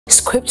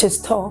Scriptures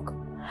talk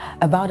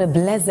about a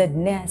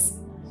blessedness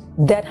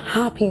that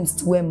happens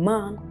to a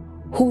man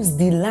whose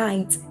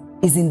delight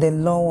is in the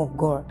law of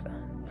God.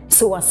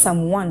 So as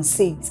Psalm 1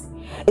 says,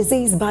 it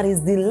says, but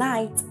his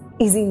delight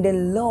is in the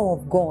law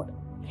of God,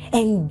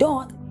 and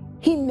doth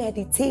he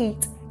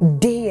meditate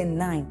day and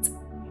night.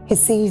 He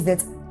says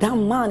that that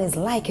man is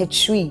like a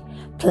tree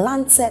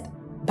planted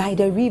by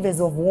the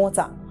rivers of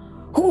water,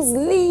 whose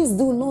leaves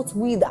do not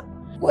wither,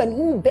 and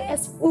who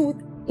bears fruit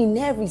in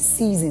every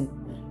season.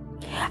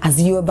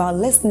 As you're about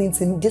listening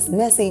to this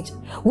message,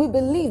 we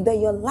believe that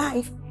your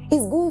life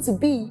is going to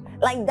be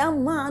like that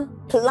man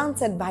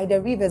planted by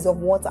the rivers of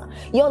water.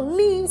 Your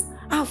leaves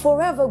are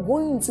forever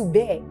going to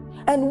bear.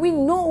 And we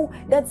know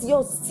that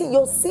your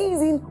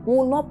season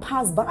will not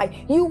pass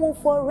by. You will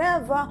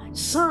forever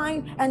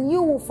shine and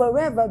you will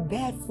forever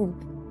bear fruit.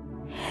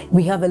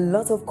 We have a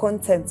lot of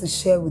content to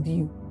share with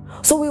you.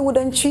 So we would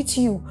entreat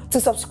you to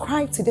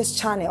subscribe to this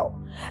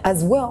channel,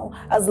 as well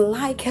as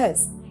like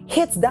us.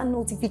 Hit that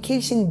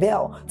notification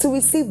bell to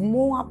receive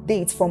more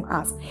updates from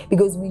us,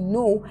 because we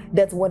know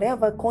that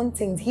whatever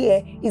content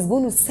here is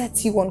going to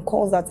set you on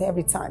course at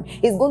every time.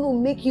 It's going to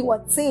make you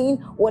attain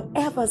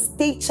whatever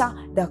stature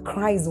that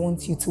Christ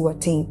wants you to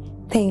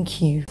attain. Thank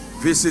you.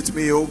 Visit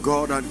me, O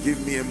God, and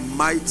give me a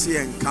mighty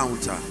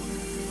encounter.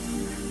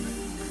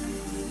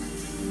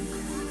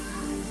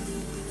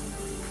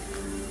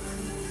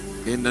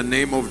 In the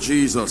name of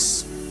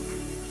Jesus.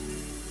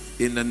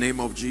 In the name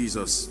of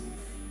Jesus.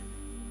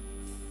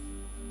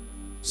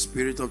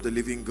 Spirit of the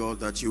living God,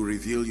 that you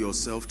reveal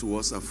yourself to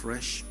us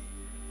afresh.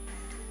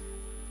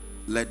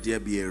 Let there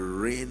be a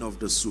rain of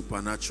the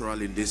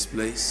supernatural in this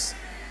place.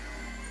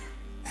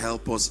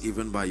 Help us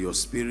even by your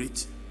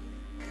Spirit.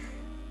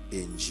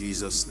 In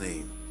Jesus'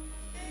 name.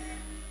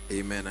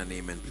 Amen and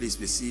amen. Please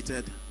be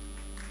seated.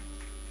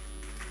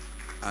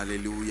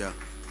 Hallelujah.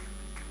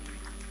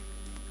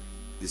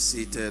 Be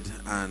seated,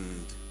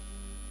 and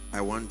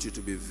I want you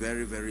to be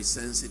very, very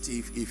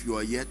sensitive. If you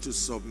are yet to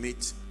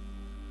submit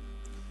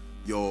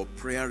your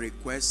prayer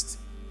request,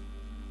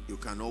 you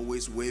can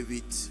always wave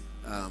it.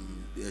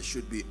 There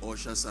should be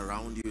ushers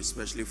around you,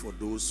 especially for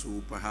those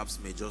who perhaps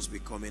may just be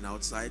coming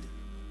outside.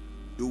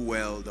 Do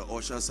well. The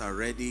ushers are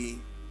ready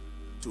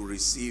to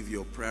receive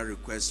your prayer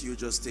request. You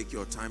just take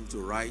your time to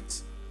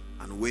write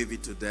and wave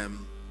it to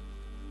them,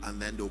 and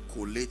then they'll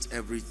collate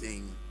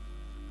everything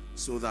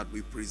so that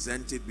we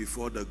present it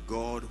before the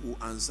God who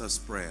answers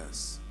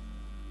prayers.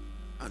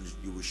 And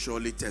you will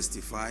surely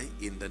testify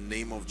in the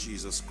name of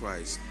Jesus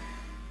Christ.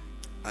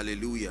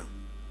 Hallelujah.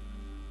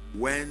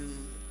 When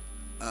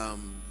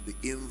the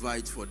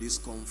invite for this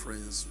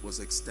conference was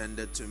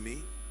extended to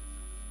me,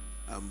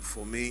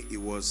 for me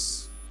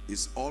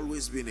it's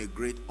always been a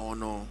great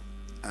honor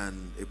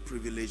and a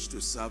privilege to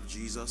serve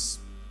Jesus.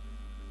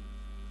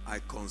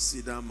 I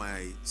consider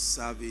my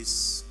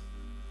service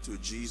to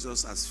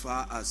Jesus, as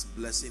far as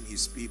blessing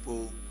his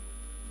people,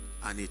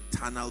 an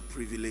eternal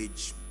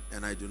privilege,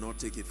 and I do not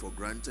take it for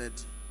granted.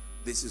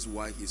 This is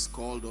why he's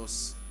called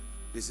us.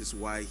 This is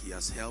why he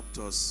has helped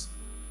us.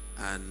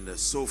 And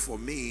so for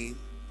me,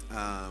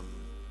 I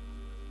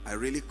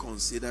really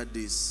consider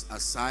this,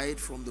 aside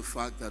from the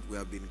fact that we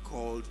have been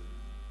called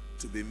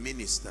to be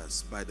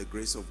ministers by the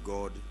grace of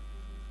God,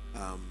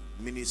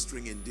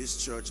 ministering in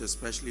this church,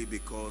 especially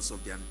because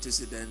of the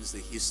antecedents, the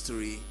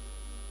history.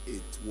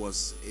 It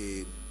was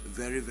a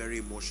very, very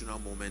emotional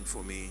moment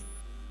for me.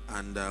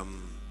 And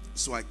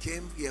so I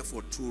came here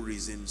for two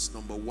reasons.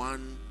 Number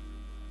one,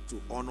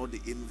 to honor the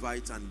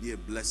invite and be a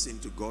blessing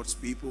to God's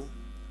people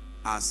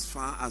as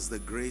far as the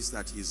grace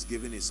that he's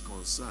given is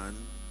concerned.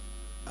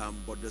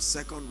 But the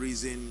second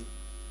reason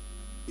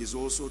is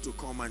also to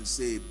come and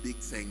say a big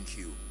thank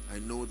you. I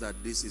know that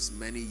this is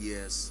many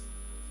years,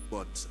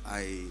 but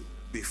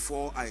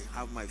before I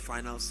have my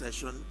final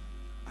session,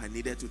 I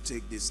needed to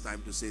take this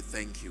time to say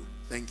thank you.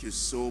 Thank you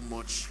so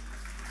much.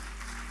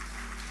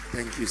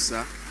 Thank you,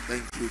 sir.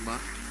 Thank you, ma.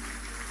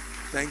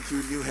 Thank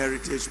you, New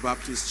Heritage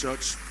Baptist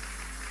Church.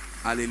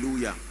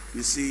 Hallelujah.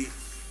 You see,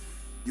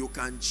 you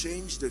can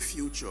change the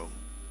future,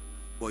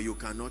 but you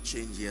cannot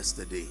change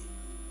yesterday.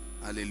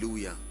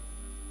 Hallelujah.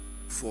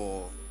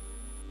 For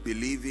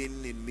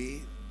believing in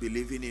me,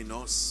 believing in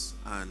us,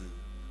 and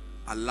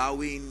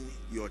allowing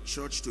your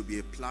church to be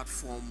a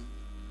platform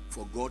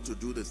for God to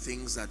do the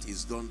things that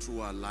he's done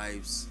through our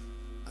lives.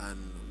 And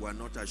we're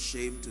not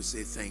ashamed to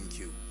say thank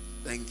you.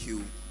 Thank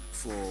you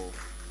for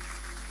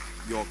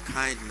your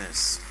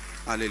kindness.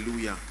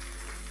 Hallelujah.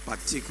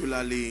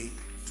 Particularly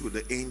to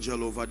the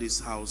angel over this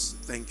house.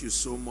 Thank you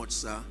so much,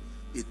 sir.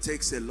 It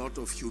takes a lot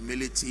of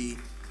humility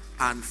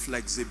and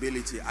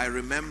flexibility. I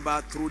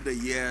remember through the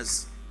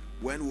years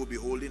when we'll be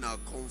holding our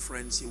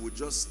conference, he would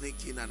just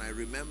sneak in, and I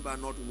remember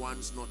not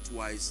once, not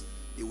twice,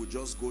 he would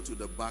just go to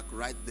the back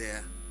right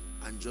there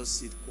and just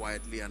sit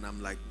quietly, and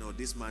I'm like, no,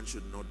 this man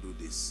should not do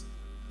this.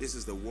 This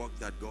is the work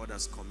that God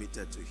has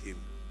committed to him.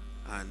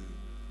 And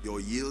your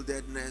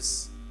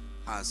yieldedness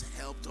has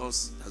helped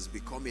us, has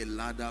become a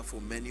ladder for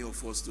many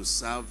of us to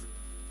serve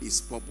his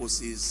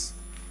purposes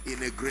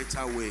in a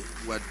greater way.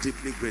 We're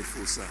deeply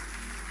grateful, sir.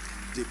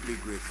 deeply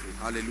grateful.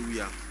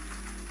 Hallelujah.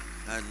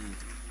 And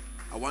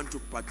I want to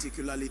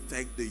particularly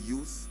thank the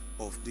youth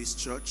of this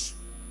church.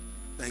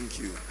 Thank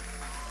you.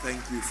 Thank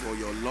you for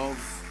your love.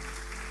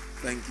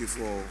 Thank you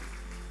for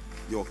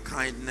your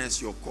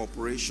kindness, your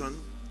cooperation.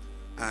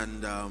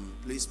 And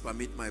please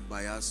permit my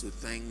bias to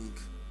thank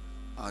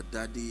our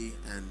daddy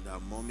and our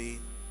mommy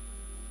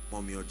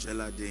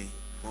Ochelade.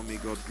 Mommy,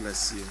 God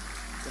bless you.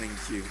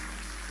 Thank you.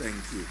 Thank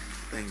you.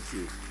 Thank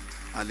you.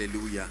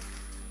 Hallelujah.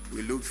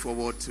 We looked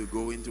forward to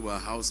going to our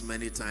house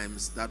many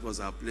times. That was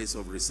our place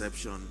of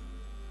reception.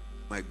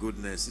 My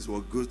goodness, it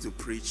was good to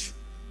preach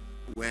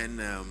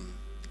when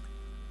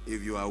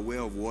if you are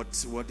aware of what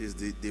is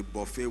the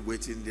buffet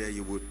waiting there,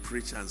 you would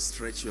preach and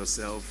stretch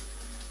yourself.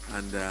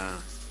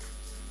 And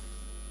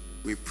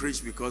we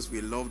preached because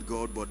we loved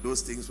God, but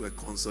those things were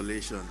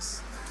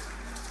consolations.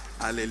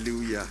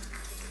 Hallelujah.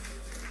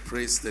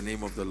 Praise the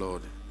name of the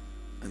Lord.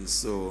 And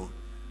so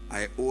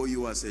I owe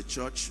you as a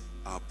church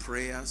our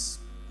prayers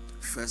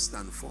first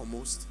and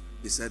foremost.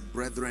 He said,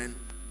 brethren,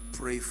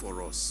 pray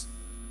for us.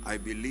 I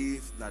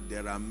believe that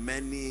there are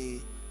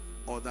many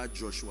other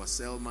Joshua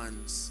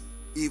Selmans,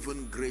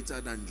 even greater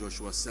than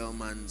Joshua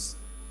Selmans,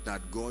 that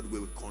God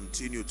will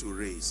continue to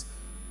raise.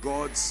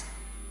 God's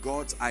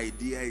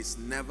idea is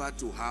never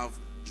to have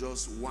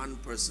just one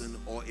person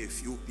or a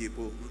few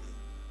people.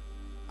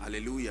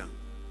 Hallelujah.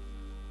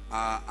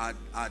 Our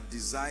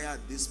desire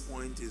at this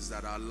point is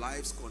that our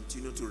lives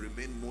continue to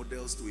remain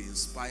models to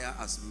inspire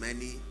as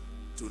many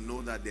to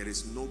know that there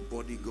is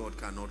nobody God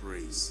cannot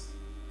raise.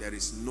 There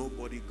is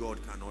nobody God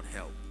cannot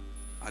help.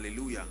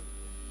 Hallelujah.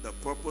 The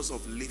purpose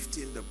of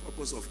lifting, the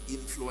purpose of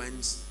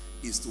influence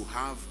is to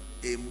have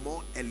a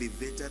more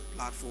elevated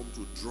platform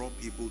to draw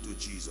people to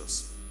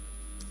Jesus.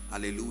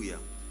 Hallelujah.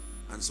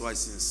 And so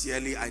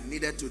I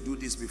needed to do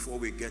this before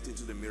we get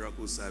into the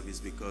miracle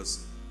service,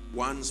 because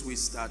once we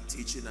start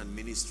teaching and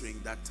ministering,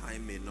 that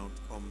time may not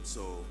come.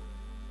 So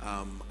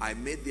I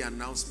made the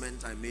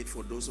announcement I made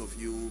for those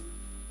of you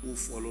who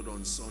followed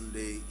on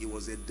Sunday. It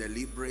was a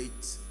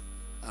deliberate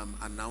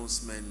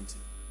announcement,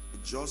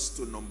 just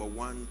to, number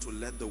one, to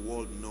let the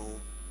world know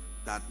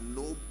that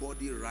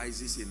nobody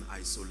rises in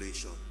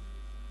isolation.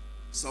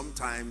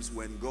 Sometimes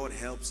when God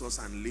helps us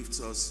and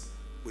lifts us,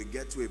 we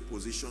get to a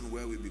position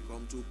where we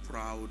become too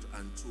proud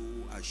and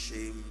too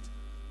ashamed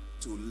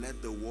to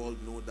let the world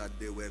know that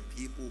there were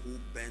people who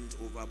bent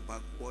over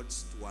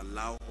backwards to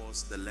allow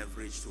us the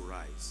leverage to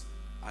rise.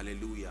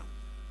 Hallelujah.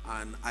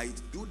 And I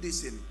do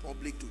this in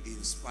public to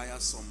inspire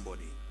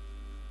somebody.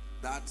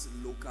 That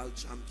local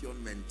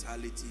champion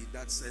mentality,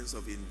 that sense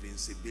of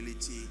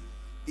invincibility,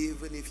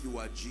 even if you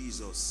are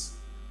Jesus,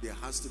 there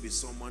has to be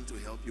someone to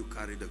help you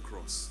carry the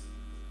cross.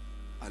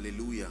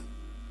 Hallelujah.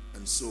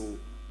 And so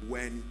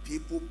when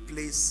people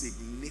play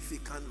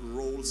significant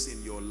roles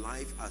in your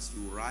life as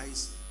you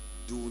rise,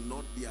 do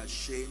not be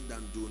ashamed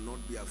and do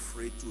not be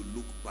afraid to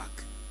look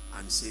back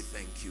and say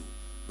thank you.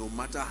 No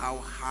matter how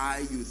high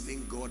you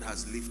think God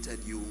has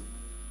lifted you,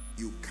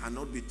 you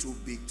cannot be too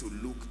big to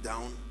look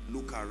down,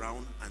 look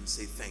around and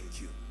say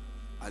thank you.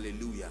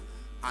 Hallelujah.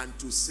 And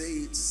to say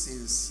it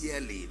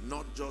sincerely,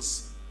 not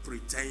just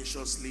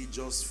pretentiously,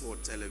 just for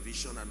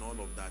television and all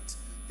of that.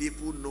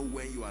 People know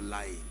when you are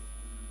lying.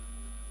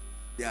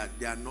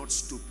 They are not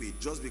stupid.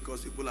 Just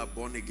because people are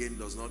born again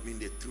does not mean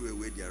they threw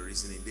away their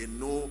reasoning. They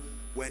know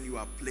when you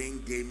are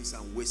playing games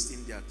and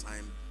wasting their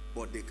time,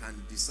 but they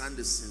can discern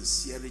the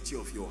sincerity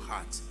of your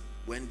heart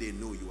when they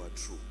know you are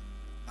true.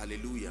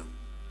 Hallelujah.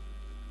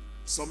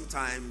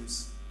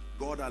 Sometimes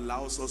God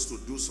allows us to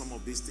do some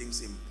of these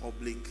things in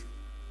public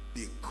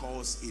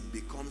because it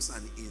becomes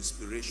an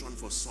inspiration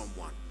for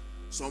someone.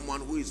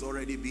 Someone who is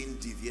already being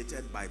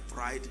deviated by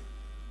pride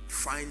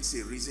finds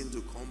a reason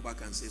to come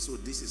back and say, so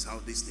this is how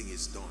this thing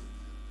is done.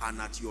 And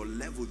at your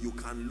level, you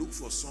can look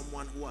for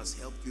someone who has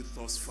helped you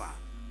thus far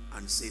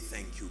and say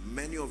thank you.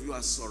 Many of you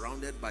are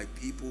surrounded by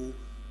people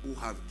who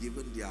have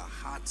given their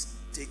heart,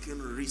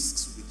 taken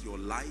risks with your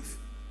life,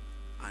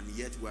 and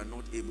yet we are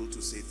not able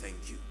to say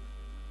thank you.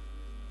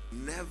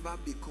 Never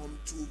become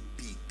too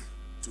big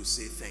to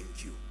say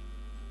thank you.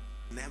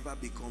 Never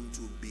become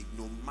too big.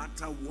 No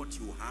matter what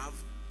you have,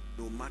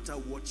 no matter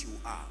what you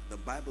are. The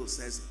Bible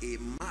says a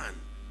man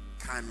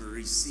can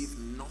receive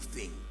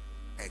nothing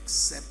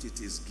except it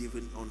is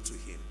given unto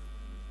him.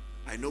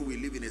 I know we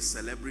live in a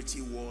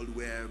celebrity world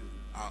where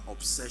our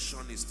obsession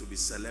is to be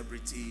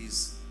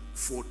celebrities,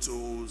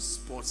 photos,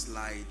 sports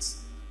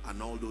lights,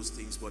 and all those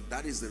things. But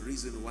that is the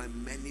reason why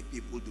many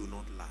people do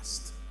not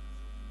last.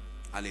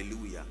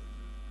 Hallelujah.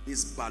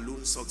 This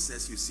balloon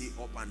success you see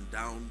up and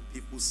down,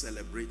 people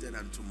celebrated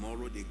and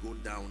tomorrow they go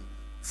down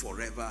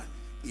forever,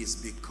 is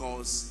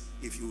because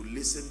if you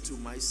listen to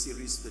my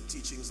series, the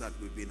teachings that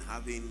we've been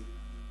having,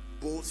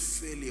 both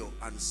failure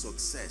and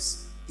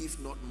success, if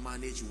not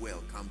managed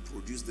well, can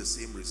produce the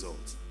same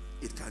result.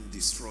 It can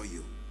destroy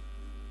you.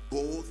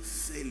 Both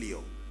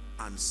failure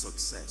and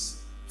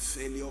success.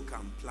 Failure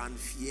can plant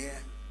fear.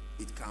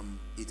 It can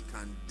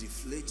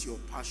deflate your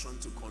passion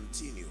to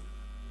continue.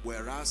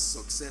 Whereas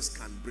success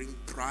can bring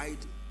pride,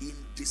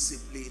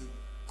 indiscipline,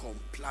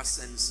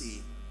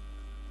 complacency,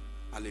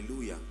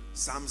 Hallelujah.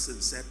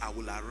 Samson said, I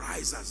will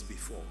arise as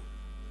before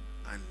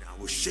and I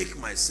will shake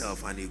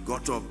myself. And he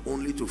got up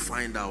only to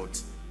find out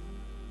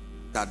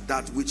that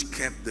that which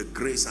kept the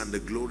grace and the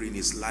glory in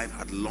his life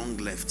had long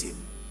left him.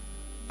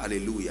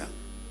 Hallelujah.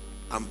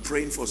 I'm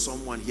praying for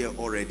someone here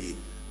already.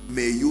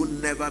 May you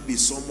never be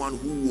someone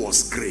who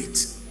was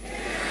great.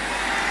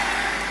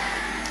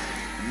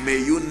 May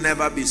you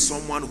never be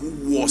someone who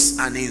was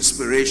an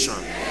inspiration.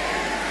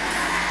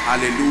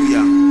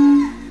 Hallelujah.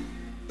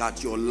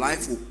 That your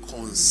life will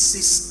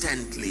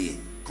consistently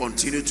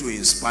continue to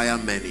inspire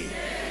many.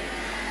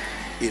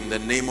 In the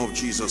name of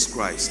Jesus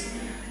Christ.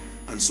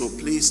 And so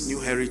please, New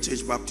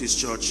Heritage Baptist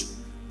Church,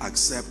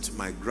 accept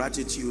my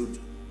gratitude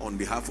on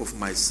behalf of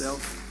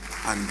myself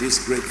and this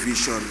great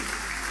vision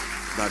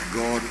that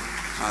God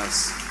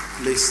has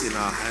placed in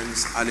our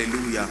hands.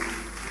 Hallelujah.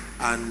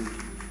 And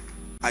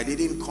I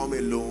didn't come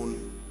alone.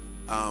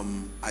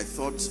 I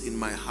thought in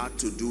my heart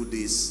to do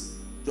this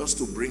just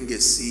to bring a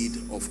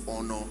seed of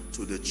honor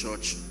to the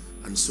church.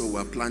 And so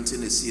we're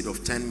planting a seed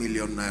of 10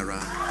 million naira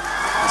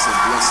as a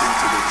blessing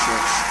to the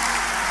church.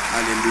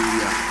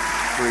 Hallelujah.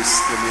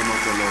 Praise the name of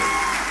the Lord.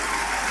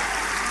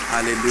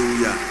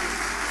 Hallelujah.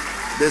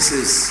 This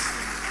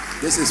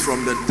is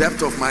from the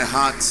depth of my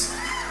heart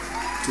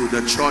to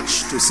the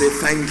church to say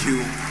thank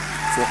you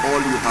for all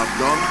you have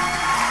done.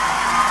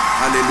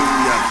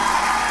 Hallelujah.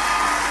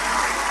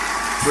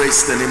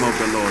 Praise the name of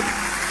the Lord.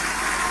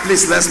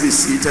 Please, let's be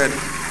seated.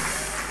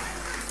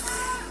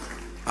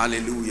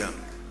 Hallelujah.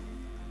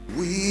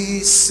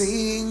 We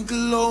sing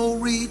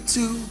glory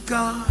to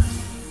God.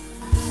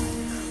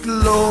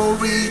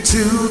 Glory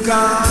to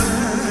God.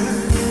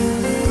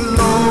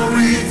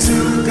 Glory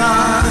to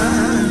God.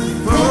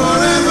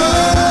 Forever.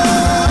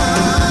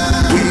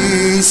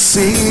 We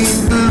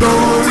sing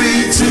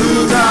glory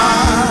to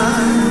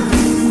God.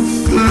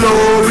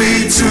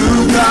 Glory to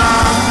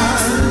God.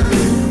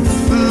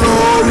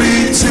 Glory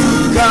to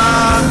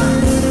God.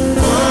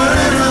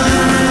 Forever.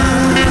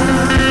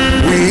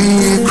 We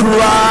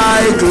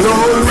cry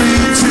glory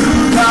to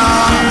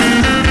God.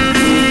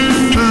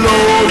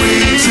 Glory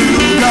to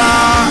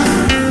God.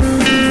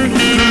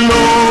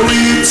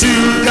 Glory to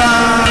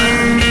God.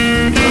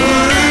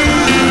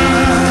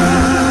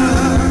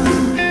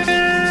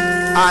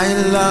 I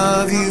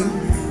love you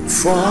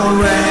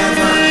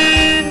forever.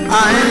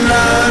 I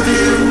love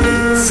you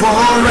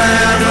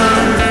forever.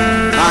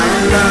 I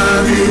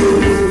love you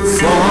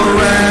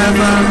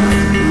forever,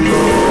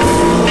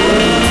 Lord.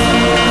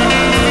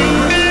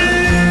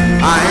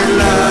 I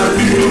love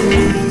you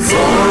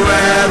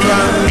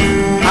forever.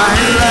 I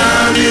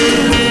love you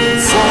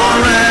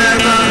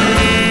forever.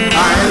 I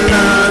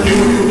love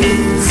you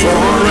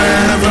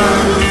forever,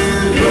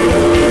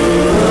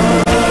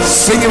 Lord.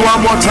 Sing it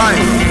one more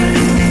time.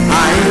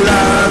 I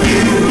love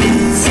you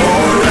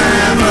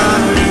forever.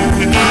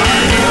 I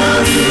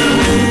love you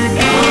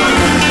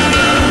forever.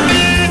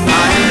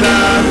 I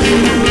love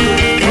you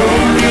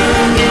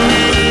forever.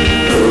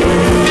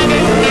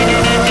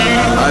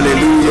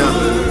 Hallelujah.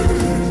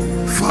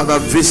 Father,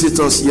 visit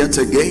us yet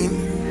again.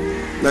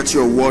 Let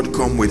your word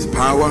come with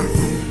power.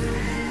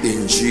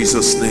 In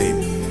Jesus'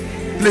 name.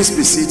 Please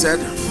be seated.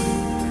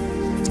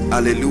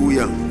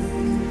 Hallelujah.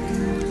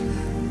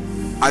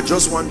 I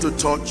just want to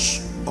touch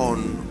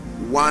on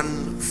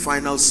one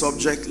final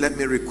subject. Let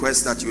me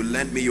request that you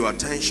lend me your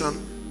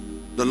attention.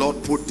 The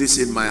Lord put this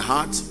in my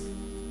heart,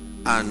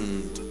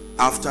 and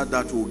after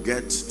that we'll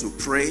get to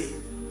pray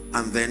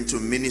and then to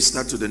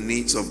minister to the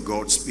needs of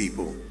God's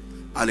people.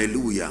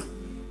 Hallelujah.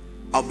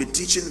 I'll be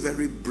teaching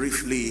very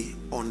briefly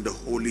on the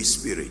Holy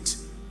Spirit.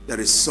 There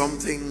is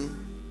something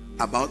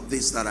about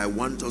this that I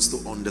want us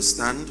to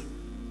understand.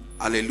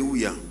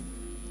 Hallelujah.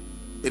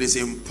 It is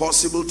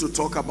impossible to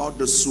talk about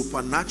the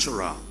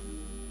supernatural.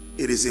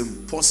 It is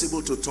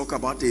impossible to talk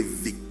about a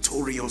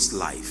victorious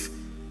life.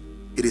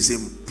 It is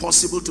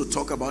impossible to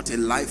talk about a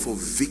life of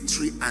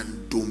victory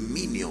and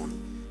dominion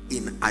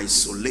in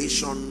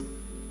isolation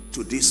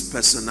to this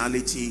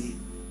personality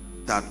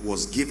that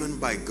was given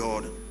by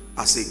God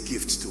as a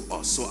gift to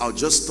us. So I'll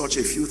just touch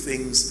a few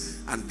things,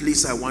 and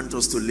please, I want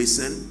us to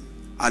listen.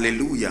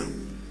 Hallelujah.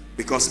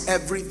 Because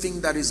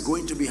everything that is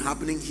going to be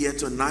happening here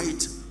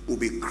tonight will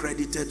be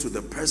credited to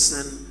the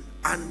person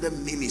and the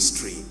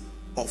ministry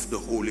of the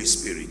Holy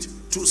Spirit.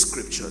 Two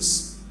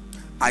scriptures.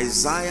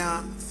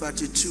 Isaiah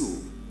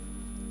 32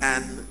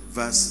 and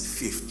verse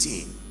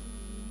 15.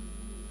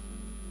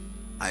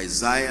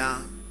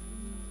 Isaiah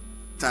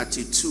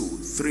 32,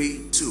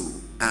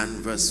 3:2 and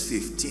verse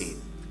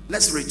 15.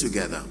 Let's read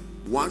together.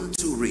 1,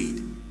 2,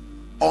 read.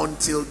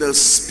 Until the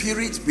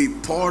Spirit be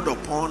poured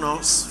upon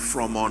us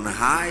from on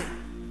high,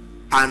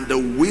 and the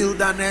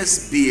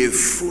wilderness be a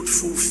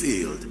fruitful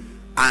field,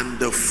 and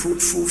the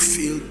fruitful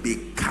field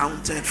be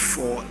counted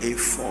for a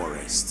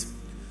forest.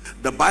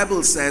 The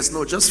Bible says,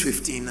 no, just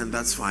 15, and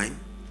that's fine,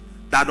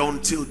 that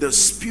until the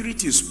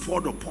Spirit is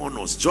poured upon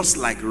us, just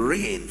like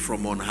rain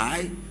from on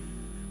high,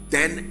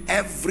 then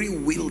every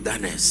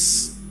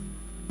wilderness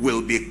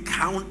will be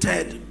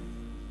counted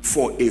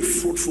for a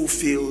fruitful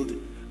field,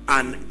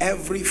 and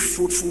every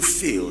fruitful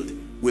field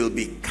will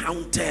be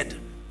counted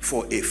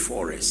for a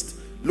forest.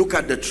 Look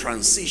at the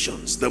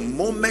transitions. The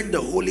moment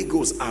the Holy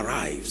Ghost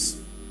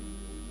arrives,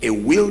 a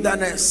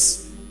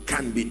wilderness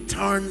can be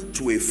turned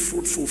to a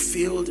fruitful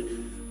field,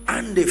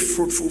 and a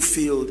fruitful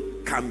field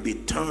can be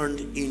turned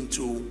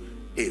into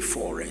a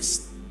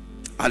forest.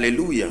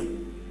 Hallelujah.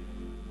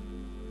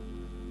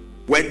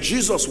 When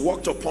Jesus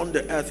walked upon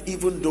the earth,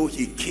 even though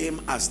he came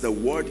as the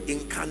Word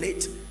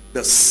incarnate,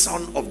 the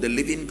Son of the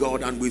living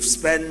God, and we've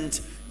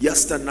spent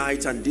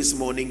yesternight and this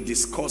morning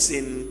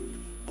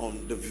discussing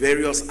on the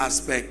various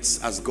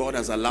aspects, as God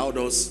has allowed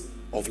us,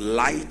 of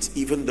light,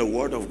 even the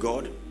Word of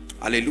God.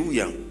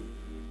 Hallelujah.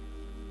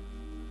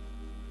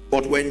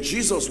 But when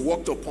Jesus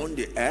walked upon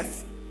the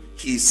earth,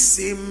 he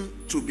seemed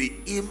to be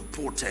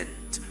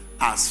impotent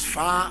as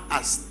far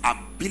as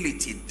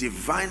ability,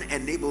 divine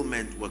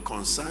enablement were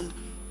concerned,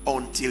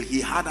 until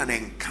he had an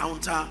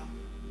encounter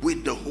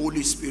with the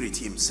Holy Spirit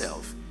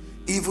himself.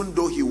 Even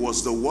though he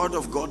was the Word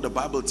of God, the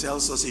Bible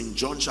tells us in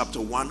John chapter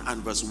 1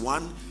 and verse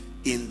 1,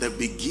 in the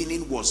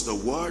beginning was the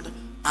Word,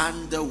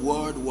 and the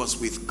Word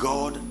was with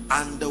God,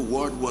 and the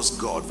Word was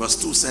God.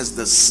 Verse 2 says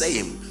the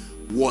same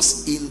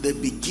was in the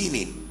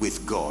beginning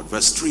with God.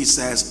 Verse 3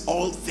 says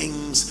all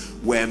things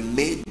were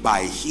made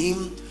by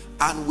him,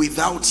 and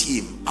without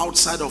him,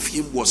 outside of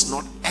him, was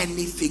not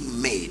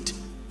anything made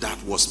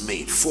that was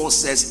made. 4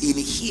 says in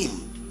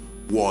him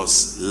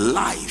was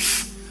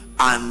life,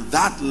 and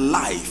that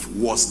life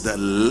was the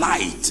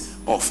light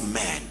of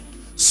man.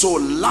 So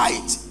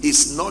light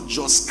is not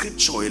just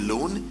scripture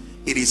alone,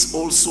 it is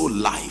also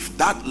life.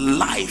 That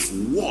life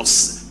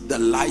was the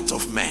light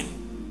of man.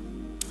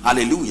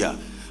 Hallelujah.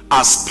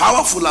 As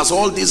powerful as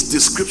all these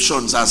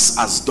descriptions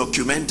as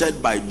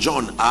documented by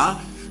John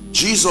are,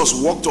 Jesus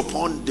walked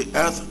upon the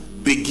earth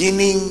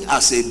beginning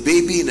as a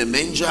baby in a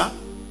manger,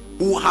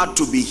 who had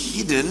to be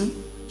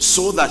hidden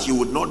so that he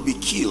would not be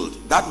killed.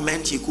 That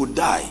meant he could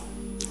die.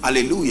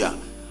 Hallelujah.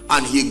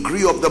 And he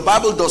grew up. The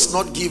Bible does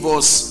not give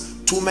us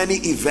too many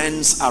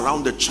events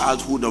around the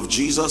childhood of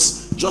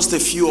Jesus. Just a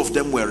few of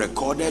them were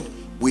recorded.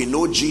 We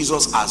know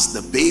Jesus as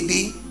the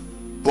baby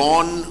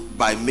born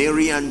by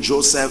Mary and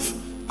Joseph,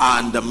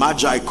 and the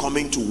Magi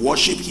coming to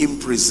worship him,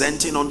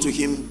 presenting unto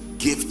him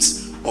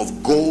gifts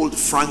of gold,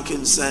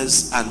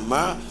 frankincense, and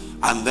myrrh.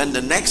 And then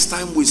the next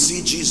time we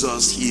see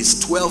Jesus, he is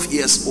 12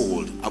 years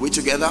old. Are we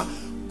together?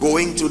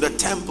 Going to the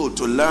temple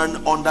to learn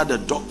under the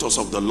doctors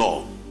of the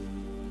law,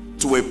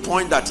 to a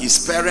point that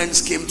his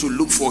parents came to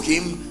look for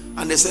him,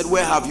 and they said,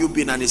 where have you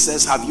been? And he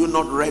says, have you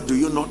not read? Do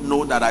you not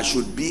know that I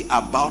should be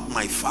about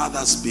my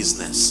Father's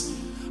business?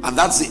 And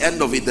that's the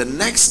end of it. The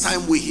next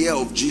time we hear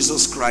of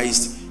Jesus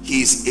Christ,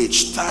 he is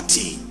age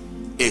 30,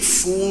 a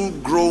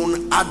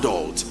full-grown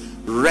adult,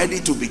 ready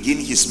to begin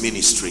his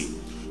ministry.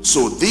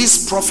 So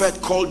this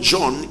prophet called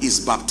John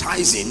is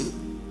baptizing.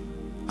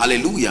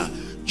 Hallelujah.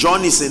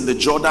 John is in the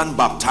Jordan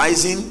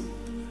baptizing,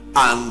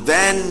 and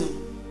then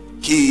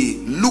he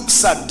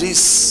looks at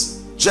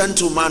this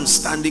gentleman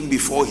standing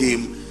before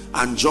him,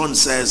 and John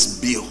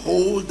says,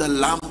 behold the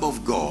Lamb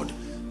of God,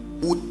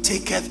 who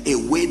taketh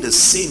away the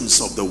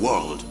sins of the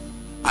world.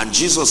 And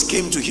Jesus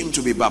came to him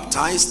to be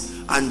baptized,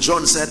 and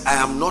John said, I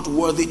am not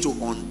worthy to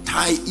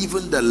untie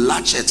even the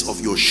latchets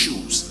of your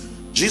shoes.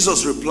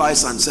 Jesus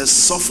replies and says,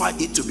 suffer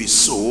it to be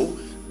so,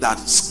 that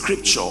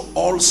scripture,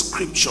 all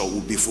scripture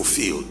will be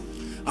fulfilled.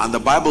 And the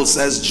Bible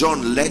says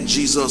John led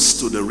Jesus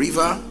to the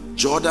river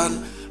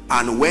Jordan,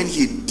 and when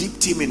he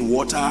dipped him in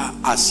water,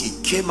 as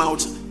he came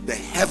out, the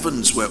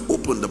heavens were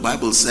opened, the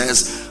Bible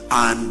says,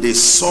 and they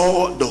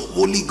saw the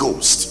Holy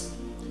Ghost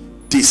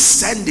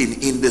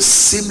descending in the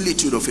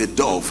similitude of a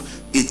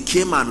dove. It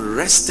came and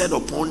rested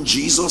upon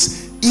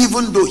Jesus,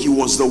 even though he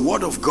was the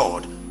Word of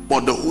God,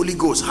 but the Holy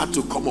Ghost had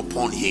to come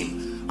upon him.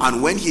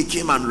 And when he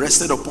came and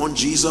rested upon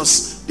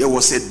Jesus, there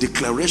was a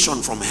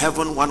declaration from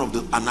heaven. One of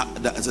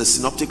the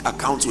synoptic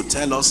accounts will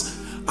tell us,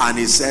 and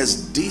it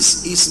says,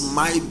 this is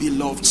my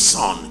beloved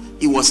Son.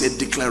 It was a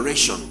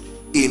declaration,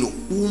 in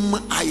whom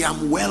I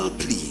am well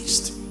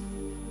pleased.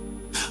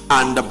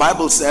 And the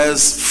Bible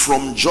says,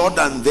 from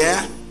Jordan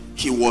there,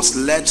 he was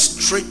led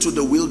straight to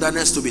the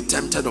wilderness to be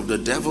tempted of the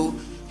devil.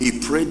 He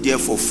prayed there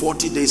for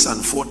 40 days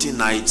and 40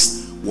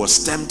 nights,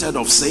 was tempted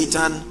of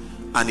Satan,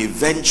 and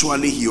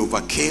eventually he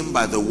overcame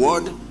by the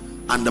word.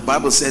 And the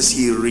Bible says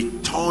he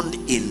returned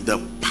in the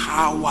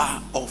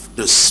power of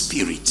the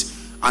Spirit,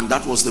 and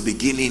that was the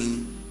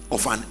beginning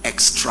of an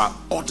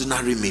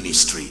extraordinary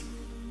ministry.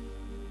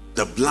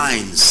 The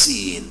blind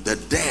seeing, the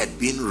dead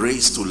being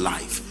raised to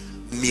life,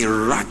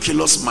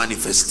 miraculous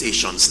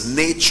manifestations,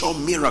 nature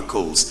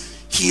miracles,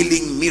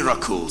 healing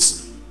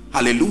miracles.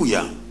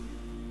 Hallelujah.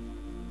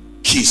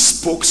 He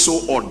spoke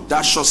so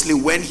audaciously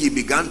when he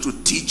began to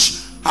teach.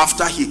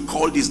 After he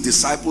called his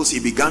disciples, he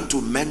began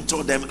to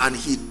mentor them, and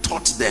he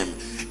taught them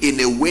in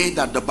a way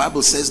that the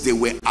Bible says they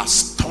were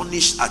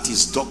astonished at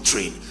his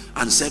doctrine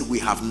and said, we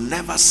have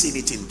never seen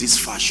it in this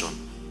fashion.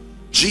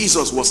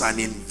 Jesus was an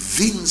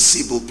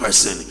invincible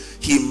person.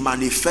 He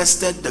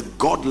manifested the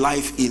God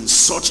life in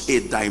such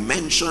a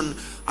dimension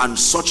and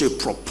such a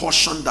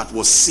proportion that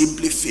was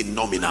simply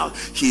phenomenal.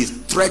 He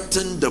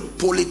threatened the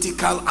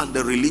political and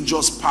the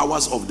religious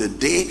powers of the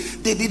day.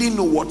 They didn't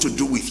know what to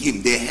do with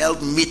him. They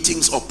held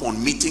meetings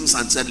upon meetings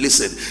and said,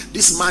 listen,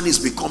 this man is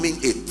becoming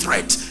a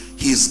threat.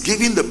 He's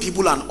giving the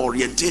people an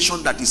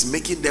orientation that is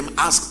making them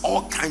ask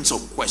all kinds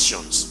of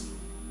questions.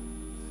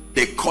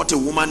 They caught a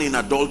woman in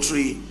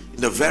adultery in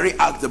the very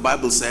act the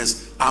Bible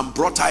says, and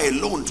brought her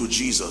alone to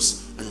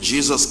Jesus. And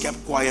Jesus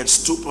kept quiet,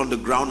 stooped on the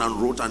ground and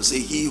wrote and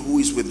said, he who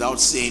is without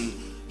sin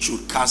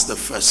should cast the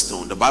first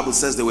stone. The Bible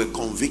says they were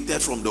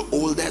convicted from the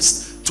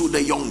oldest to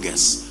the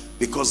youngest,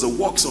 because the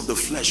works of the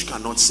flesh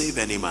cannot save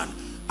any man.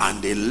 And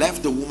they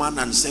left the woman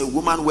and said,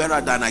 woman, where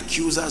are thine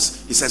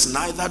accusers? He says,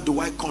 neither do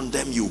I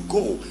condemn you.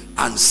 Go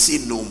and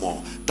sin no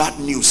more. That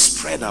news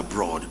spread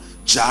abroad.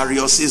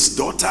 Jairus'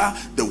 daughter,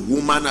 the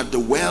woman at the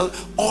well,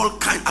 all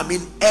kind. I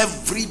mean,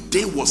 every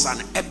day was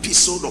an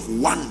episode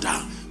of wonder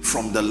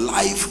from the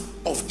life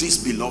of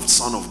this beloved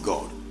Son of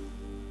God.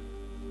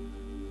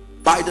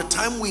 By the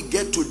time we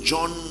get to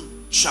John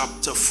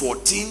chapter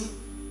 14,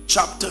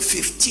 chapter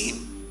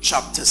 15,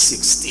 chapter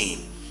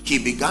 16, he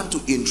began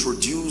to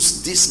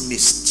introduce this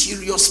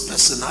mysterious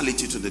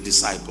personality to the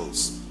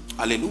disciples.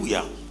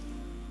 Hallelujah.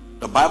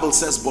 The Bible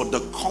says, but the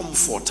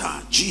Comforter,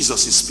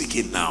 Jesus is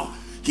speaking now,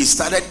 he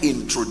started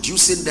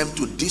introducing them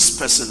to this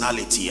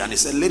personality. And he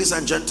said, ladies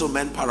and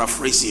gentlemen,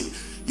 paraphrasing,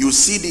 you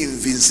see the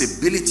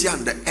invincibility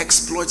and the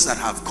exploits that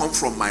have come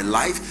from my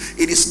life.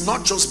 It is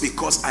not just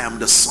because I am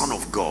the Son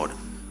of God.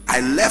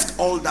 I left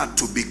all that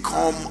to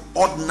become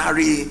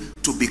ordinary,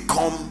 to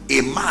become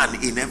a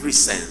man in every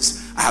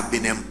sense. I have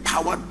been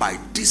empowered by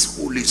this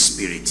Holy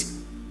Spirit.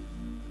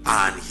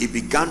 And he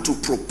began to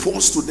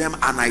propose to them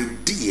an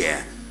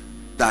idea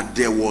that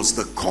there was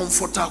the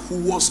Comforter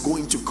who was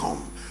going to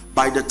come.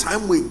 By the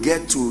time we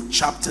get to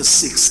chapter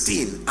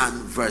 16 and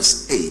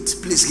verse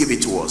 8, please give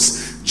it to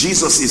us.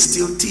 Jesus is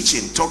still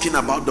teaching, talking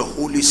about the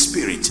Holy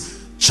Spirit.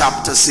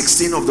 Chapter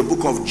 16 of the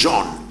book of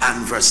John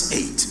and verse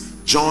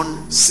 8.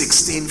 John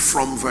 16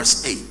 from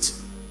verse 8.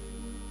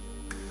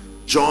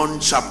 John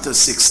chapter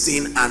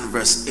 16 and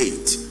verse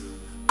 8.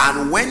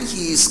 And when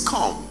he is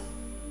come,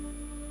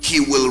 he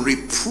will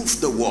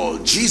reprove the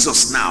world.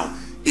 Jesus now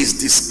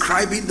is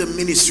describing the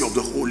ministry of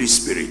the Holy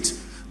Spirit.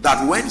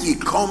 That when he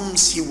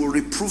comes, he will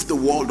reprove the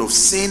world of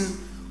sin,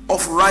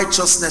 of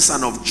righteousness,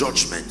 and of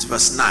judgment.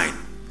 Verse 9.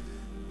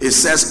 It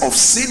says, of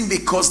sin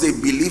because they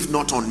believe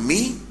not on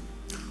me,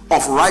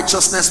 of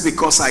righteousness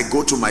because I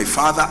go to my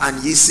Father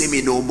and ye see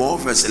me no more.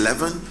 Verse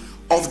 11.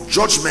 Of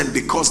judgment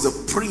because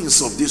the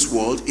prince of this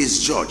world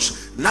is judged.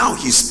 Now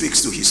he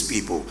speaks to his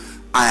people.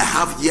 I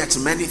have yet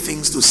many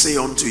things to say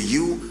unto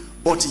you,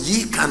 but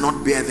ye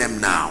cannot bear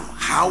them now.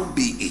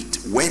 Howbeit,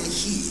 when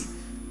he,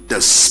 the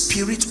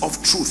Spirit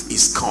of truth,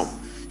 is come,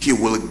 he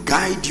will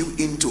guide you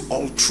into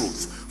all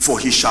truth. For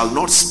he shall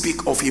not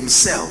speak of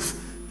himself,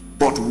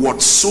 but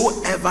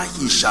whatsoever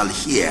he shall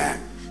hear,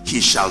 he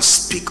shall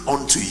speak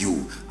unto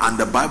you. And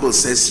the Bible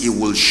says he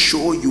will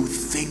show you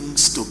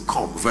things to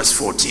come. Verse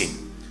 14.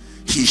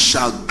 He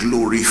shall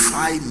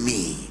glorify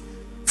me,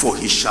 for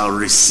he shall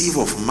receive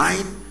of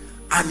mine,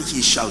 and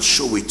he shall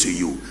show it to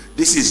you.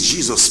 This is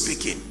Jesus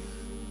speaking.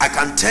 I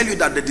can tell you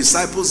that the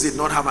disciples did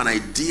not have an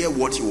idea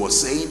what he was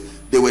saying.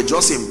 They were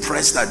just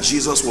impressed that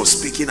Jesus was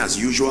speaking as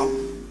usual.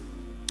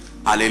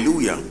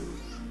 Hallelujah.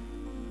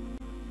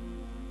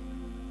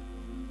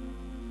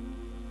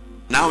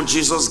 Now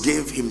Jesus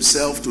gave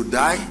himself to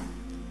die,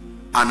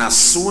 and as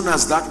soon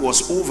as that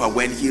was over,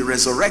 when he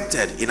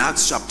resurrected in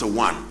Acts chapter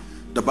 1,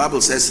 the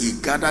Bible says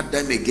he gathered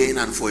them again,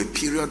 and for a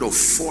period of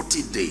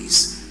 40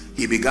 days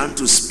he began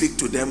to speak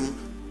to them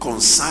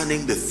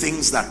concerning the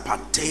things that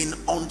pertain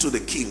unto the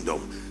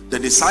kingdom. The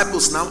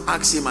disciples now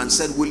asked him and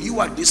said, will you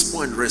at this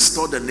point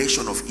restore the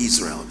nation of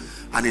Israel?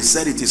 And he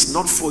said, it is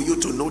not for you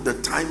to know the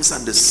times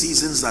and the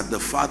seasons that the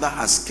Father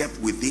has kept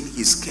within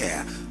his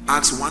care.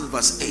 Acts 1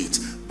 verse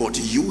 8. But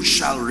you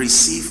shall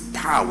receive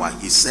power,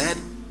 he said,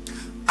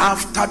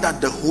 after that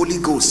the Holy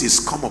Ghost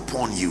is come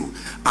upon you,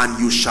 and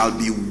you shall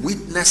be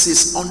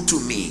witnesses unto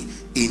me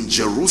in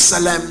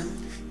Jerusalem,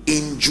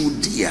 in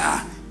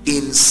Judea,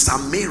 in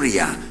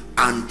Samaria,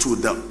 and to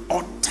the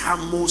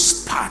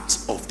uttermost part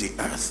of the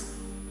earth.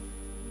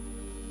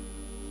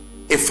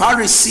 A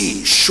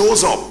Pharisee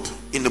shows up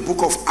in the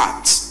book of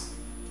Acts,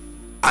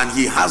 and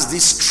he has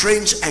this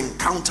strange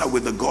encounter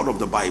with the God of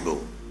the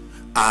Bible.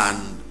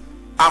 And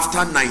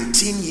after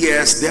 19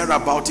 years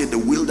thereabout in the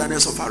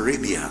wilderness of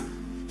Arabia,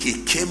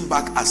 he came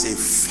back as a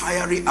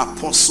fiery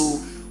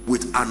apostle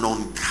with an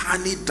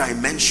uncanny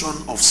dimension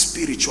of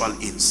spiritual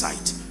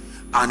insight.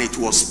 And it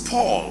was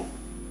Paul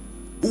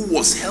who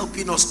was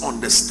helping us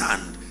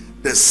understand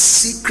the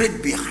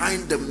secret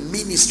behind the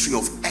ministry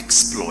of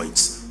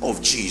exploits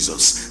of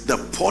Jesus. The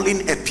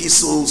Pauline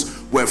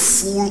epistles were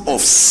full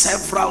of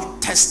several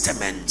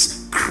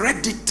testaments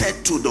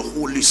credited to the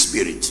Holy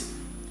Spirit.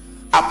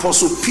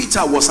 Apostle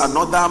Peter was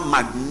another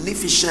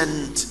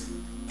magnificent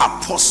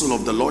apostle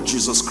of the Lord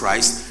Jesus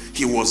Christ.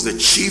 He was the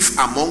chief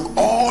among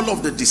all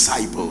of the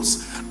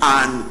disciples,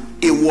 and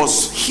it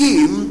was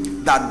him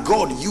that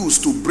God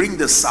used to bring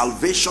the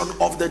salvation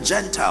of the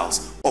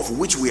Gentiles, of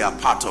which we are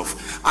part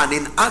of. And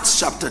in Acts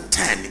chapter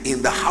 10,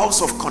 in the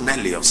house of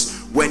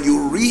Cornelius, when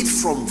you read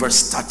from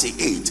verse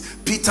 38,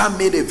 Peter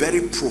made a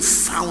very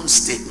profound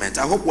statement.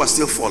 I hope we're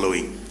still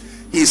following.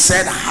 He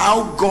said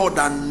how God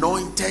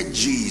anointed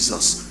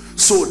Jesus.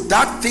 So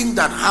that thing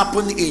that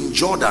happened in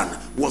Jordan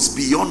was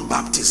beyond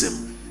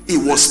baptism. It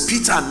was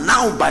Peter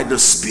now by the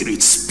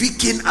Spirit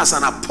speaking as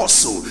an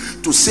apostle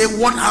to say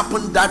what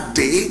happened that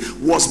day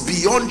was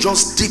beyond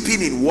just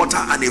dipping in water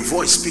and a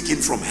voice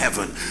speaking from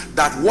heaven.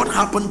 That what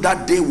happened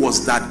that day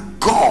was that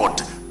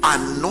God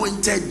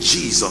anointed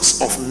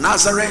Jesus of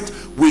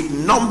Nazareth with,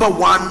 number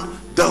one,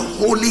 the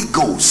Holy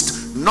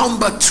Ghost,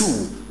 number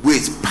two,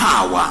 with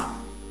power,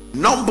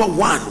 number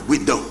one,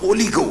 with the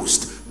Holy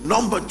Ghost,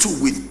 number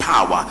two, with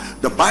power.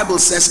 The Bible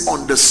says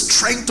on the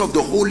strength of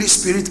the Holy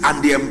Spirit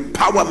and the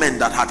empowerment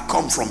that had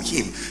come from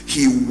him,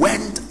 he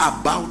went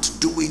about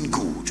doing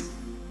good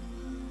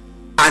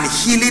and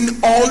healing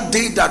all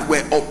they that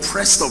were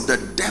oppressed of the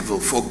devil,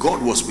 for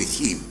God was with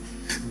him.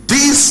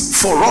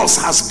 This for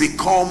us has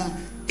become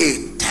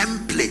a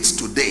template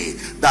today,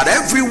 that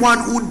everyone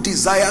who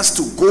desires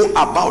to go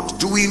about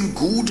doing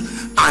good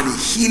and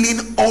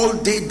healing all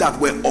they that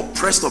were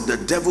oppressed of the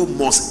devil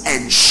must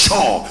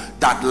ensure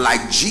that,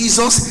 like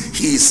Jesus,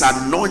 he is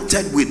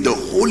anointed with the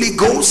Holy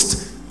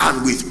Ghost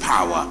and with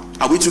power.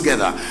 Are we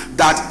together?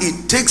 That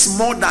it takes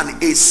more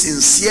than a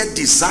sincere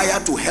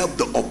desire to help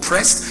the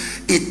oppressed.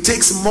 It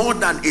takes more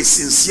than a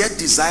sincere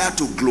desire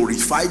to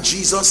glorify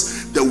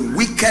Jesus. The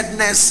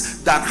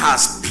wickedness that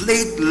has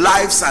plagued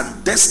lives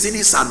and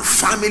destinies and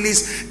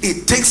families,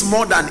 it takes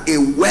more than a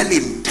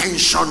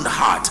well-intentioned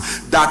heart.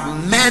 That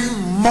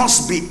men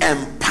must be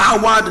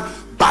empowered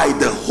by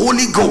the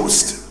Holy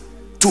Ghost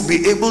to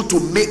be able to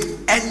make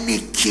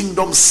any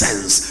kingdom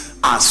sense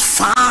as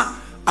far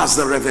as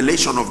the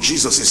revelation of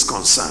Jesus is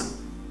concerned.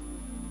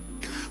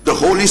 The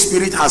Holy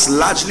Spirit has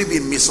largely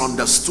been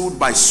misunderstood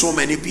by so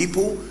many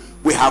people.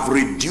 We have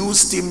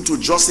reduced him to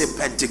just a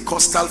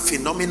Pentecostal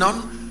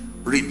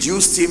phenomenon,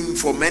 reduced him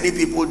for many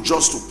people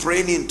just to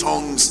praying in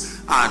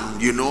tongues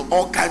and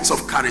all kinds of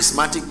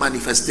charismatic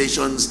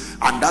manifestations,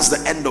 and that's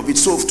the end of it.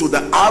 So to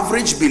the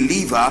average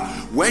believer,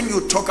 when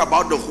you talk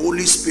about the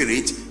Holy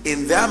Spirit,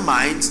 in their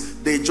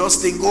minds they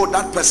just think, oh,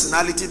 that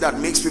personality that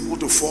makes people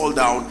to fall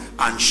down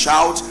and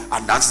shout,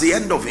 and that's the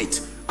end of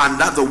it. And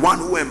that's the one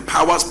who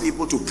empowers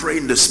people to pray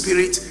in the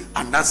Spirit,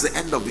 and that's the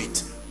end of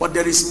it. But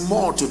there is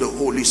more to the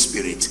Holy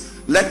Spirit.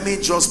 Let me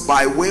just,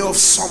 by way of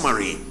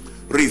summary,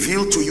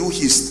 reveal to you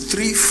his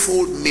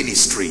threefold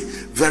ministry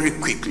very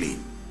quickly.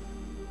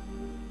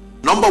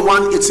 Number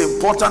one, it's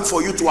important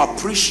for you to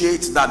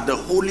appreciate that the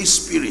Holy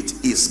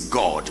Spirit is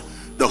God.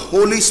 The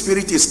Holy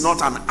Spirit is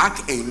not an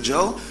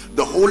archangel.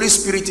 The Holy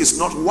Spirit is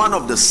not one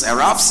of the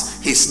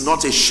seraphs. He's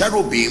not a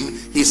cherubim.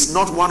 He's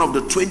not one of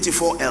the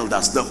 24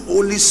 elders. The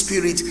Holy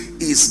Spirit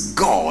is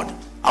God.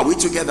 Are we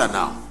together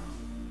now?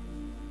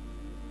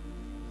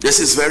 This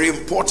is very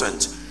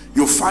important.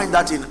 You find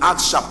that in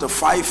Acts chapter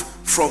 5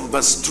 from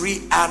verse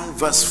 3 and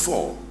verse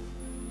 4.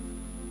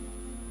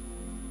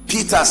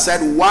 Peter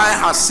said, why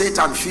has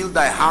Satan filled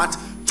thy heart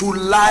to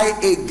lie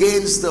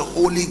against the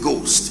Holy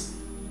Ghost?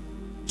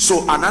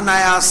 So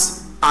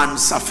Ananias and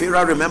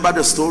Sapphira, remember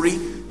the story?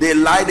 They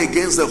lied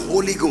against the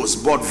Holy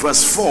Ghost. But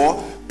verse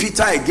 4,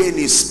 Peter again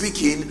is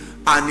speaking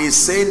and is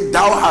saying,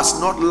 thou hast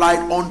not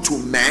lied unto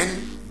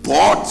men,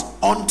 but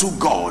unto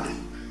God.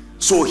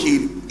 So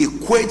he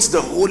equates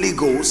the Holy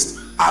Ghost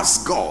as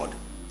God.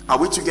 Are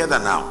we together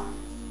now?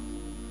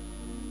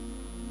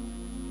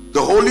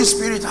 The Holy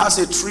Spirit has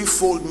a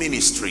threefold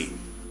ministry.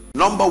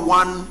 Number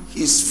one,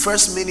 his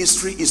first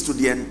ministry is to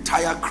the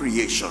entire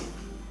creation.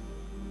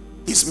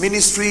 His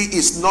ministry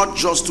is not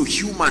just to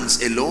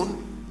humans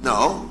alone.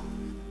 No.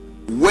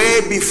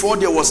 Way before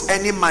there was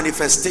any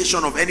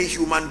manifestation of any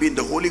human being,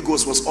 the Holy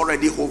Ghost was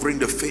already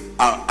hovering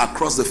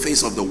across the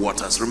face of the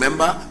waters.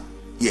 Remember?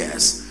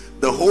 Yes.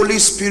 The Holy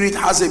Spirit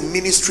has a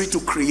ministry to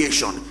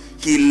creation.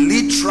 He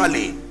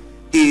literally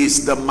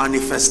is the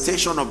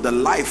manifestation of the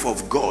life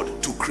of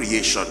God to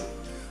creation.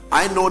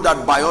 I know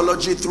that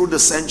biology through the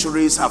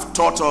centuries have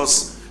taught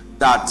us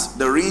that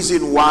the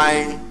reason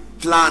why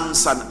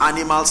plants and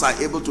animals are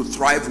able to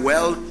thrive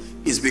well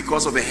is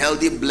because of a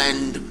healthy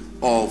blend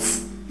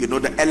of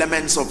the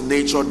elements of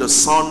nature, the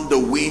sun, the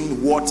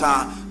wind,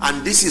 water,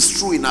 and this is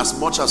true in as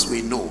much as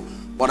we know.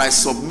 But I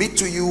submit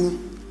to you,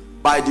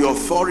 by the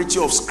authority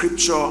of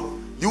Scripture,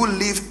 you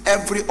leave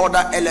every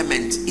other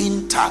element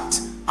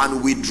intact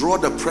and withdraw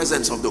the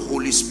presence of the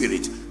Holy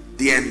Spirit,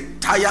 the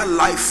entire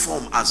life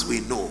form as we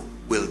know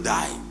will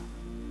die.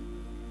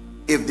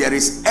 If there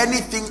is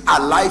anything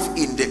alive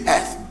in the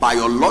earth,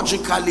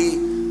 biologically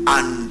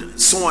and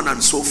so on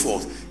and so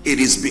forth, it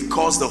is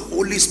because the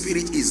Holy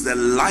Spirit is the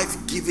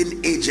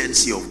life-giving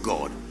agency of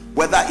God.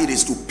 Whether it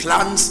is to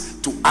plants,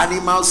 to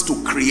animals,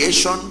 to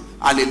creation,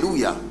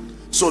 hallelujah.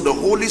 So the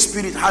Holy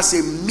Spirit has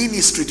a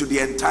ministry to the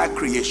entire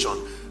creation.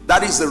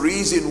 That is the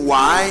reason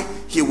why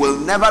He will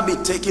never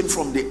be taken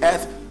from the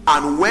earth,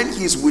 and when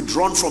he is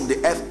withdrawn from the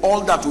earth,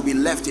 all that will be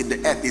left in the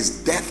earth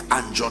is death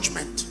and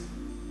judgment.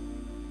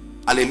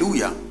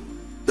 Hallelujah.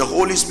 The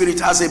Holy Spirit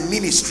has a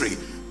ministry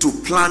to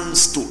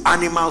plants, to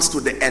animals, to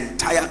the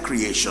entire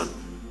creation.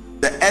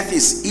 The earth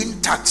is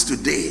intact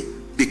today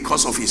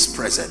because of his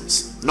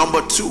presence.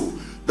 Number two,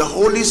 the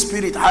Holy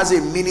Spirit has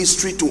a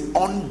ministry to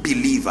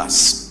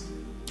unbelievers.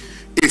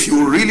 If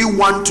you really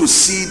want to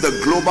see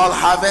the global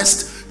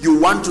harvest, you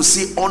want to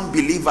see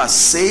unbelievers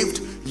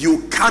saved,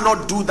 you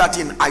cannot do that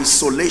in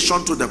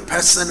isolation to the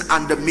person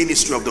and the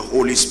ministry of the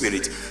Holy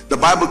Spirit. The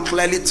Bible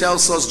clearly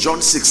tells us,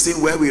 John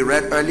 16, where we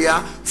read earlier,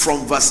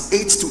 from verse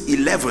 8 to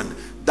 11,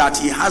 that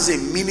he has a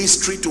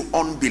ministry to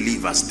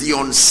unbelievers, the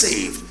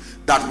unsaved,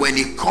 that when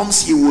he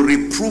comes, he will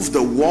reprove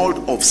the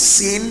world of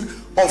sin,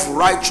 of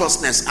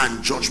righteousness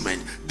and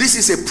judgment. This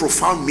is a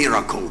profound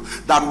miracle,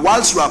 that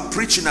whilst you are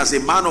preaching as a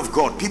man of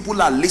God,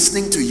 people are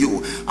listening to you,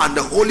 and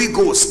the Holy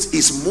Ghost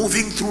is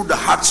moving through the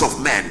hearts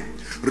of men,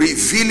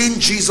 revealing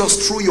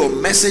Jesus through your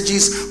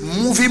messages,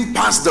 moving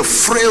past the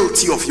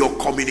frailty of your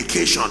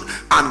communication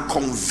and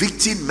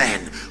convicting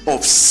men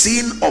of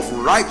sin, of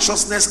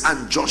righteousness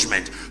and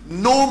judgment.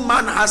 No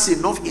man has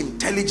enough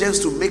intelligence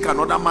to make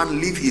another man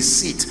leave his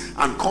seat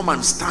and come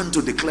and stand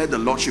to declare the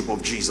Lordship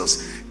of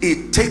Jesus.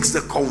 It takes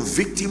the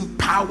convicting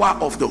power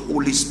of the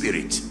Holy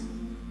Spirit.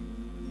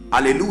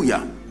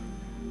 Hallelujah.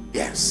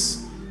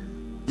 Yes.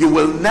 You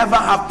will never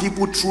have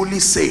people truly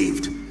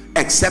saved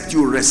except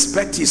you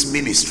respect his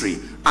ministry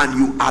and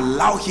you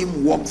allow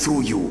him walk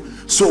through you.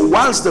 So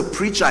whilst the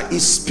preacher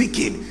is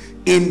speaking,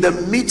 in the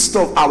midst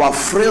of our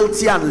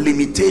frailty and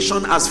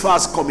limitation as far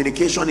as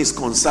communication is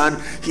concerned,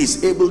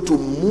 he's able to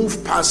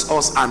move past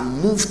us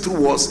and move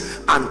through us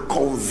and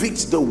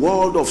convict the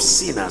world of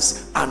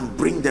sinners and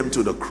bring them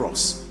to the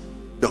cross.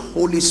 The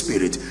Holy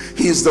Spirit,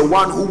 he is the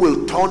one who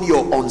will turn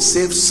your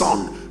unsaved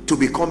son to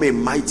become a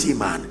mighty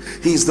man.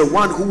 He is the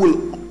one who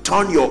will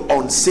turn your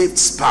unsaved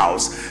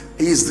spouse.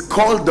 He is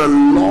called the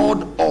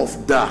Lord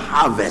of the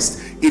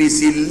harvest. It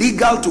is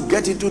illegal to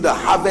get into the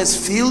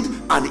harvest field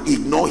and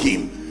ignore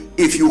him.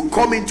 If you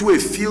come into a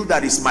field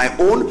that is my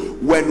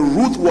own, when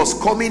Ruth was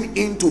coming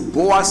into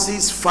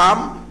Boaz's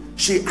farm,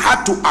 she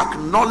had to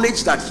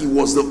acknowledge that he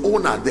was the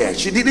owner there.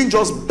 She didn't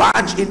just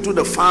barge into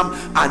the farm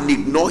and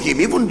ignore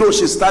him, even though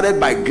she started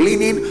by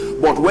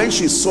gleaning. But when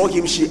she saw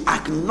him, she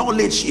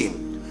acknowledged him.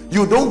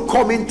 You don't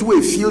come into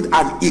a field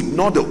and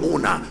ignore the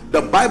owner.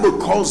 The Bible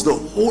calls the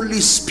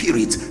Holy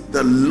Spirit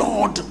the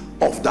Lord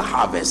of the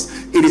harvest.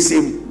 It is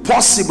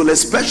impossible,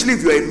 especially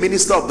if you're a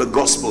minister of the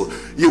gospel.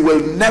 You will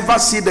never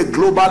see the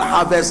global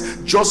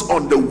harvest just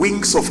on the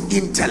wings of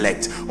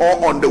intellect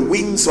or on the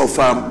wings of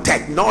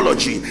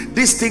technology.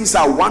 These things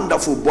are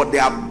wonderful, but they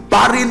are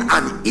barren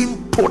and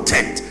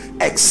impotent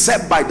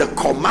except by the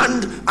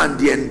command and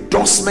the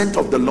endorsement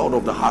of the Lord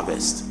of the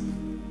harvest.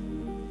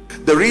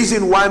 The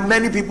reason why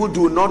many people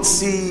do not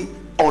see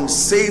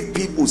unsaved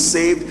people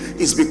saved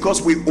is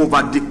because we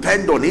over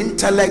depend on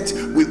intellect,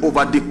 we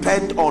over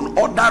depend on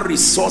other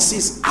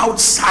resources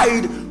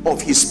outside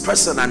of his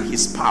person and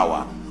his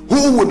power.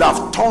 Who would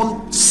have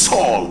turned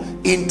Saul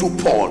into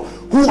Paul?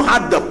 Who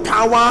had the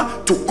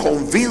power to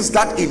convince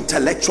that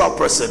intellectual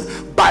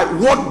person? By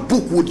what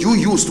book would you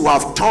use to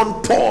have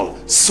turned Paul,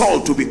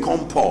 Saul, to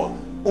become Paul?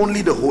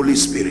 Only the Holy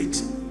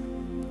Spirit.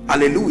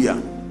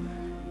 Hallelujah.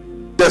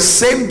 The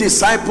same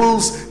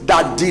disciples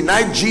that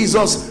denied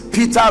Jesus,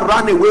 Peter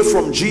ran away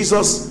from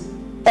Jesus.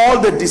 All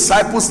the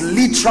disciples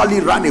literally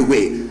ran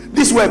away.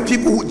 These were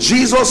people who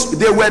Jesus,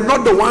 they were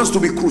not the ones to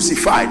be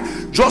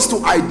crucified. Just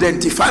to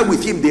identify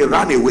with him, they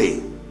ran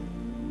away.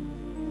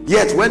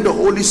 Yet when the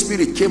Holy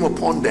Spirit came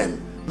upon them,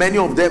 many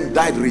of them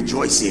died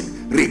rejoicing.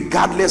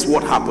 Regardless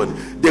what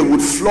happened, they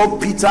would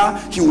flog Peter.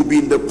 He would be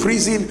in the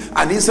prison,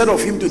 and instead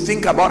of him to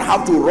think about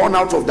how to run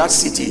out of that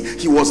city,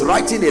 he was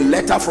writing a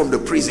letter from the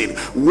prison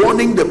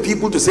warning the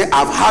people to say,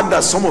 I've heard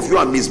that some of you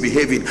are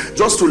misbehaving,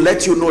 just to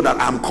let you know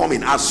that I'm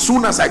coming. As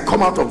soon as I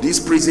come out of this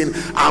prison,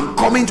 I'm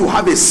coming to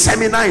have a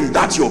seminar in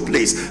that your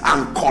place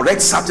and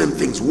correct certain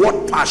things.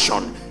 What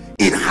passion!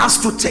 It has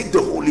to take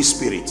the Holy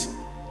Spirit.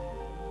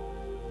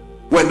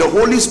 When the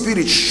Holy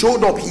Spirit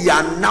showed up, he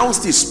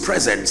announced his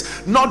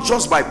presence, not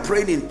just by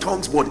praying in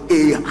tongues, but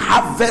a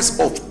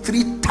harvest of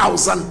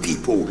 3,000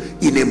 people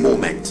in a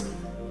moment.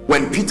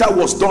 When Peter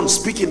was done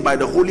speaking by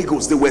the Holy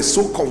Ghost, they were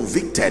so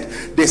convicted.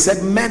 They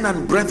said, men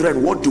and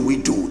brethren, what do we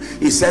do?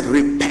 He said,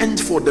 repent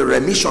for the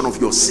remission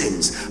of your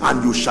sins,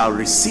 and you shall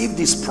receive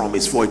this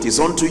promise, for it is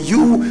unto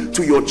you,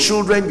 to your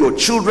children, your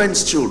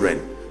children's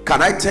children.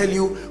 Can I tell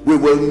you, we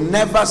will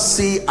never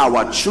see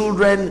our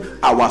children,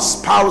 our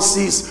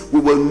spouses, we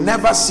will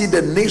never see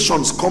the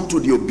nations come to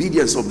the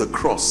obedience of the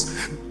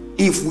cross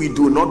if we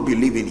do not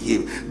believe in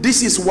him.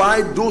 This is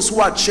why those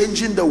who are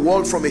changing the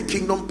world from a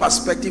kingdom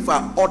perspective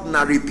are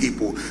ordinary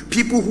people.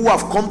 People who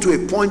have come to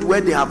a point where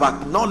they have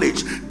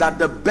acknowledged that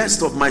the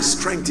best of my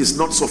strength is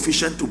not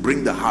sufficient to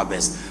bring the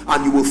harvest.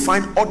 And you will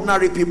find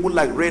ordinary people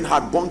like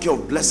Reinhard Bonnke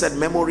of blessed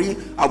memory.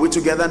 Are we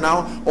together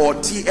now? Or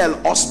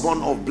T.L.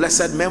 Osborne of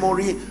blessed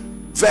memory.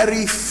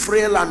 very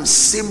frail and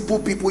simple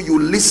people. You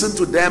listen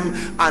to them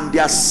and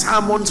their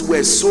sermons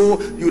were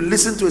so, you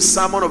listen to a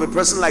sermon of a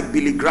person like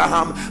Billy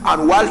Graham,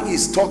 and while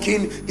he's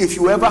talking, if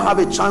you ever have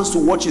a chance to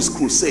watch his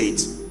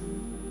crusades,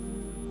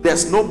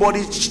 there's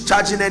nobody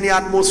charging any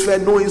atmosphere,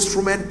 no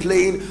instrument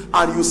playing,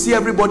 and you see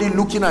everybody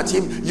looking at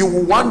him. You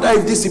will wonder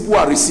if these people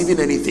are receiving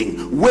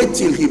anything. Wait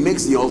till he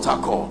makes the altar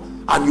call,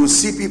 and you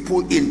see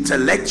people,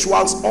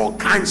 intellectuals, all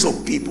kinds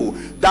of people.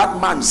 That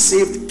man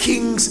saved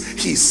kings,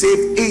 he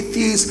saved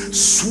atheists,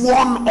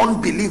 sworn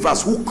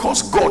unbelievers who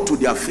cursed God to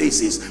their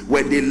faces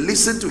when they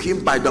listened to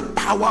him by the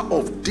power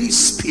of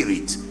this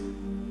Spirit.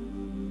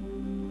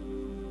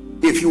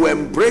 If you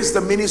embrace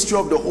the ministry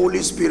of the Holy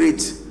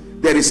Spirit,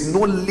 there is no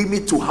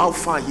limit to how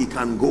far he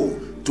can go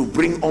to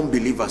bring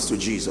unbelievers to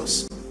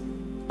Jesus.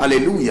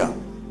 Hallelujah.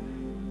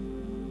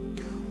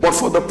 But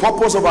for the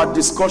purpose of our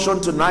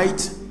discussion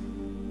tonight,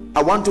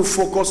 I want to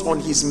focus on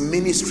his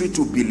ministry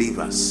to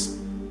believers.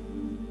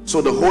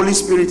 So the Holy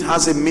Spirit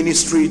has a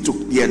ministry to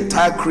the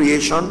entire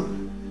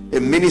creation, a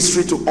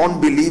ministry to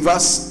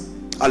unbelievers,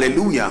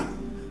 hallelujah,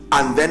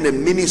 and then a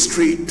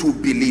ministry to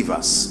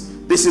believers.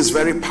 This is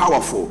very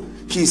powerful.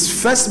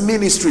 His first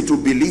ministry to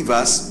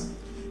believers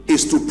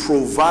is to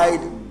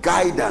provide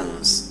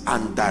guidance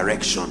and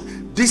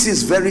direction. This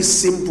is very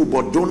simple,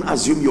 but don't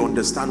assume you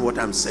understand what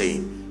I'm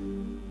saying.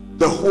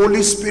 The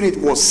Holy Spirit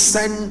was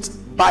sent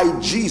by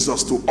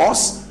Jesus to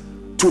us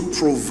to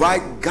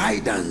provide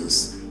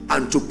guidance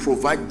and to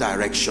provide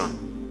direction.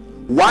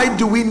 Why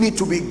do we need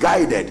to be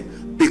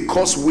guided?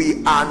 Because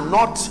we are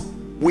not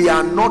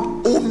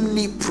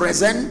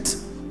omnipresent,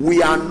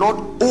 we are not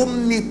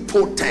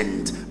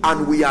omnipotent,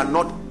 and we are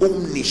not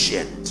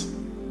omniscient.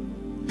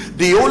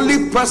 The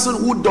only person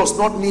who does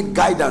not need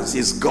guidance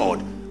is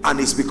God, and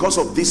it's because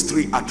of these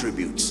three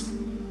attributes.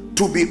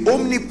 To be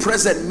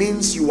omnipresent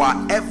means you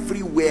are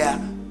everywhere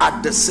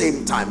at the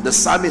same time. The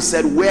psalmist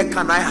said, where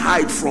can I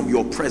hide from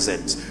your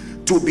presence?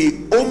 To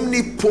be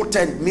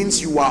omnipotent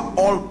means you are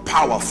all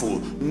powerful,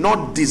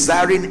 not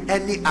desiring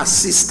any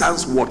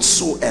assistance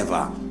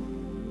whatsoever.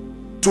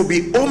 To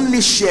be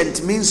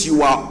omniscient means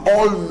you are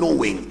all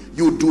knowing.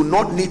 You do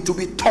not need to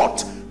be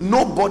taught.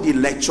 Nobody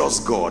lectures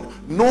God.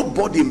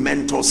 Nobody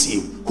mentors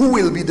him. Who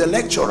will be the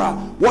lecturer?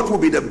 What will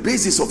be the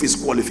basis of his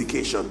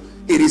qualification?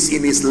 It is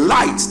in his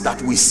light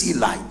that we see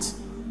light.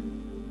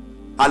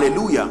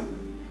 Hallelujah.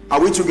 Are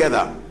we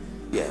together?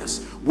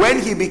 Yes. When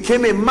he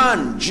became a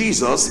man,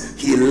 Jesus,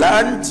 he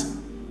learned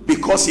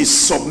because he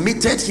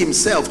submitted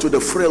himself to the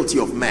frailty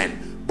of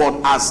man. But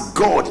as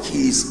God,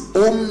 he is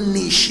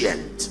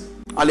omniscient.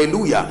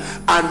 Hallelujah.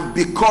 And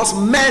because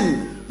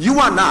men, you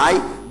and I,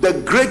 the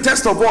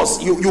greatest of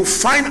us, you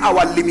find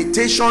our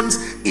limitations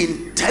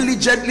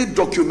intelligently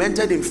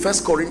documented in 1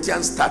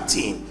 Corinthians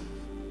 13.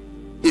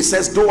 It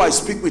says, though I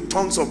speak with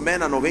tongues of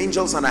men and of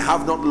angels and I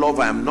have not love,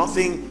 I am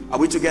nothing. Are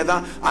we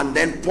together? And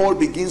then Paul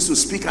begins to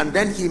speak, and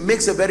then he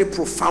makes a very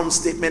profound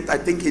statement. I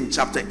think in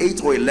chapter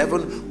 8 or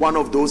 11, one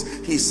of those,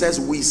 he says,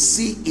 we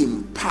see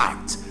in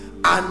part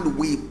and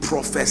we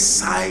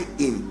prophesy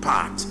in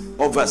part.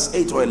 Or verse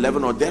 8 or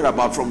 11 or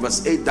thereabout, from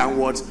verse 8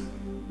 downwards,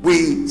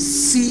 we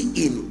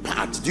see in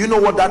part. Do you know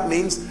what that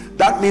means?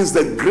 That means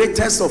the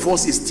greatest of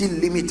us is still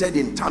limited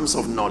in terms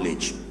of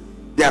knowledge.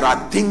 There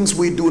are things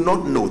we do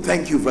not know.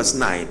 Thank you, verse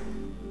 9.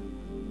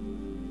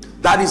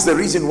 That is the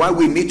reason why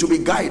we need to be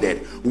guided.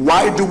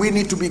 Why do we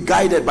need to be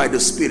guided by the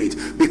Spirit?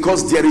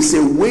 Because there is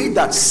a way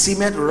that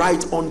seemeth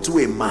right unto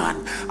a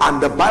man,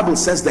 and the Bible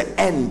says the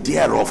end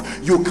thereof.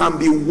 You can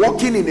be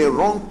walking in a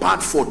wrong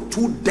path for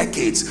 2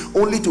 decades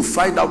only to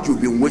find out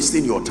you've been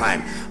wasting your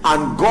time.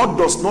 And God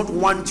does not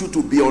want you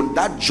to be on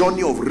that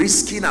journey of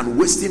risking and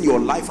wasting your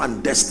life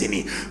and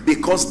destiny,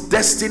 because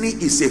destiny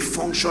is a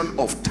function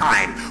of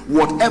time.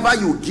 Whatever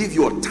you give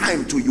your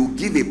time to, you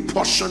give a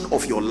portion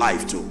of your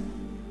life to.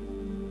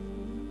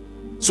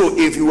 So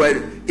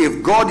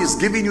if God is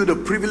giving you the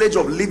privilege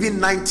of living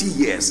 90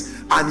 years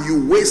and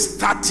you waste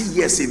 30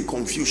 years in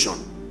confusion,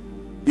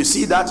 you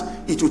see that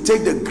it will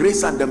take the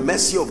grace and the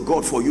mercy of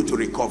God for you to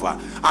recover.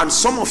 And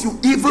some of you,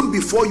 even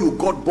before you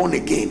got born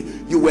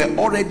again, you were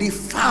already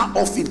far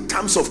off in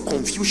terms of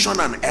confusion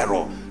and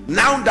error.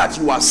 Now that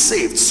you are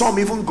saved, some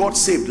even got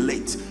saved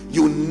late,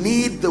 you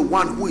need the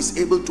one who is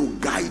able to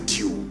guide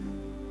you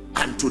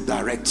and to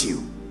direct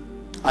you.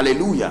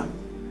 Hallelujah.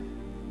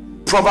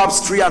 Proverbs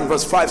 3 and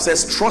verse 5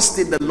 says, trust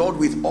in the Lord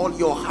with all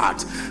your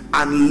heart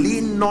and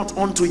lean not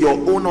unto your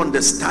own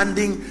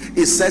understanding.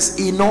 It says,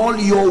 in all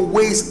your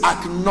ways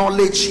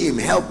acknowledge him,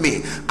 help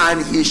me,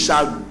 and he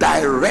shall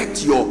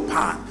direct your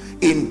path.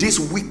 In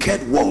this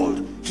wicked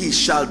world, he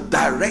shall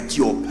direct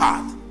your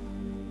path.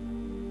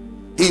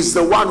 He's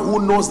the one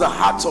who knows the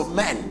hearts of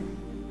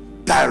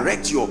men.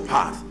 Direct your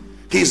path.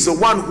 He's the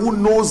one who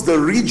knows the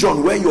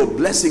region where your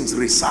blessings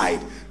reside.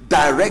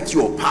 Direct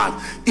your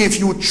path. If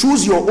you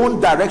choose your own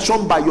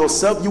direction by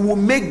yourself, you will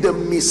make the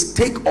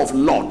mistake of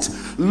Lot.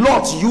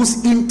 Lot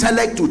used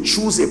intellect to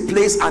choose a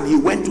place, and he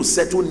went to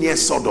settle near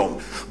Sodom.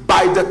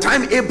 By the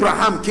time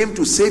Abraham came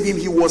to save him,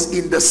 he was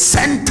in the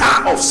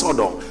center of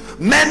Sodom.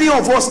 Many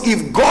of us,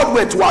 if God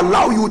were to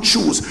allow you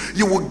choose,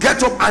 you will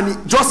get up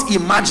and just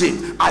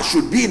imagine, I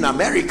should be in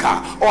America,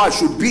 or I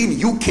should be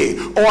in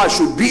UK, or I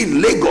should be in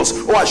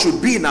Lagos, or I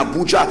should be in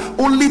Abuja.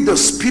 Only the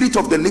Spirit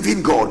of the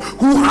living God,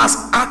 who has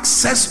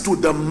access to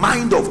the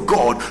mind of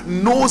God,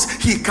 knows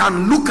he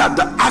can look at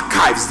the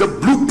archives, the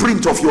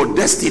blueprint of your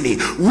destiny.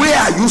 Where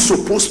are you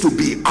supposed to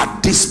be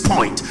at this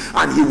point?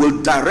 And he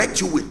will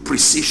direct you with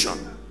precision.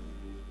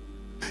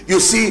 You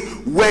see,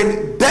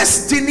 when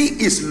destiny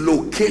is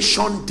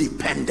location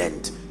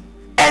dependent,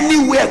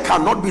 anywhere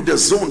cannot be the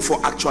zone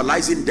for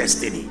actualizing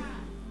destiny.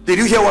 Did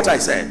you hear what I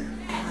said?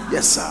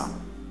 Yes, sir.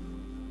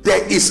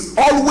 There is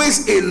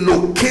always a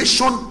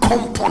location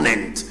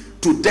component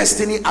to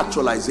destiny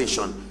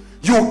actualization.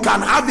 You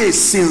can have a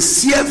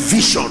sincere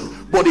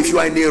vision, but if you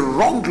are in a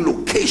wrong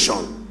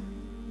location,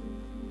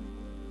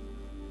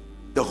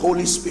 the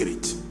Holy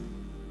Spirit,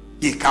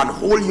 he can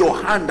hold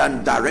your hand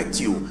and direct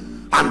you.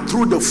 And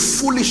through the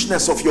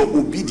foolishness of your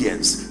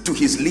obedience to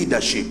his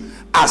leadership,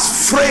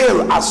 as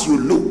frail as you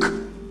look,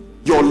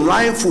 your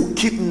life will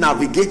keep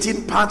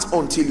navigating paths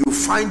until you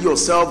find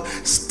yourself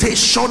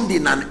stationed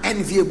in an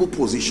enviable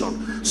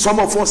position. Some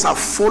of us have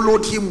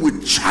followed him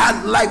with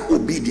childlike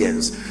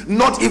obedience,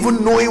 not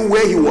even knowing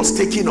where he was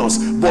taking us,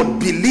 but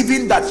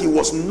believing that he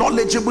was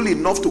knowledgeable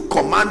enough to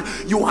command.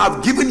 You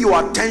have given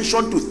your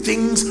attention to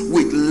things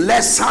with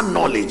lesser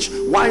knowledge.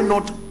 Why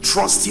not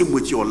trust him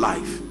with your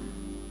life?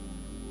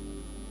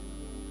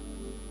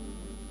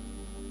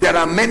 There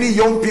are many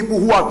young people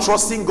who are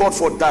trusting God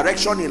for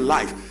direction in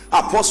life.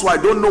 Apostle, I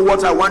don't know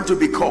what I want to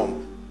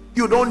become.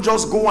 You don't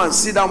just go and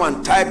sit down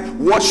and type,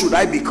 what should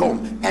I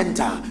become?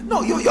 Enter.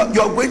 No, you're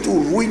going to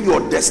ruin your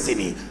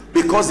destiny,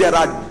 because there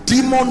are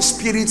demon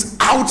spirits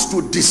out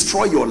to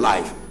destroy your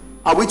life.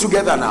 Are we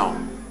together now?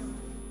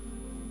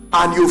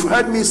 And you've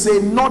heard me say,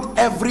 not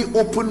every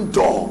open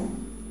door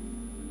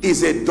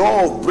is a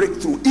door of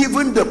breakthrough.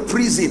 Even the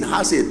prison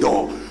has a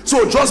door.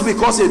 So just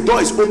because a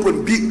door is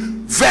open,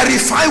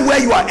 verify where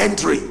you are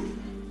entering.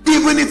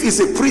 Even if it's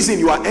a prison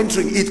you are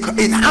entering,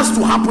 it has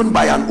to happen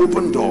by an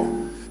open door.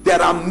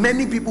 There are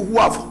many people who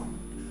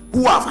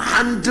have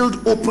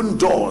handled open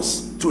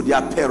doors to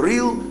their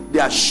peril,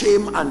 their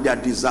shame, and their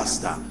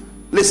disaster.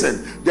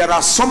 Listen, there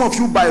are some of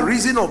you, by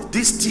reason of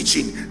this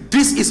teaching,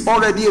 this is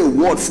already a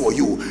word for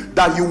you,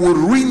 that you will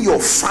ruin your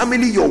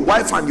family, your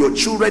wife, and your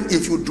children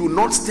if you do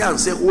not stay and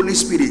say, Holy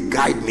Spirit,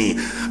 guide me.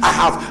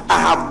 I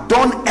have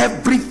done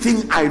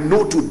everything I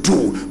know to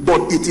do,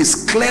 but it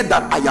is clear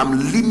that I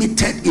am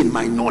limited in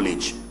my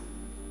knowledge.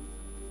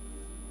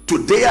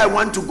 Today I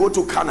want to go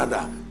to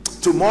Canada.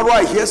 Tomorrow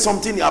I hear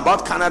something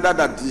about Canada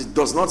that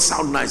does not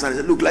sound nice, and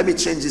I say, look, let me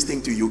change this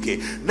thing to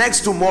UK.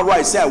 Next tomorrow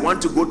I say I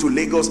want to go to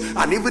Lagos,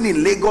 and even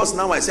in Lagos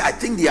now I say I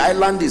think the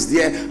island is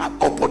there,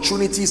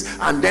 opportunities.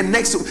 And then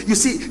next, you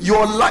see,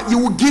 your life, you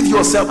will give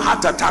yourself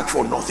heart attack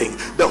for nothing.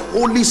 The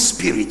Holy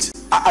Spirit,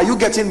 are you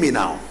getting me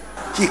now?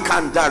 He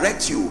can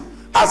direct you.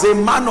 As a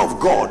man of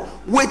God,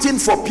 waiting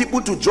for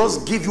people to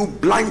just give you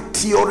blind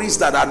theories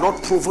that are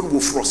not proven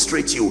will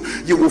frustrate you.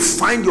 You will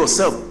find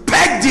yourself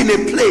pegged in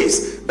a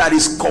place that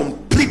is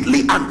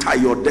completely anti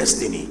your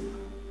destiny.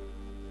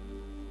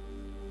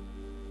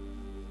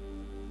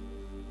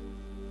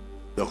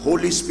 The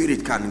Holy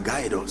Spirit can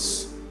guide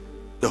us.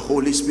 The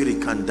Holy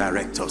Spirit can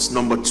direct us.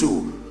 Number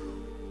two,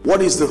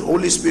 what is the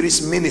Holy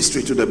Spirit's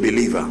ministry to the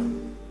believer?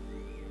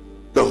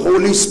 The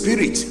Holy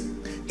Spirit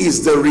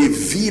is the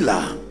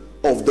revealer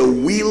of the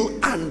will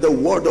and the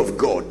word of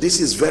God. This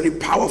is very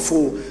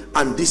powerful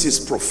and this is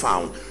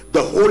profound.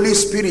 The Holy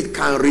Spirit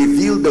can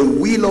reveal the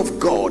will of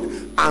God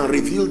and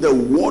reveal the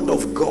word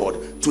of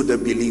God to the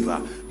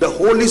believer. The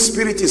Holy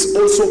Spirit is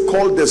also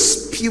called the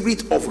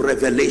Spirit of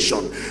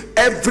revelation.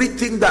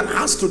 Everything that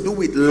has to do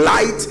with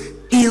light,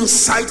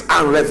 insight,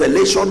 and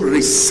revelation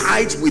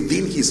resides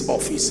within his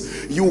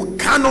office. You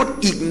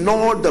cannot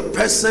ignore the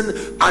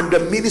person and the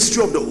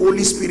ministry of the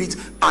Holy Spirit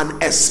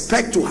and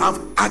expect to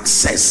have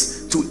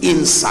access to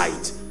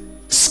insight,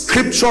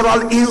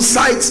 scriptural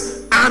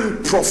insights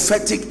and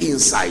prophetic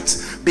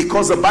insights,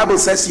 because the Bible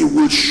says he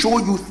will show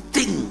you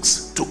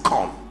things to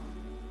come.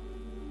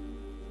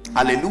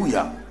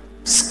 Hallelujah.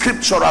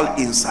 Scriptural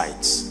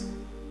insights.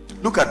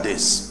 Look at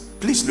this.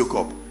 Please look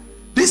up.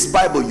 This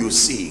Bible you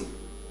see,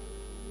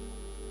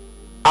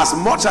 as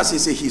much as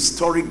it's a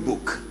historic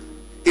book,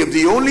 if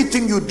the only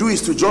thing you do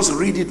is to just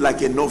read it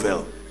like a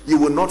novel, you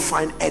will not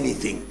find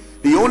anything.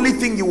 The only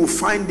thing you will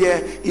find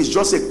there is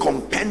just a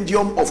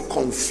compendium of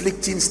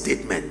conflicting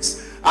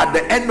statements. At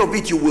the end of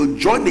it, you will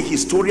join the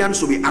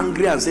historians to be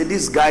angry and say,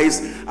 these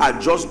guys are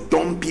just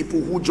dumb people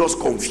who just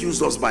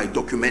confused us by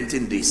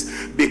documenting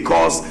this.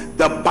 Because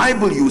the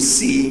Bible you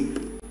see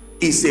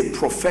is a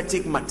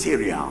prophetic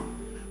material,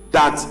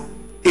 that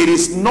it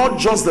is not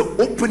just the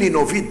opening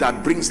of it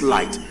that brings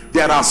light.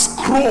 There are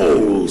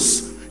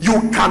scrolls. You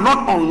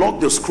cannot unlock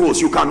the scrolls.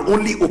 You can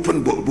only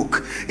open the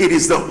book. It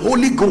is the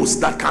Holy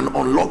Ghost that can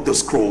unlock the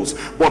scrolls.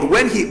 But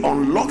when he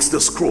unlocks the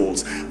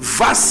scrolls,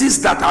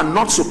 verses that are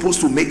not supposed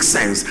to make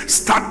sense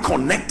start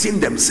connecting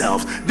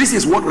themselves. This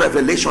is what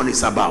revelation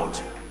is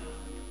about.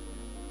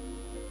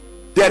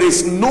 There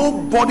is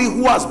nobody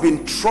who has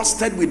been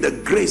trusted with the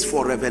grace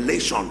for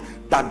revelation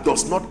that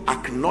does not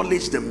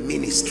acknowledge the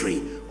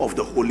ministry of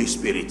the Holy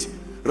Spirit.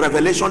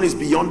 Revelation is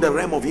beyond the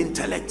realm of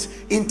intellect.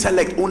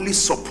 Intellect only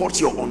supports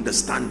your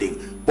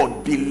understanding.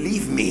 But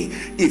believe me,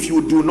 if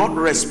you do not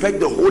respect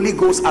the Holy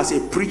Ghost as a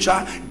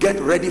preacher, get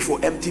ready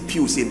for empty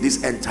pews in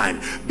this end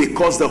time,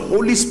 because the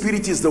Holy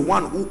Spirit is the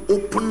one who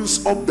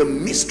opens up the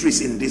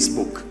mysteries in this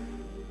book.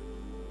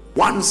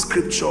 One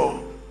scripture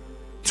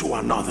to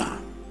another,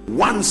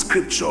 one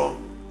scripture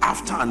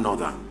after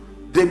another.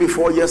 Day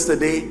before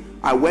yesterday,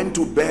 I went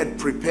to bed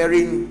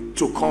preparing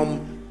to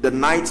come the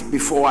night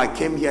before I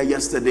came here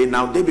yesterday.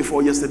 Now, day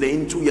before yesterday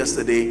into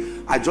yesterday,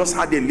 I just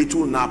had a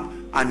little nap,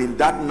 and in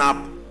that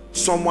nap,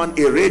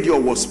 a radio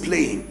was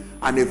playing,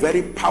 and a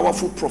very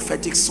powerful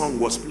prophetic song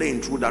was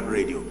playing through that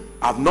radio.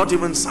 I've not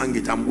even sung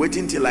it. I'm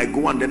waiting till I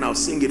go, and then I'll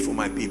sing it for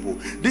my people.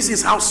 This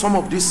is how some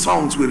of these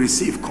songs we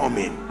receive come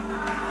in.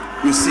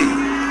 You see,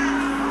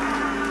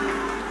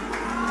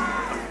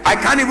 I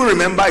can't even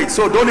remember it,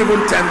 so don't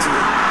even tempt me.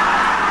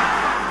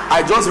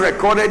 I just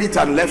recorded it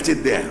and left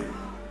it there.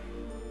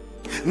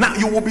 Now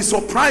you will be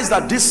surprised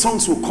that these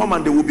songs will come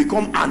and they will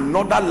become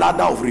another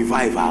ladder of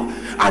revival,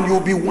 and you'll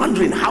be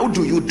wondering, how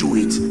do you do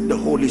it? The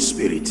Holy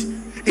Spirit.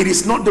 It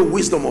is not the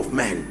wisdom of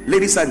men.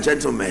 Ladies and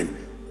gentlemen,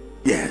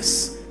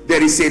 yes,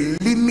 there is a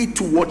limit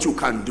to what you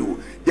can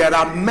do. There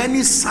are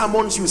many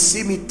sermons you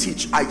see me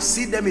teach. I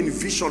see them in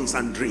visions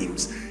and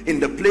dreams. In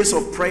the place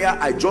of prayer,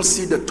 I just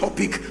see the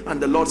topic,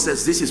 and the Lord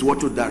says, this is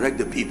what to direct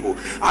the people.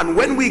 And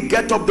when we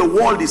get up, the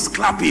world is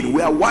clapping.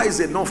 We are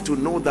wise enough to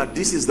know that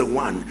this is the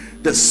one,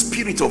 the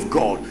Spirit of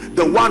God,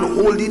 the one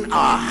holding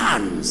our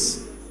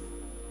hands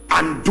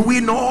and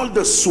doing all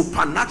the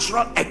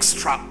supernatural,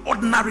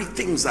 extraordinary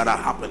things that are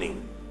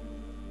happening.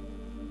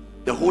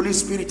 The Holy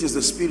Spirit is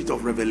the Spirit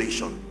of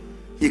revelation.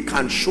 He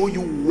can show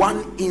you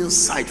one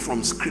insight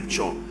from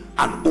scripture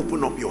and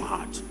open up your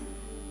heart.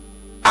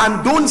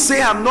 And don't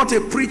say, I'm not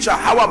a preacher.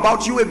 How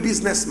about you, a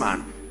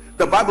businessman?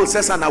 The Bible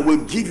says, and I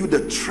will give you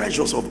the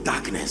treasures of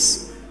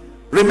darkness.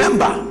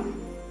 Remember,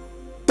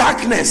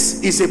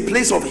 darkness is a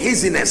place of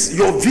haziness.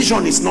 Your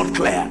vision is not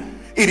clear.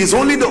 It is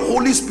only the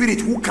Holy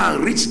Spirit who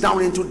can reach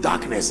down into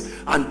darkness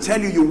and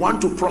tell you, you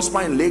want to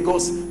prosper in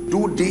Lagos,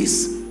 do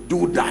this,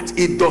 do that.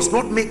 It does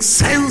not make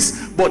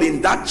sense, but in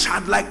that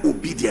childlike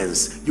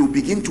obedience, you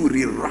begin to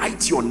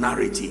rewrite your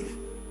narrative.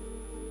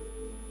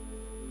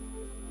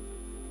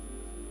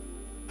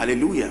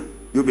 Hallelujah.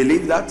 You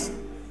believe that?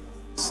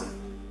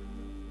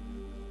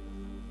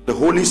 The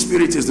Holy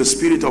Spirit is the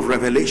Spirit of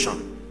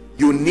revelation.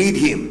 You need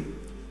him.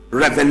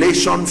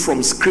 Revelation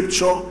from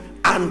scripture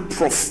and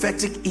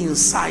prophetic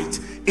insight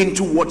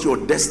into what your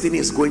destiny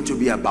is going to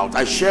be about.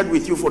 I shared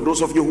with you, for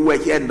those of you who were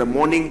here in the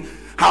morning,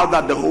 how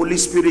that the Holy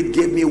Spirit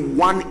gave me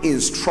one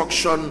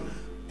instruction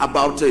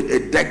about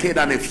a decade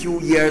and a few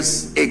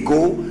years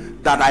ago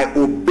that I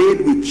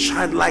obeyed with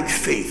childlike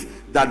faith,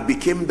 that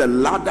became the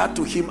ladder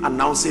to him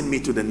announcing me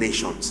to the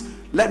nations.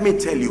 Let me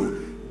tell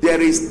you,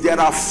 there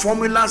are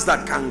formulas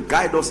that can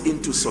guide us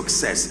into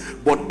success,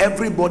 but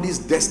everybody's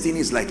destiny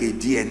is like a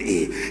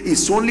DNA.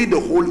 It's only the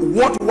whole,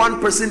 what one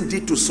person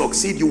did to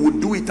succeed, you will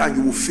do it and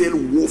you will fail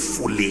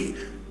woefully.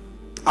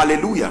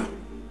 Hallelujah.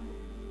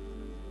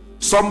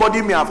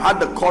 Somebody may have had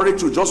the courage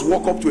to just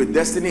walk up to a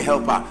destiny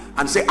helper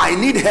and say, I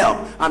need help,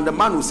 and the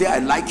man will say, I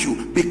like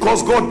you,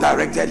 because God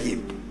directed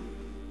him.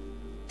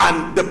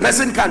 And the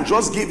person can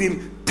just give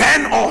him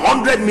 10 or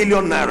 100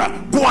 million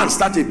naira, go and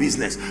start a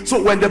business.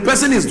 So when the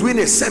person is doing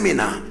a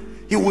seminar,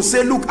 he will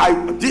say, look,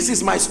 this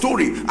is my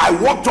story. I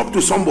walked up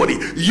to somebody.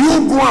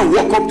 You go and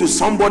walk up to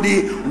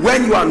somebody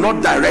when you are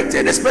not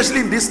directed,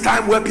 especially in this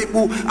time where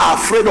people are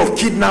afraid of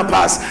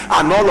kidnappers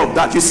and all of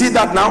that. You see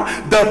that now?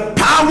 The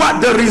power,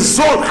 the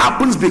result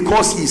happens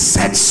because he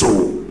said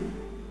so.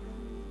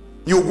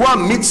 You go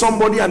and meet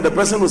somebody and the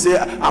person will say,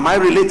 am I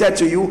related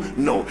to you?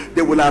 No.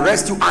 They will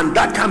arrest you, and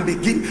that can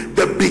begin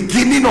the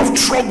beginning of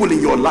trouble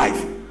in your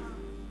life.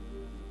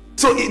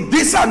 So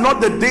these are not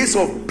the days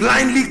of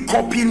blindly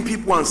copying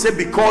people and say,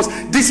 because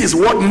this is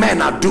what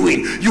men are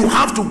doing. You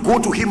have to go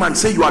to him and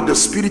say, you are the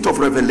Spirit of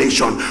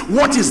revelation.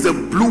 What is the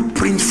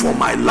blueprint for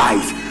my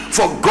life?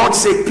 For God's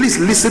sake, please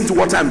listen to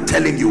what I'm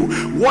telling you.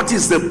 What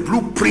is the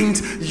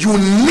blueprint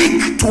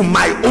unique to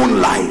my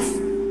own life?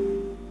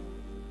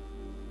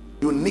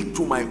 Unique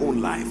to my own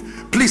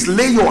life. Please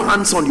lay your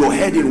hands on your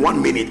head in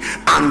 1 minute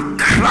and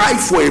cry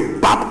for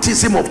a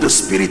baptism of the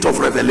Spirit of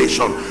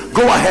revelation.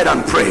 Go ahead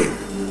and pray.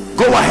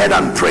 Go ahead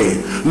and pray.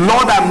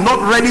 Lord, I'm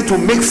not ready to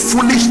make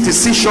foolish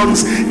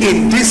decisions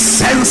in this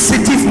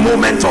sensitive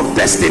moment of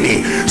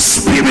destiny.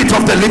 Spirit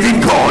of the living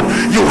God,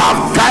 you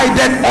have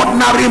guided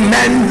ordinary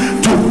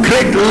men to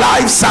great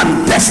lives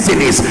and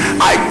destinies.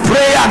 I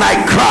pray and I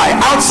cry.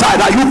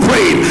 Outside, are you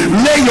praying?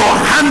 Lay your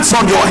hands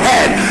on your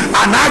head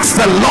and ask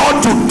the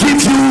Lord to give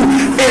you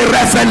a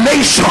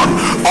revelation.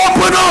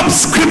 Open up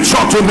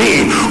scripture to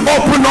me.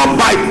 Open up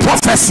my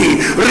prophecy.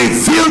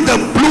 Reveal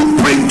the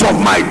blueprint of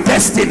my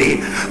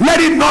destiny. Let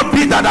it not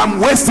be that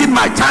I'm wasting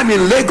my time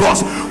in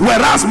Lagos,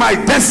 whereas my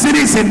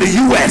destiny is in the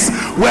US,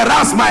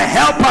 whereas my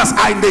helpers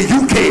are in the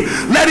UK.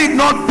 Let it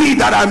not be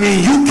that I'm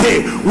in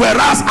UK,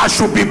 whereas I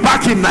should be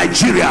back in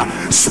Nigeria.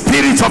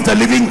 Spirit of the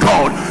living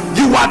God,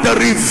 you are the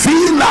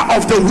revealer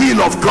of the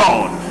will of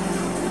God.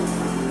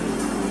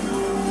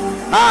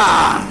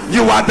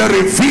 You are the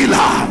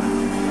revealer.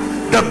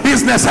 The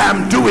business I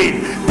am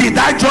doing, did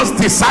I just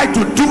decide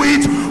to do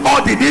it,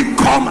 or did it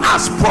come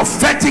as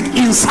prophetic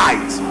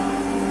insight?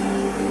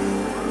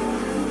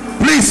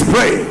 Please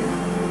pray.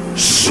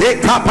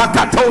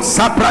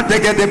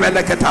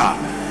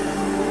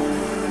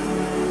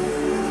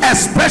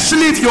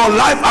 Especially if your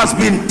life has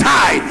been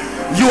tied,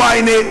 you are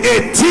in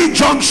a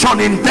T-junction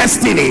in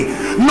destiny,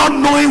 not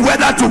knowing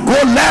whether to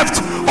go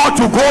left or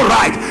to go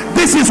right.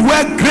 This is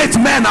where great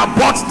men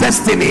abort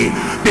destiny,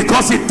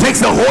 because it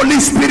takes the Holy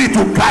Spirit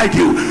to guide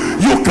you.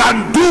 You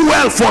can do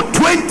well for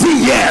 20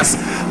 years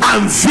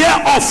and veer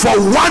off for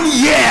 1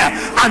 year,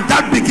 and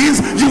that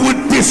begins, you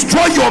will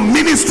destroy your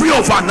ministry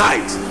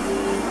overnight.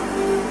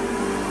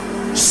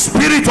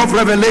 Spirit of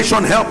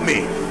revelation, help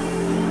me.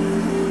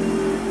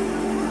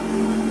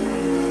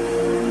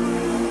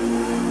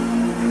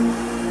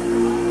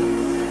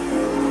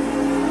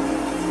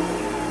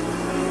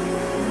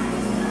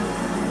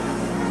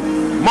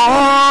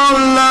 More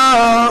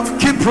love,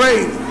 keep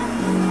praying.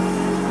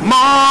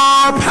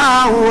 More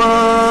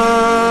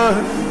power,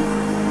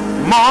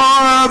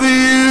 more of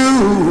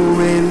you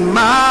in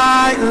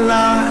my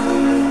life.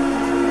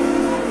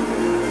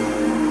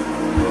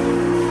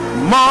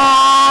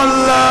 More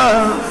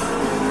love,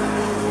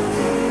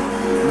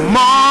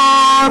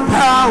 more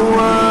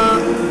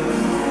power,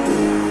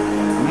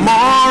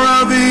 more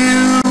of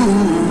you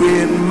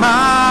in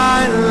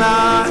my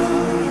life.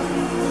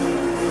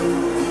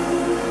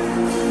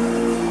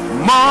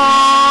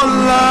 More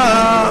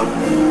love.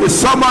 Is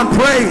someone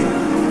praying?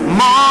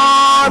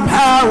 More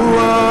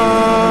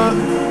power,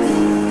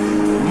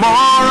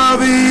 more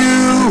of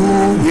you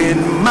in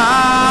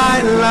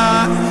my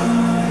life.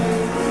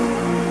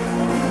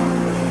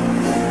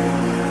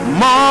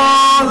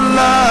 More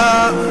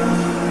love,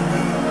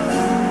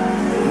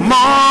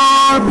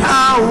 more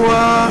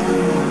power,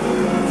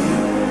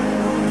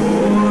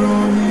 more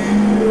of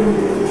you.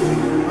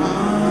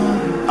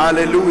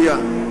 Hallelujah.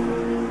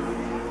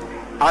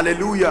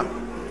 Hallelujah.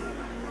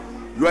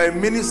 You are a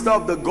minister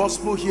of the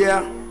gospel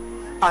here,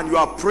 and you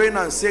are praying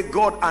and say,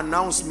 God,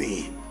 announce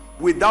me.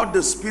 Without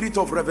the spirit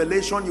of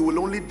revelation, you will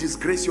only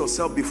disgrace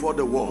yourself before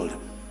the world.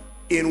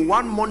 In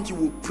 1 month, you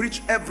will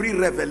preach every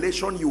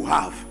revelation you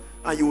have,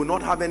 and you will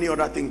not have any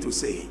other thing to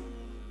say.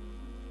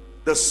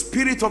 The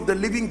spirit of the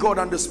living God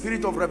and the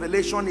spirit of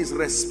revelation is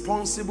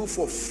responsible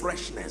for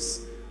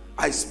freshness.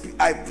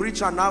 I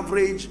preach an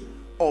average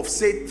of,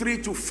 say,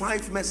 3 to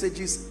 5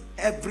 messages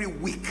every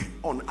week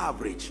on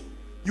average.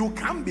 You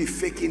can't be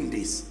faking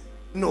this.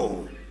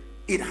 No,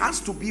 it has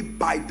to be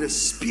by the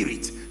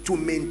spirit to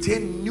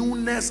maintain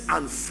newness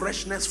and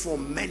freshness for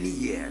many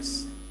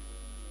years.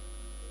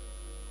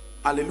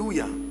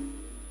 Hallelujah.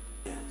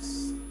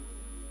 Yes.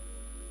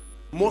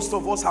 Most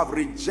of us have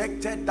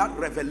rejected that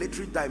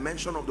revelatory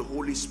dimension of the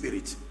Holy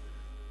Spirit.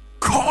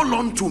 Call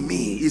unto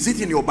me, is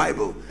it in your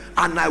Bible?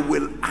 And I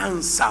will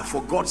answer.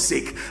 For God's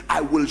sake,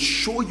 I will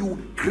show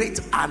you great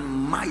and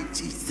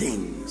mighty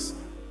things.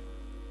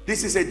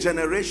 This is a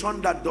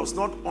generation that does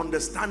not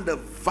understand the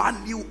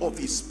value of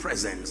his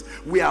presence.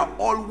 We are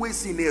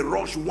always in a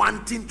rush,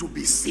 wanting to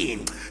be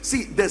seen.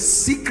 See, the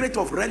secret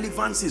of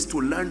relevance is to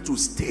learn to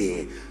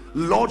stay.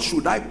 Lord,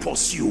 should I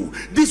pursue?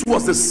 This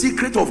was the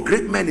secret of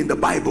great men in the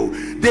Bible.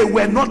 They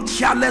were not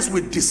careless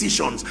with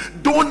decisions.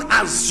 Don't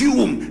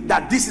assume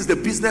that this is the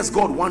business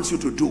God wants you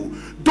to do.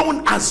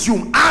 Don't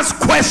assume. Ask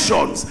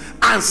questions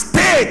and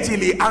stay till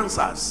he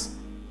answers.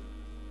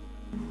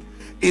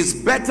 It's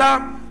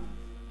better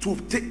to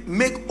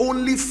make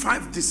only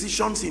 5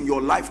 decisions in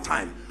your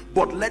lifetime,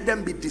 but let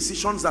them be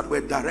decisions that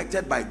were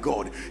directed by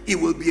God. It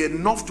will be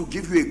enough to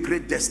give you a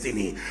great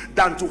destiny,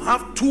 than to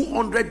have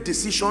 200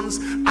 decisions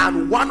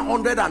and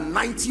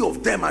 190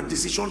 of them are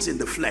decisions in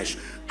the flesh.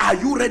 Are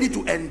you ready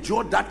to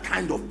endure that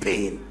kind of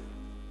pain?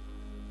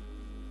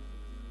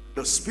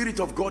 The Spirit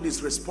of God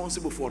is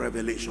responsible for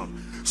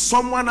revelation.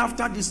 Someone,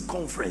 after this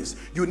conference,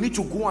 you need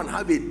to go and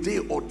have a day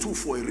or 2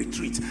 for a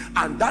retreat,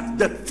 and that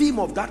the theme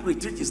of that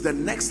retreat is the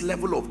next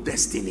level of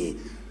destiny.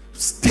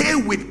 Stay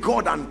with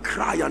God and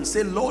cry and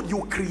say, Lord,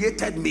 you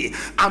created me.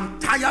 I'm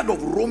tired of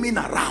roaming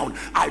around.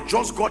 I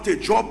just got a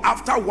job.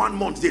 After 1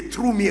 month, they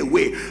threw me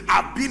away.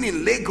 I've been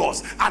in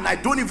Lagos and I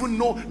don't even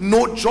know,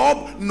 no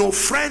job, no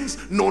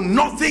friends, no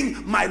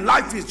nothing. My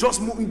life is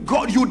just moving.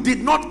 God, you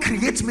did not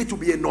create me to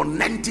be a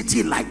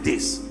non-entity like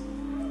this.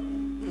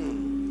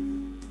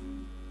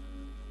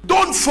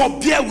 Don't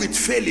forbear with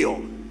failure.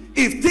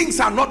 If things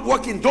are not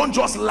working, don't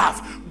just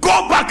laugh.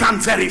 Go back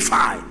and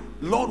verify.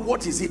 Lord,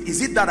 what is it? Is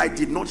it that I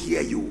did not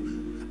hear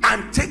you?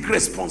 And take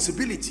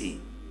responsibility.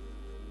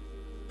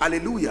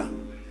 Hallelujah.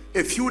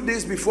 A few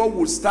days before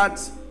we start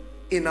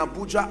in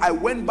Abuja, I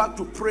went back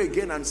to pray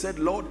again and said,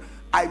 Lord,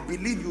 I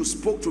believe you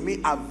spoke to me,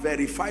 I've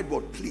verified,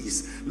 but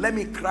please, let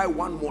me cry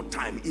one more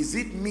time. Is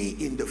it me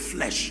in the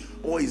flesh,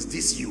 or is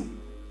this you?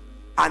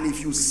 And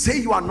if you say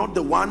you are not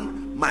the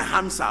one, my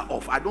hands are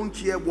off. I don't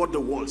care what the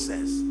world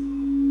says.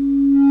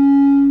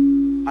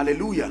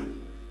 Hallelujah.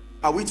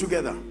 Are we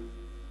together?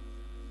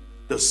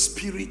 The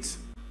spirit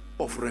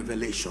of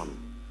revelation.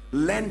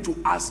 Learn to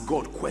ask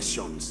God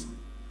questions.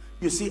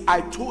 You see,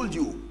 I told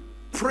you,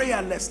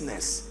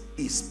 prayerlessness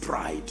is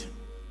pride.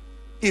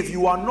 If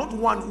you are not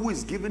one who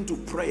is given to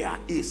prayer,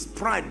 is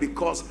pride,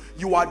 because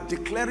you are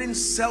declaring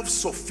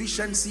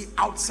self-sufficiency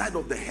outside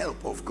of the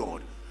help of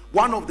God.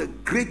 One of the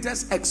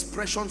greatest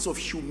expressions of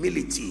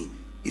humility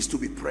is to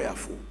be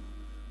prayerful.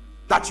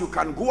 That you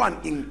can go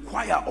and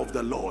inquire of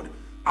the Lord.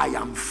 I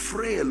am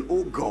frail,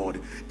 oh God.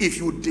 If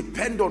you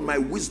depend on my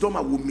wisdom,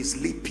 I will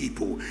mislead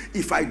people.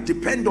 If I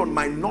depend on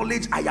my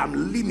knowledge, I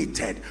am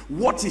limited.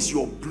 What is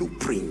your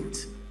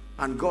blueprint?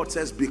 And God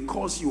says,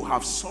 because you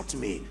have sought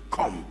me,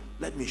 come,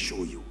 let me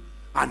show you.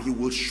 And he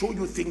will show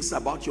you things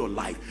about your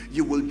life.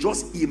 You will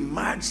just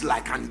emerge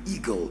like an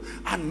eagle,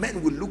 and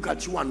men will look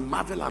at you and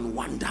marvel and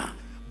wonder,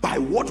 by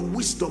what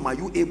wisdom are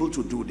you able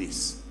to do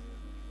this?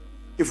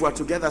 If we're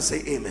together,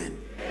 say amen.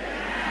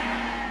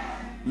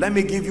 Let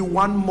me give you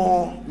one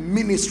more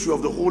ministry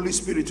of the Holy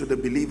Spirit to the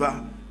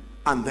believer,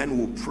 and then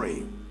we'll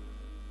pray.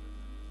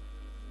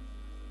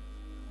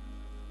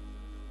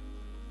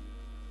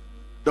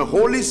 The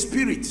Holy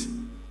Spirit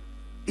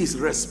is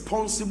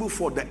responsible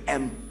for the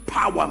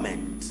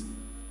empowerment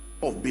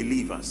of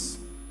believers.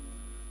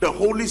 The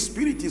Holy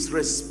Spirit is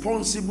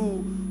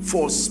responsible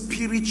for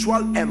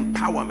spiritual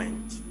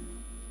empowerment.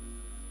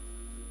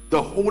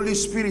 The Holy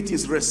Spirit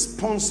is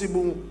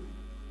responsible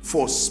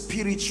for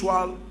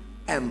spiritual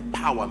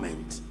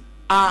empowerment.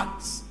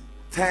 Acts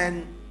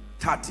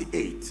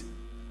 10:38.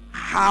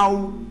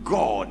 How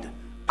God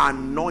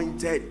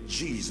anointed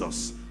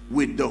Jesus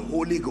with the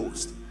Holy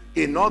Ghost.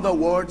 In other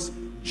words,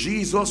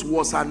 Jesus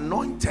was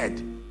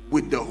anointed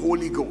with the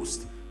Holy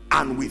Ghost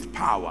and with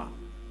power.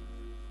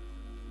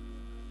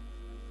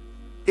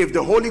 If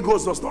the Holy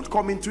Ghost does not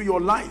come into your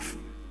life,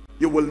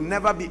 you will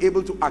never be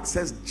able to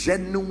access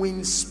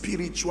genuine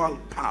spiritual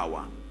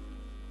power.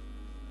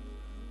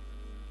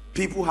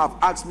 People have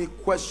asked me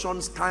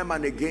questions time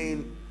and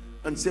again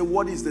and say,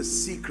 what is the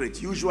secret?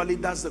 Usually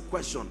that's the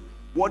question.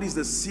 What is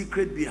the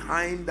secret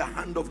behind the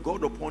hand of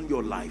God upon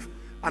your life?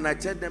 And I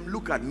tell them,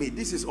 look at me.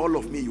 This is all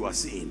of me you are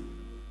seeing.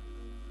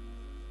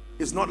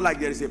 It's not like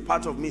there is a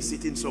part of me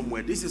sitting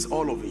somewhere. This is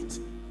all of it.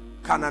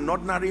 Can an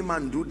ordinary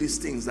man do these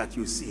things that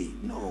you see?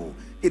 No.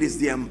 It is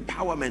the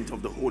empowerment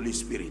of the Holy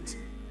Spirit.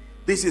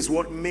 This is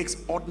what makes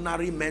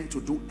ordinary men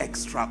to do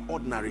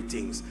extraordinary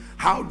things.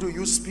 How do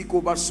you speak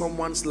over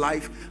someone's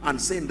life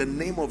and say, in the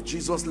name of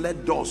Jesus,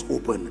 let doors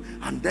open?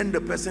 And then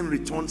the person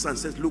returns and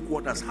says, look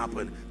what has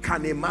happened.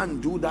 Can a man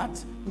do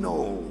that?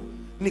 No.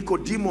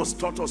 Nicodemus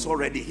taught us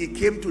already. He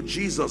came to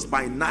Jesus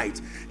by night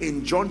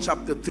in John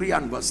chapter 3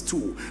 and verse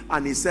 2.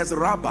 And he says,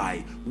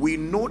 Rabbi, we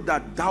know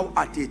that thou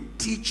art a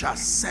teacher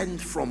sent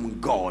from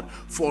God.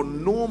 For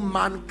no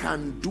man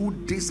can do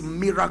these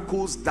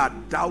miracles that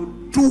thou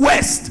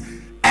doest,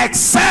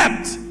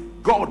 except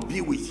God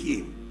be with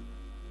him.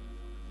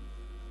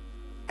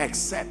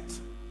 Except.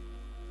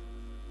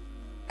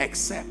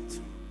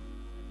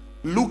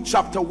 Luke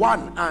chapter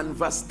 1 and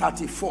verse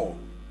 34.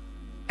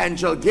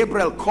 Angel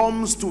Gabriel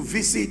comes to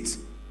visit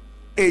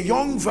a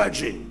young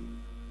virgin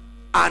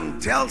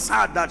and tells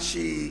her that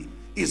she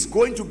is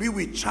going to be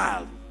with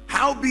child,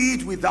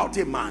 howbeit without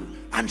a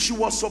man. And she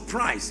was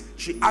surprised.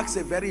 She asked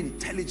a very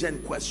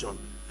intelligent question.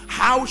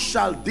 How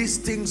shall these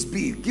things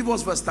be? Give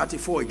us verse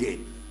 34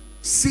 again.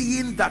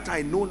 Seeing that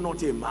I know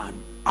not a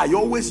man. I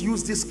always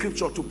use this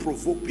scripture to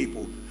provoke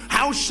people.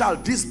 How shall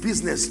this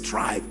business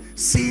thrive,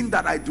 seeing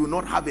that I do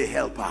not have a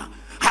helper?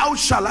 How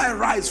shall I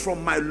rise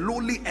from my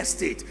lowly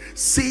estate,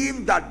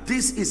 seeing that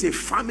this is a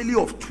family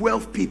of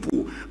 12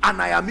 people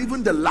and I am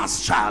even the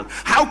last child?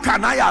 How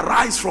can I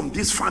arise from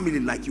this family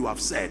like you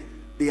have said?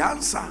 The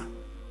answer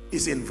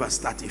is in verse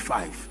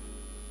 35.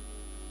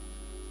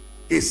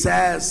 It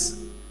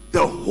says,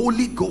 the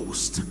Holy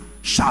Ghost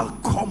shall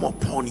come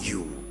upon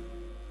you,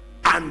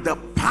 and the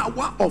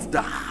power of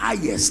the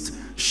highest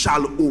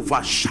shall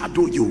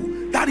overshadow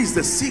you. That is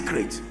the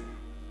secret.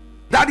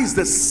 That is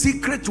the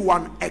secret to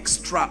an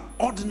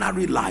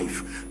extraordinary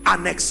life,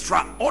 an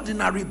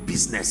extraordinary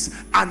business,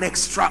 an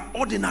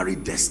extraordinary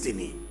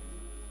destiny.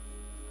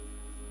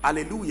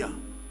 Hallelujah.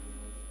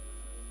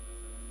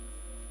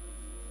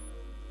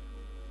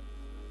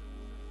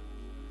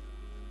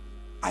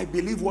 I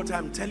believe what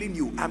I'm telling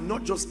you. I'm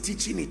not just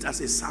teaching it as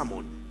a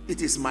sermon.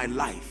 It is my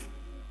life.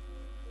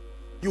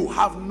 You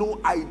have no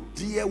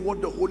idea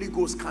what the Holy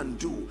Ghost can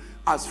do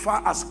as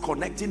far as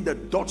connecting the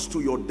dots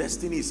to your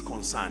destiny is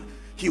concerned.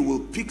 He will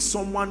pick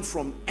someone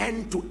from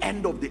end to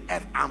end of the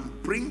earth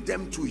and bring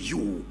them to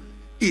you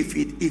if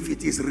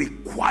it is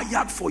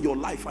required for your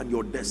life and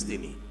your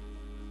destiny.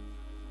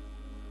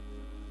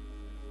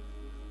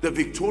 The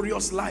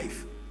victorious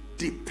life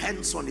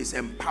depends on his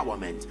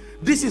empowerment.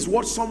 This is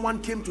what someone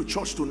came to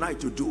church tonight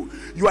to do.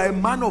 You are a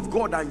man of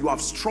God and you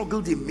have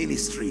struggled in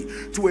ministry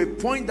to a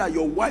point that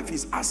your wife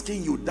is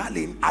asking you,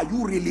 darling, are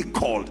you really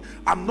called?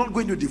 I'm not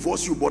going to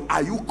divorce you, but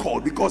are you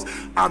called? Because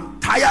I'm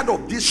tired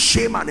of this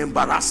shame and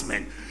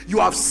embarrassment. You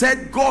have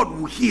said God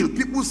will heal.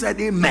 People said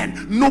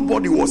amen.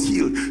 Nobody was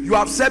healed. You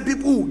have said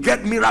people will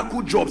get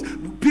miracle jobs.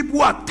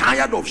 People are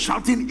tired of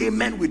shouting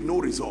amen with no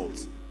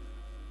results.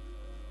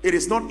 It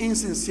is not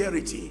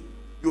insincerity.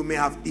 You may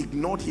have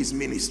ignored his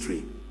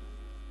ministry.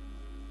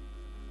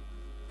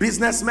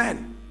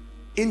 Businessmen,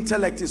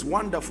 intellect is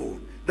wonderful.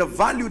 The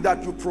value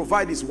that you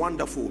provide is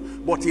wonderful.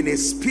 But in a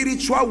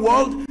spiritual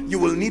world, you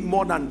will need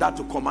more than that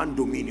to command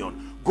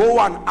dominion. Go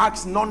and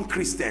ask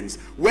non-Christians,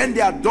 when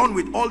they are done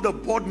with all the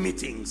board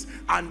meetings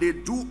and they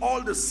do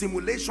all the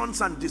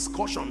simulations and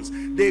discussions,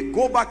 they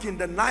go back in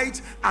the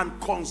night and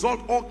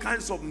consult all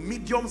kinds of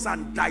mediums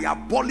and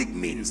diabolic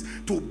means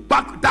to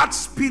back that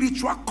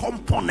spiritual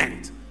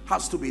component.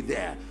 Has to be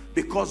there,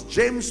 because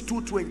James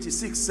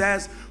 2:26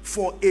 says,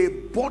 for a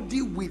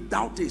body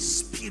without a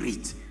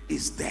spirit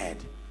is dead.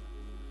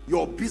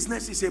 Your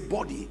business is a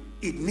body.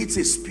 It needs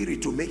a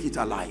spirit to make it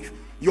alive.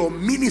 Your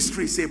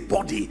ministry is a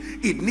body.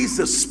 It needs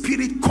a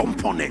spirit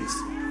components.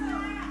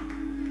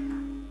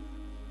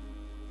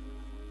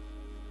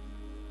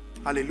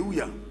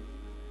 Hallelujah.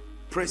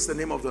 Praise the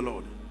name of the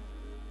Lord.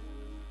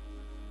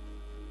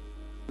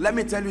 Let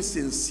me tell you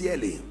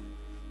sincerely,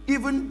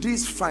 even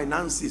these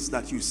finances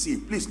that you see,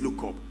 please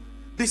look up.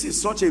 This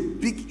is such a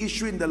big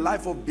issue in the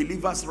life of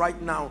believers right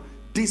now.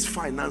 These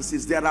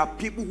finances, there are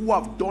people who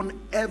have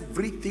done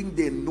everything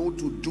they know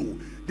to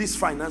do. These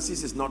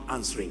finances is not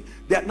answering.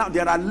 Now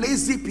there are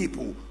lazy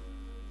people,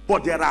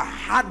 but there are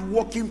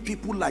hard-working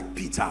people like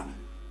Peter.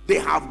 They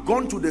have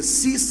gone to the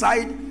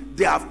seaside.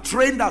 They have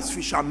trained as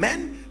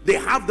fishermen. They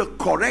have the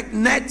correct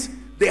net.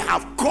 They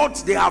have caught,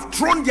 they have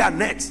thrown their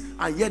nets,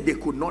 and yet they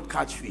could not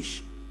catch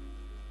fish.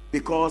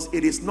 Because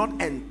it is not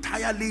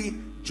entirely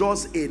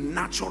just a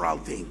natural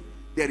thing.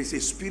 There is a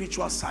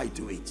spiritual side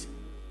to it.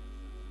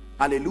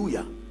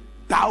 Hallelujah.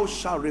 Thou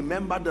shalt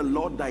remember the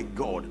Lord thy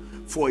God,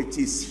 for it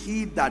is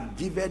he that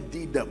giveth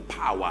thee the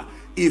power.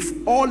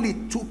 If all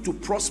it took to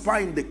prosper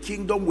in the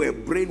kingdom were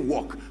brain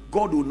work,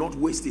 God will not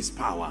waste his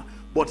power.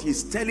 But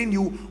he's telling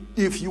you,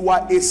 if you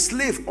are a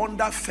slave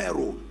under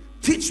Pharaoh,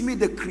 teach me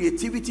the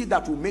creativity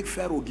that will make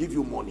Pharaoh give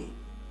you money.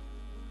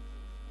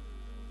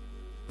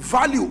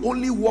 Value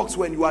only works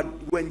when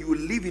you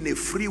live in a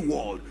free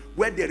world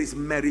where there is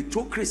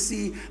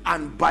meritocracy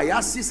and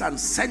biases and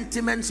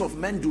sentiments of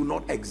men do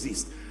not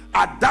exist.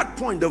 At that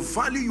point, the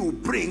value you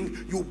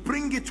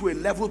bring it to a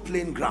level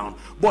playing ground.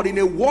 But in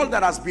a world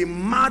that has been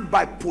marred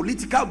by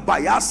political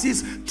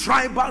biases,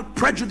 tribal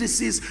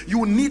prejudices,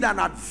 you need an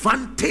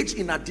advantage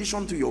in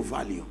addition to your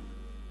value.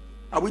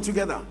 Are we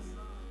together?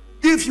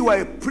 If you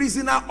are a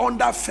prisoner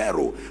under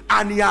Pharaoh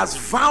and he has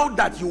vowed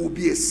that you will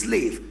be a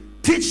slave,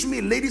 teach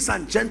me, ladies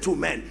and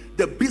gentlemen,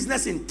 the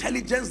business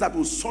intelligence that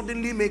will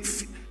suddenly make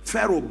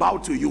Pharaoh bow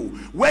to you.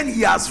 When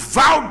he has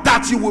vowed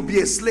that you will be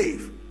a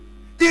slave,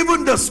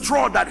 even the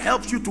straw that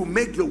helps you to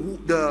make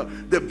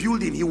the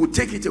building, he will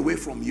take it away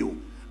from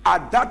you.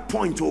 At that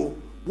point,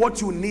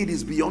 what you need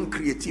is beyond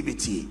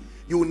creativity.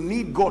 You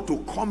need God to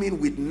come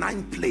in with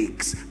 9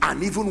 plagues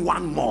and even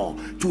one more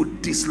to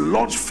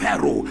dislodge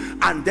Pharaoh,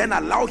 and then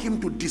allow him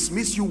to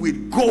dismiss you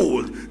with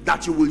gold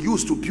that you will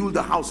use to build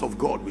the house of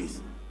God with.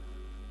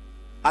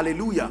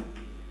 Hallelujah.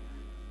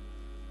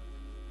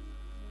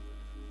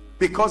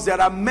 Because there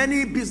are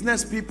many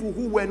business people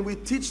who, when we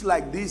teach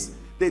like this,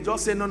 they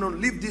just say, no,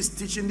 leave this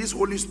teaching, this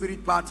Holy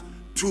Spirit part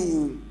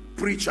to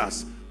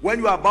preachers. When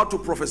you are about to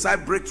prophesy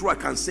breakthrough, I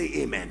can say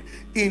amen.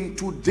 In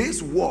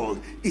today's world,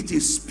 it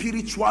is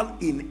spiritual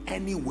in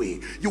any way.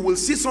 You will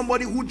see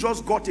somebody who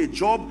just got a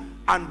job,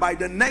 and by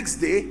the next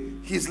day,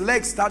 his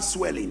legs start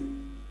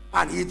swelling.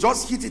 And he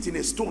just hit it in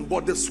a stone,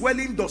 but the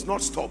swelling does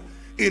not stop.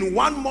 In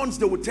 1 month,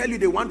 they will tell you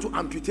they want to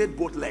amputate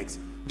both legs.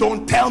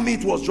 Don't tell me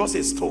it was just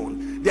a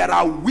stone. There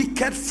are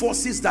wicked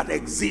forces that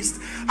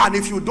exist, and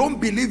if you don't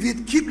believe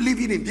it, keep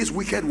living in this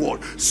wicked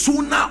world.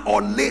 Sooner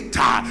or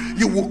later,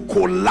 you will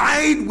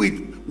collide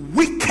with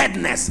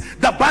wickedness.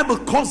 The Bible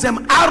calls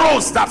them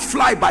arrows that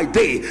fly by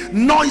day,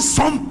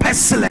 noisome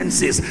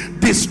pestilences,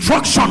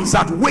 destructions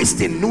that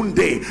waste in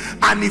noonday.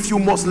 And if you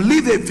must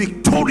live a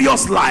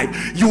victorious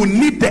life, you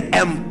need the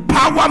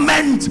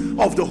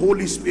empowerment of the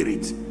Holy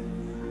Spirit.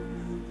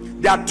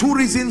 There are 2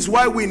 reasons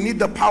why we need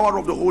the power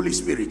of the Holy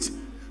Spirit.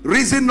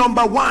 Reason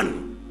number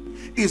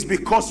 1 is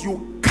because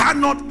you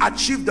cannot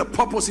achieve the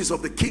purposes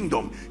of the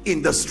kingdom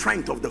in the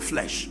strength of the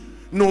flesh.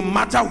 No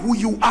matter who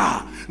you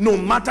are, no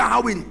matter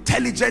how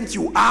intelligent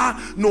you are,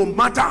 no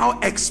matter how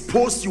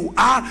exposed you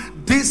are,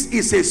 this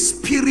is a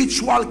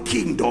spiritual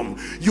kingdom.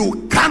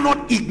 You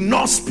cannot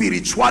ignore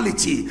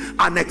spirituality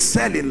and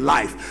excel in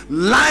life.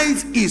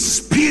 Life is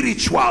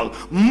spiritual,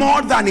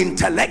 more than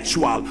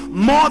intellectual,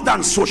 more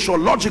than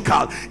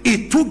sociological.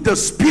 It took the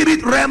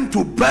spirit realm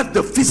to birth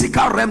the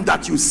physical realm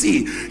that you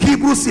see.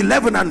 Hebrews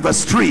 11 and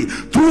verse 3.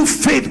 Through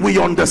faith we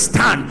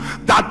understand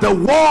that the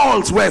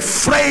worlds were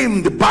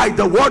framed by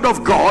the word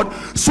of God,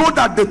 so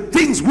that the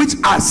things which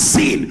are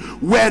seen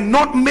were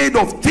not made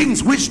of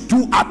things which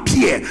do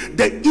appear.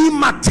 The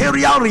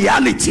immaterial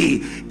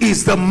reality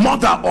is the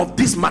mother of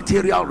this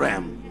material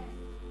realm.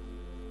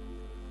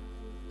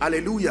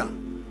 Hallelujah.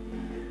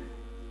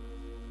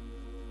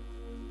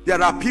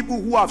 There are people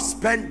who have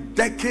spent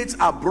decades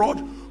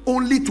abroad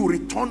only to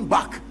return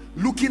back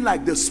looking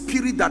like the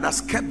spirit that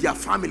has kept their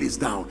families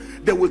down.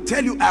 They will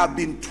tell you, I have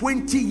been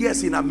 20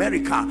 years in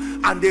America,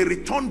 and they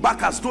return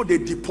back as though they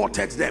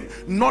deported them.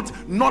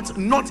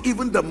 Not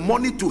even the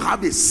money to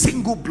have a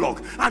single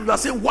block. And you are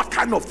saying, what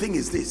kind of thing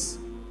is this?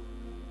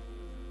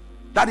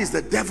 That is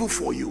the devil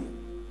for you.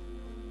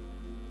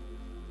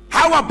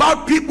 How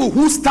about people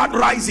who start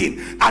rising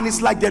and it's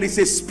like there is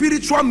a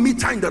spiritual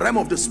meter in the realm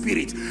of the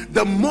spirit?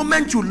 The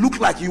moment you look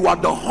like you are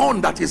the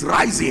horn that is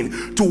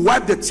rising to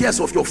wipe the tears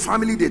of your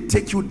family, they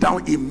take you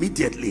down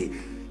immediately.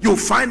 You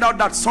find out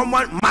that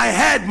someone, my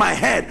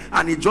head,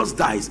 and he just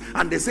dies,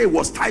 and they say it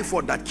was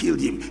typhoid that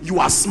killed him. You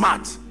are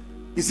smart.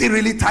 Is it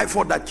really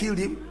typhoid that killed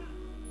him?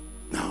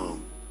 No.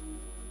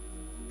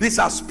 These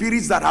are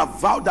spirits that have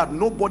vowed that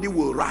nobody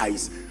will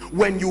rise.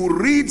 When you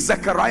read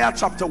Zechariah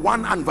chapter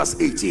 1 and verse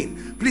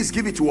 18, please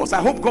give it to us.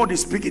 I hope God is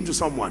speaking to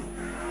someone.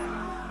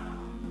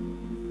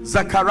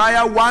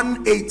 Zechariah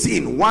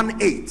 1:18,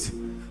 1:8.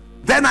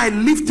 Then I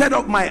lifted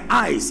up my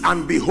eyes,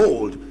 and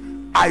behold,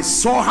 I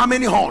saw how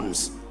many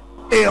horns?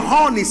 A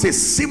horn is a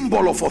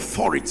symbol of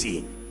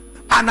authority.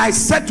 And I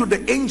said to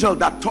the angel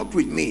that talked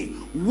with me,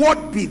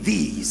 what be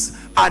these?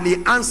 And he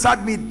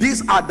answered me,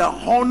 these are the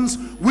horns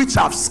which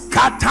have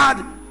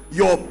scattered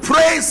your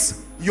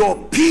praise, your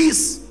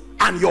peace,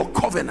 and your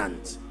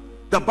covenant.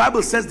 The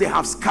Bible says they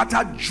have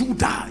scattered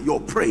Judah, your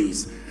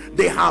praise.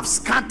 They have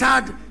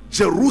scattered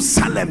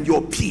Jerusalem,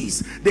 your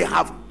peace. They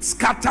have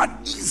scattered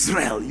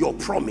Israel, your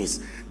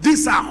promise.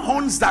 These are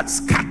horns that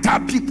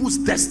scatter people's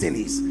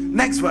destinies.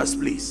 Next verse,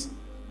 please.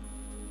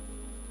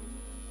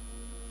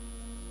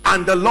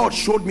 And the Lord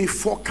showed me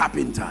 4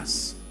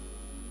 carpenters.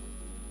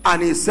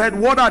 And he said,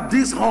 what are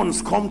these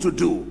horns come to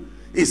do?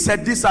 He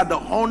said, these are the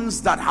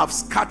horns that have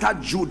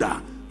scattered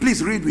Judah.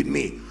 Please read with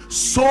me.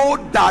 So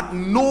that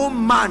no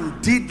man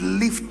did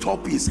lift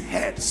up his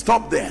head.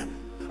 Stop there.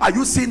 Are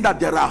you seeing that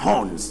there are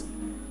horns?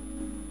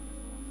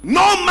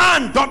 No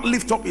man doth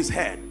lift up his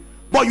head.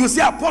 But you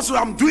say, Apostle,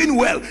 I'm doing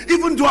well.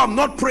 Even though I'm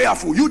not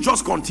prayerful, you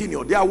just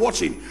continue. They are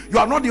watching. You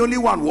are not the only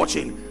one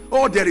watching.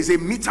 Oh, there is a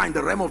meter in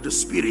the realm of the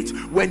spirit.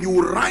 When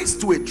you rise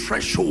to a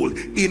threshold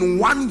in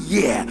 1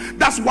 year,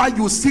 that's why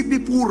you see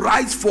people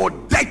rise for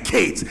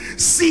decades.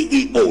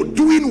 CEO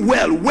doing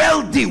well,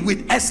 wealthy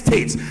with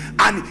estates.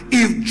 And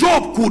if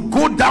Job could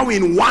go down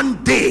in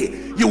 1 day,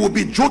 you will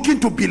be joking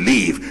to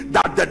believe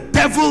that the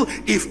devil,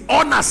 if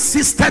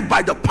unassisted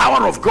by the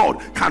power of God,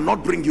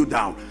 cannot bring you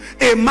down.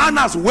 A man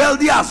as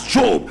wealthy as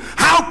Job,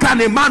 how can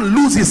a man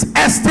lose his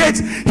estate,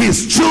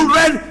 his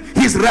children,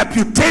 his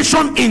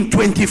reputation in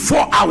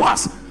 24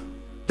 hours?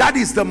 That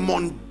is the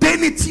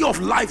mundanity of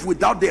life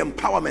without the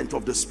empowerment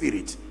of the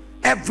spirit.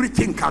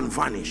 Everything can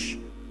vanish.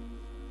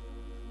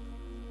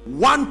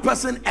 One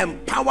person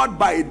empowered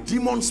by a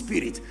demon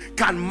spirit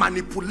can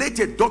manipulate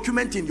a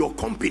document in your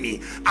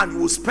company, and you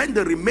will spend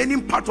the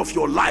remaining part of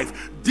your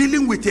life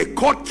dealing with a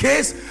court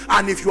case.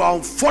 And if you are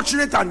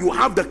unfortunate and you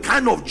have the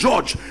kind of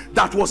judge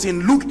that was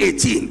in Luke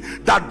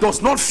 18, that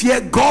does not fear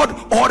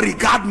God or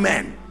regard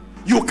men,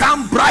 you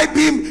can't bribe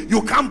him,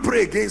 you can't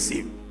pray against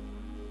him.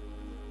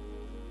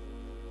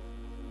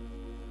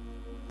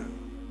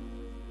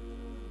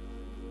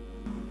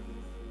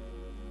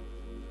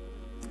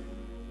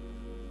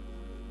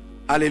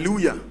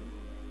 Hallelujah.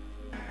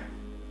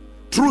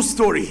 True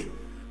story.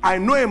 I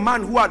know a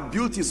man who had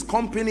built his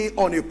company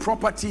on a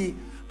property,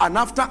 and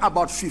after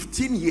about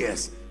 15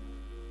 years,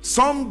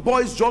 some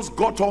boys just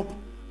got up,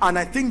 and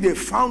I think they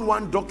found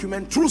one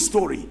document, true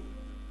story,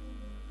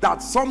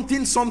 that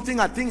something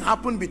I think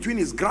happened between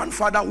his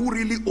grandfather, who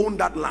really owned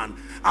that land,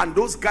 and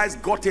those guys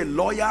got a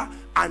lawyer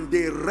and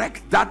they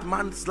wrecked that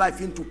man's life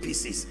into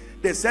pieces.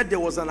 They said there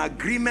was an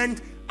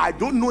agreement. I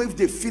don't know if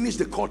they finished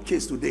the court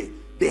case today.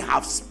 They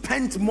have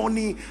spent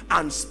money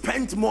and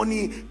spent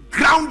money,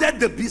 grounded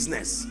the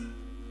business,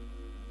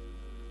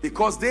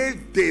 because they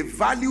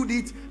valued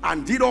it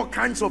and did all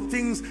kinds of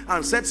things,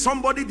 and said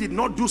somebody did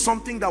not do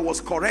something that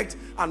was correct.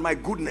 And my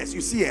goodness, you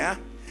see,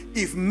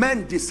 if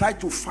men decide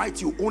to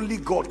fight you, only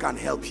God can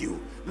help you.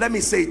 Let me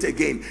say it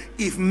again.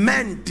 If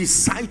men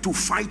decide to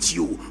fight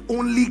you,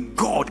 only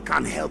God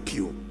can help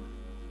you.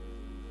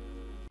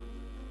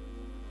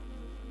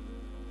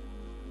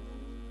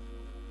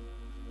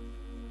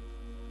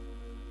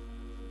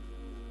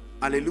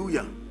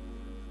 Hallelujah.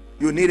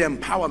 You need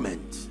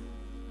empowerment,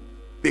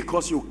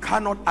 because you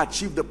cannot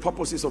achieve the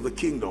purposes of the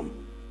kingdom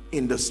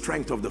in the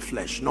strength of the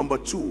flesh. Number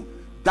two,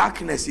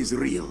 darkness is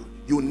real.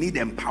 You need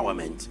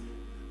empowerment.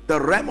 The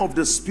realm of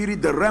the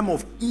spirit, the realm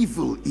of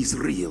evil is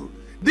real.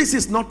 This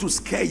is not to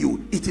scare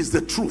you, it is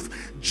the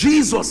truth.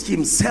 Jesus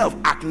himself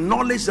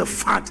acknowledged the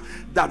fact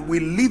that we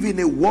live in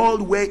a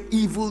world where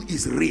evil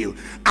is real,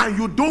 and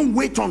you don't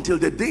wait until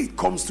the day it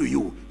comes to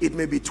you. It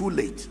may be too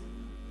late.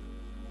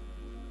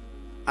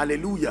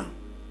 Hallelujah.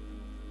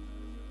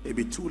 It may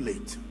be too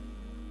late.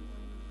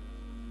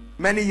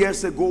 Many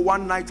years ago,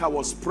 one night I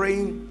was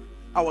praying.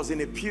 I was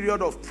in a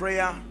period of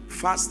prayer,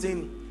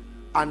 fasting,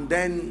 and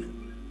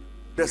then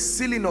the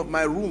ceiling of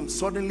my room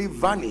suddenly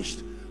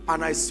vanished,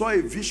 and I saw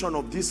a vision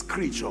of this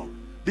creature,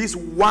 this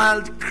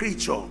wild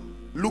creature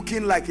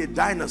looking like a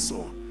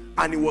dinosaur,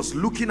 and he was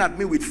looking at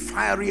me with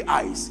fiery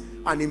eyes,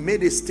 and he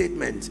made a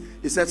statement.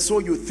 He said, "So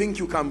you think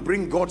you can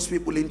bring God's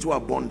people into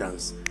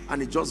abundance?"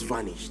 And it just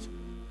vanished.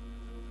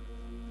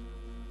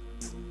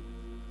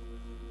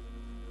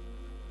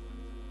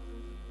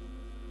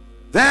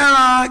 There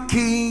are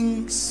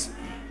kings,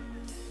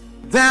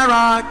 there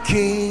are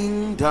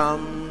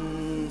kingdoms,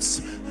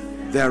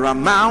 there are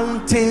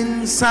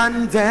mountains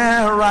and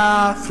there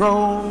are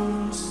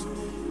thrones,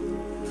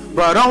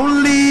 but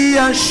only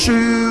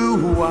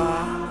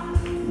Yeshua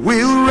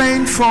will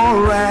reign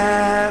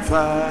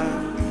forever.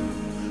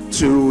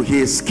 To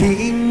his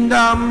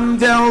kingdom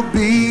there'll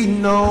be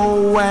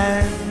no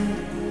end.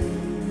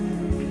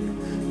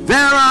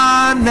 There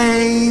are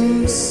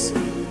names,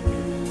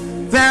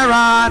 there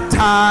are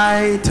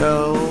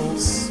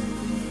titles,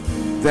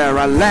 there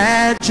are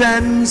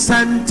legends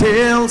and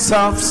tales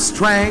of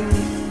strength,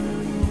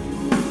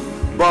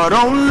 but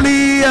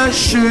only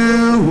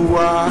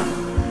Yeshua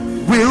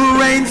will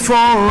reign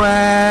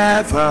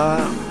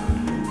forever.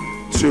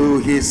 To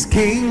his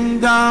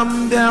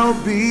kingdom there'll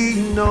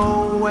be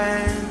no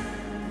end.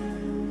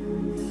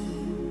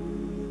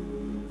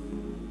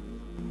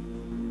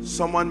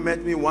 Someone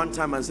met me one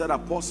time and said,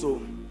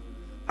 "Apostle,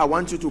 I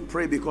want you to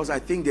pray because I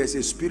think there's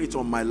a spirit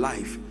on my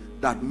life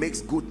that makes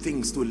good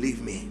things to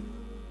leave me."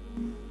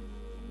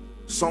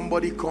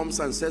 Somebody comes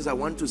and says, "I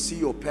want to see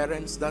your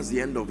parents." That's the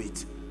end of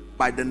it.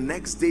 By the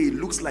next day, it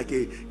looks like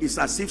it's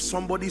as if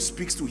somebody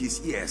speaks to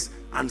his ears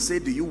and say,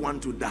 "Do you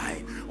want to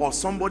die?" Or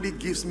somebody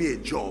gives me a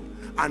job,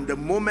 and the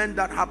moment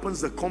that happens,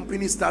 the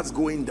company starts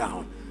going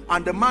down,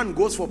 and the man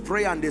goes for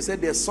prayer, and they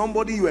said, "There's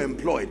somebody you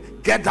employed,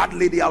 get that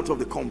lady out of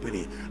the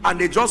company." And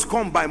they just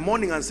come by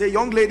morning and say,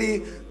 "Young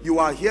lady, you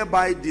are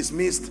hereby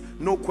dismissed,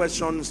 no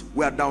questions,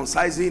 we are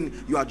downsizing,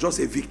 you are just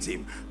a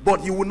victim."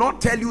 But you will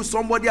not tell you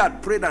somebody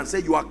had prayed and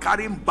said you are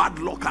carrying bad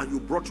luck and you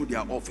brought to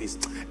their office.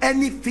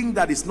 Anything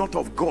that is not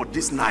of God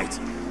this night,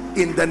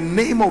 in the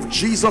name of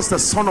Jesus, the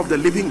Son of the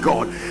living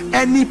God,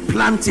 any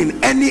planting,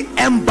 any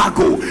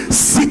embargo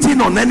sitting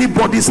on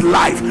anybody's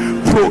life,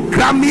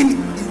 programming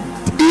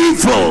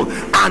evil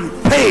and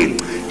pain,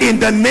 in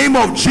the name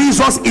of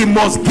Jesus, it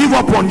must give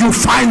up on you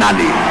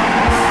finally.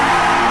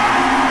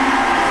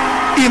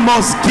 It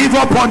must give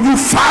up on you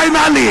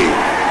finally.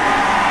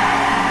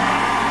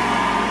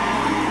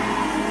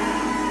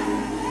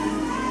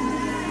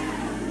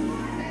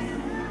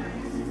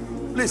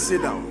 Please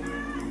sit down.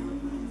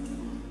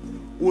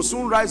 We'll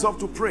soon rise up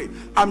to pray.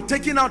 I'm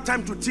taking out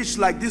time to teach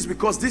like this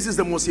because this is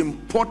the most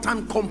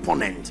important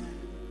component.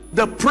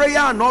 The prayer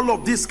and all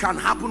of this can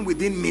happen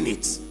within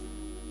minutes.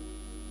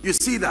 You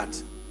see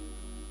that?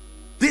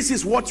 This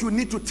is what you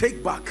need to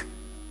take back.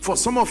 For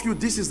some of you,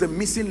 this is the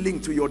missing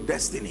link to your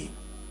destiny.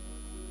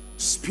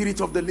 Spirit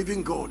of the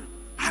living God,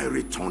 I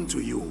return to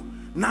you.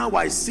 Now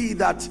I see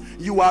that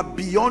you are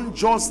beyond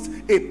just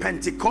a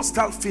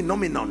Pentecostal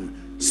phenomenon.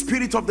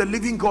 Spirit of the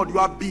living God, you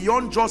are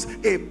beyond just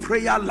a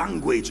prayer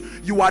language.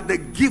 You are the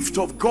gift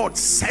of God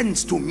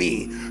sent to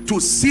me to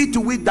see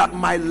to it that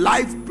my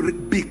life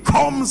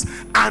becomes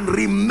and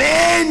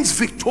remains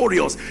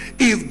victorious.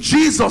 If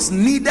Jesus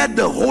needed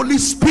the Holy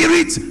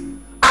Spirit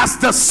as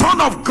the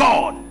Son of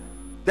God,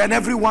 then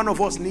every one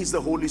of us needs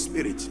the Holy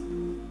Spirit.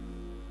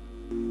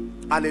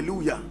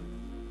 Hallelujah.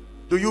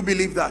 Do you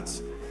believe that?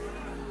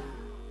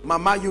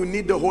 Mama, you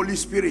need the Holy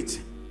Spirit.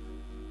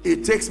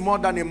 It takes more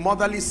than a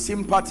motherly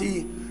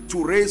sympathy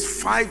to raise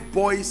 5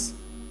 boys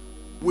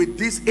with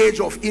this age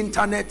of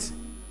internet.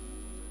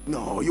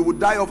 No, you would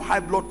die of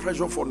high blood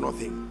pressure for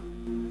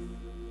nothing.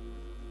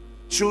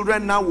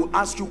 Children now will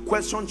ask you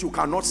questions, you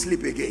cannot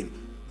sleep again.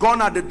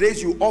 Gone are the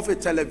days you off a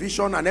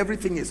television and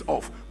everything is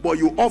off, but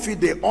you off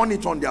it, they on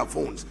it on their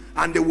phones,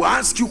 and they will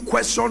ask you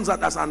questions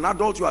that as an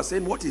adult you are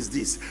saying, "What is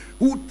this?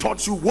 Who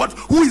taught you what?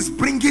 Who is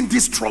bringing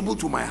this trouble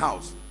to my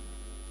house?"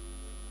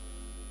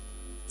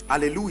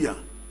 Hallelujah.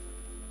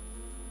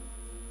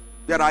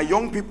 There are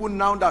young people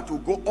now that will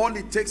go, all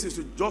it takes is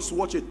to just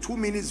watch a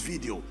 2-minute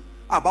video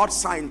about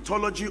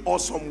Scientology or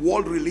some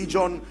world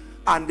religion,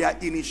 and they are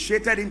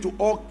initiated into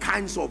all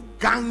kinds of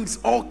gangs,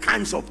 all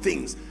kinds of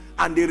things,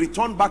 and they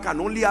return back and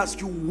only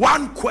ask you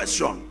one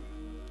question: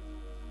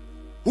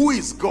 who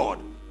is God?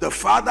 The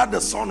Father,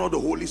 the Son, or the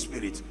Holy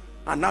Spirit?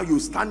 And now you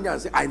stand there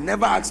and say, I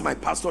never asked my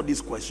pastor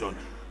this question.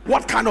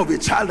 What kind of a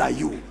child are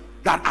you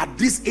that at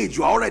this age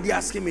you are already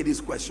asking me this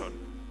question?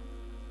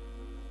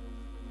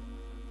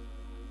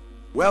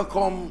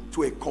 Welcome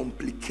to a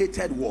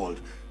complicated world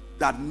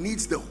that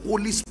needs the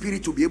Holy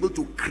Spirit to be able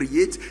to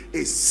create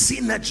a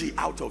synergy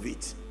out of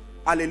it.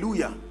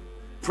 Hallelujah.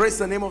 Praise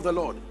the name of the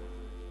Lord.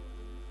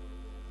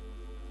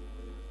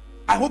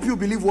 I hope you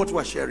believe what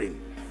we're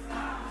sharing.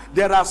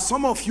 There are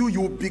some of you,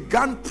 you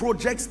began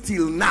projects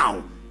till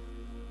now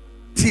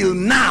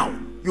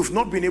you've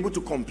not been able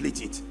to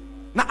complete it.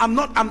 Now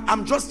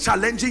I'm just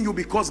challenging you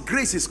because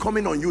grace is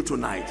coming on you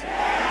tonight.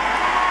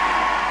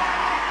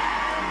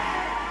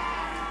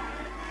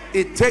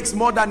 It takes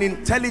more than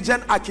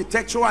intelligent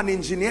architecture and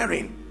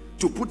engineering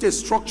to put a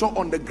structure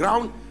on the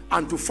ground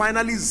and to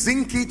finally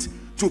zinc it,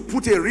 to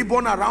put a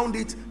ribbon around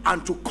it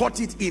and to cut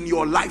it in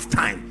your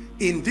lifetime.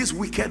 In this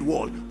wicked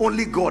world,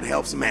 only God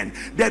helps men.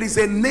 There is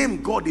a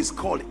name God is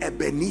called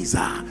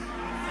Ebenezer.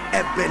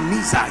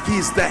 Ebenezer, he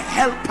is the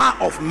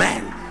helper of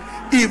men.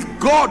 If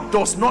God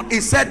does not, he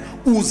said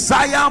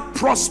Uzziah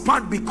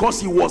prospered because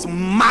he was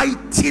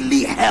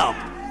mightily helped.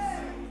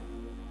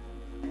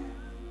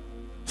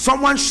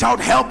 Someone shout,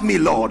 help me,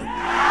 Lord.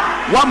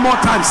 One more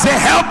time, say,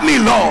 help me,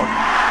 Lord.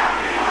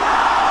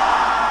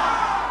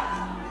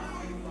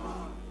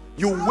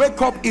 You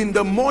wake up in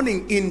the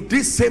morning in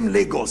this same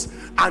Lagos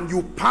and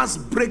you pass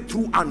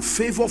breakthrough and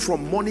favor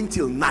from morning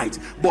till night,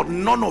 but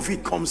none of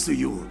it comes to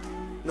you.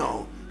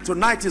 No,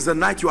 tonight is the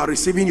night you are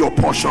receiving your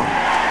portion.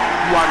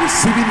 You are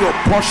receiving your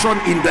portion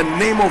in the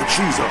name of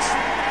Jesus.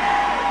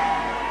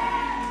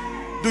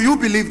 Do you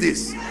believe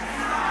this?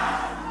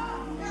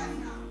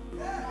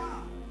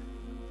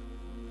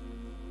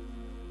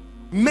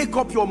 Make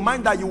up your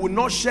mind that you will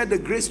not share the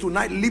grace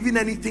tonight, leaving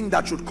anything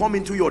that should come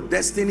into your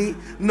destiny.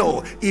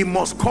 No, it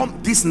must come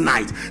this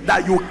night,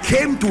 that you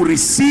came to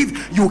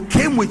receive. You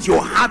came with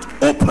your heart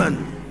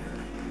open.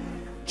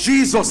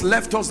 Jesus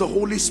left us the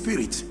Holy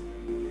Spirit.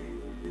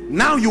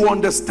 Now you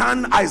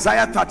understand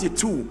Isaiah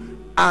 32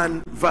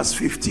 and verse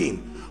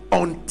 15.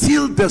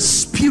 Until the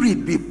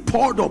Spirit be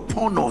poured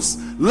upon us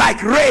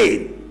like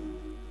rain.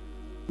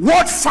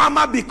 What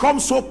farmer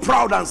becomes so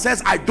proud and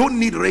says, I don't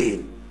need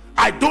rain,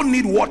 I don't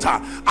need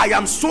water, I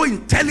am so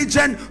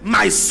intelligent,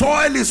 my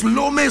soil is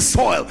loamy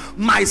soil,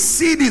 my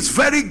seed is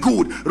very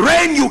good,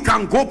 rain, you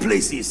can go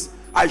places.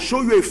 I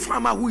show you a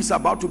farmer who is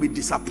about to be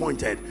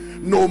disappointed.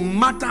 No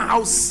matter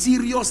how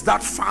serious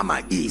that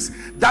farmer is,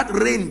 that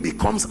rain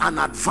becomes an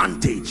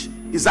advantage.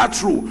 Is that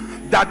true?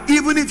 That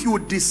even if you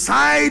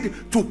decide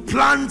to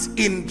plant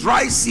in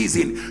dry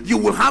season, you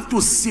will have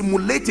to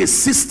simulate a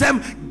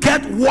system,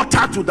 get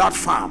water to that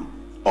farm,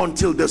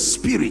 until the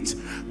Spirit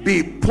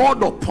be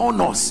poured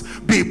upon us,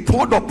 be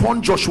poured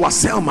upon Joshua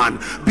Selman,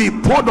 be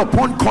poured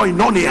upon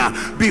Koinonia,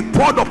 be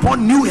poured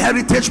upon New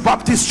Heritage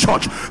Baptist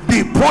Church,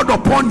 be poured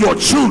upon your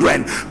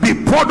children, be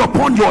poured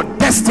upon your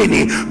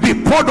destiny, be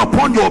poured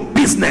upon your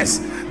business.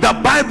 The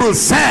Bible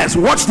says,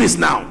 watch this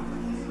now,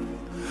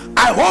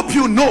 I hope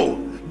you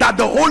know that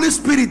the Holy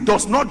Spirit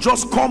does not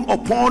just come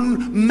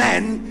upon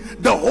men.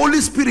 The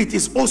Holy Spirit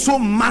is also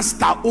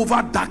master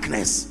over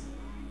darkness.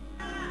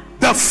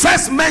 The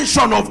first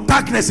mention of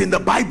darkness in the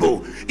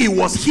Bible, it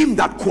was him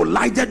that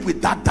collided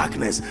with that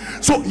darkness.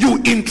 So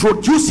you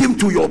introduce him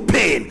to your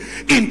pain,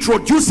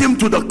 introduce him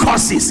to the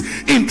curses,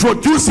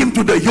 introduce him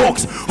to the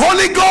yokes.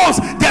 Holy Ghost,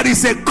 there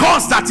is a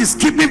cause that is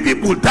keeping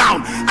people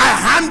down. I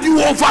hand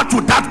you over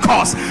to that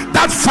cause,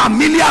 that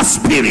familiar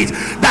spirit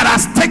that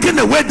has taken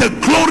away the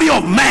glory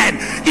of man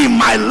in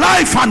my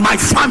life and my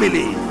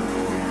family.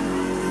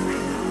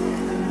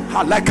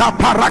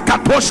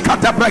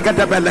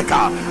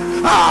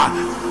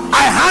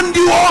 I hand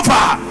you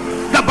over.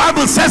 The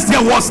Bible says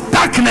there was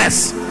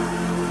darkness,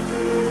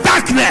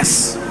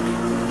 darkness,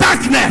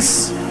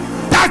 darkness,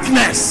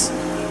 darkness,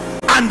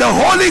 and the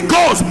Holy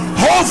Ghost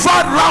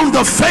hovered round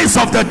the face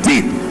of the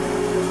deep.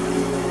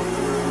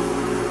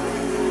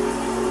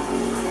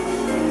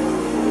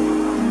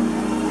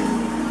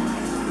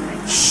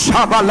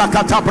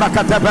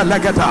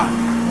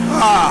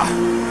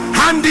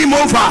 Hand him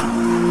over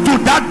to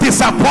that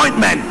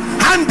disappointment.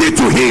 Hand it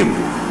to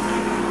him.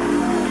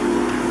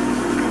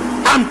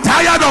 I'm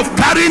tired of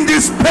carrying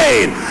this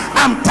pain.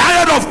 I'm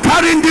tired of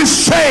carrying this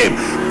shame,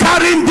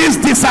 carrying this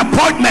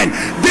disappointment,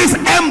 this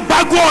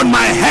embargo on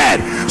my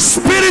head.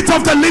 Spirit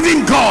of the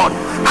living God,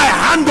 I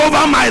hand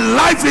over my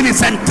life in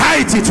its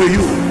entirety to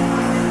you.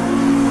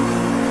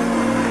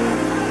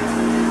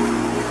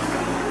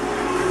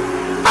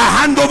 I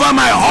hand over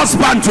my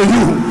husband to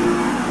you.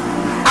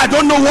 I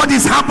don't know what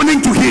is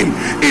happening to him.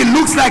 It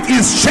looks like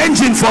he's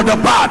changing for the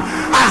bad.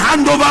 I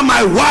hand over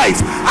my wife.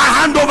 I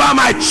hand over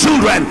my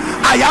children.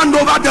 I hand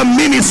over the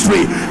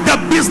ministry. The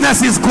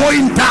business is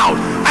going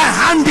down. I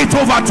hand it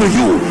over to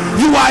you.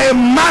 You are a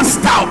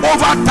master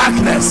over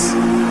darkness.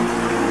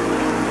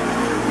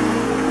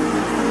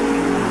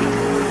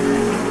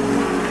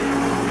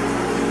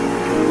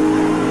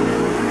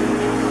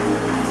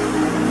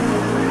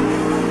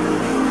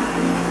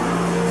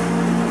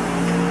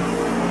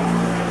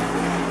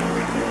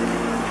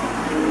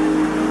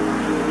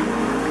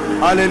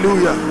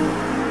 Hallelujah.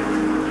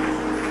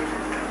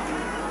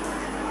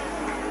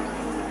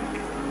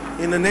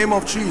 In the name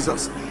of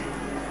Jesus.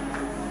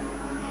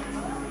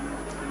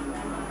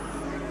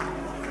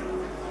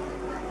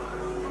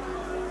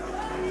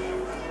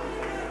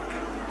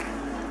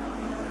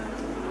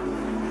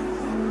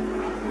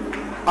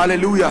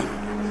 Hallelujah.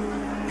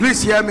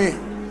 Please hear me.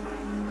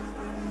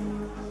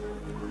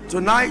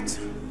 Tonight,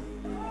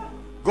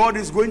 God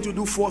is going to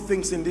do 4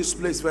 things in this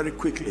place very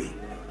quickly.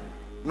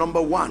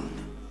 Number 1,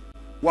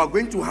 we are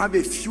going to have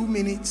a few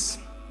minutes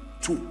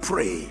to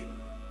pray.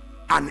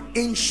 An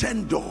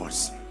ancient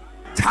doors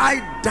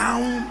tied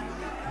down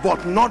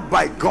but not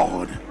by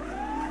God,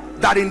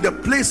 that in the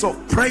place of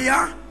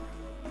prayer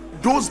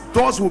those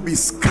doors will be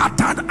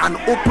scattered and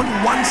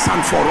opened once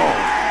and for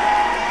all.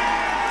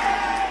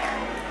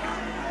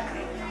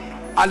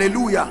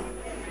 Hallelujah.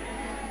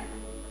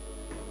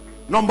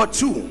 Number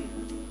 2,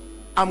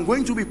 I'm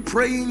going to be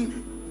praying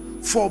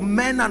for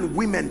men and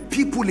women,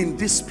 people in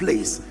this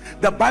place.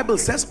 The Bible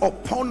says,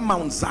 upon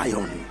Mount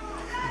Zion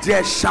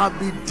there shall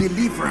be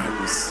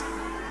deliverance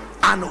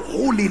and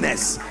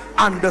holiness,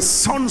 and the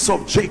sons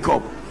of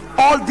Jacob.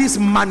 All these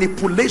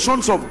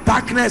manipulations of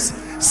darkness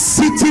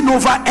sitting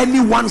over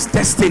anyone's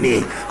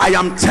destiny, I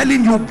am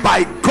telling you,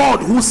 by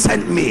God who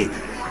sent me,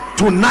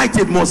 tonight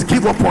it must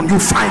give up on you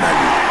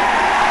finally.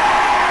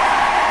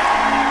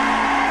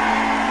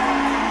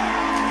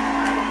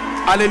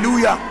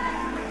 Hallelujah.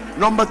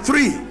 Number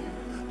 3,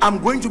 I'm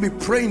going to be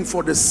praying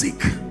for the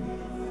sick.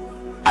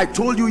 I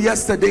told you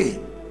yesterday,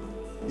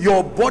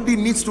 your body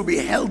needs to be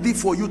healthy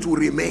for you to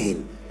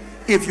remain.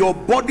 If your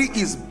body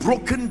is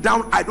broken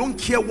down, I don't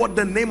care what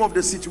the name of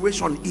the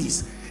situation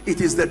is,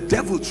 it is the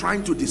devil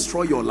trying to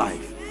destroy your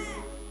life.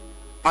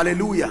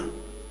 Hallelujah.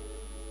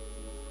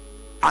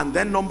 And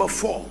then number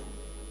 4,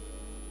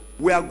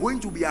 we are going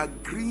to be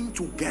agreeing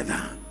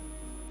together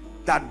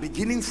that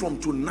beginning from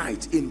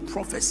tonight in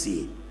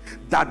prophecy,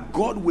 that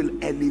God will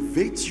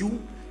elevate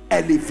you,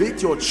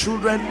 elevate your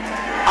children.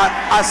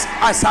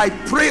 As I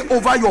pray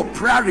over your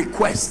prayer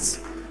requests,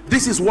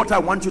 this is what I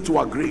want you to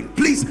agree.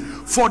 Please,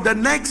 for the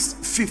next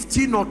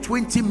 15 or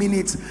 20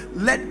 minutes,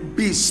 let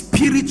be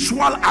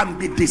spiritual and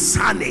be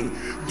discerning.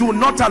 Do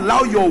not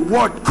allow your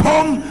word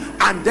come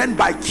and then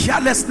by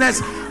carelessness.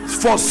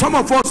 For some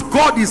of us,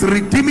 God is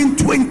redeeming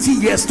 20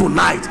 years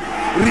tonight,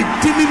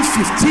 redeeming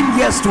 15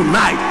 years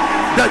tonight.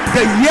 The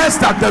years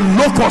that the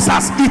locust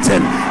has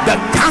eaten, the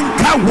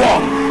canker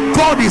worm,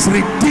 God is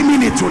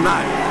redeeming it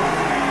tonight.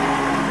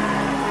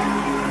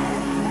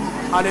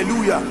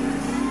 Hallelujah.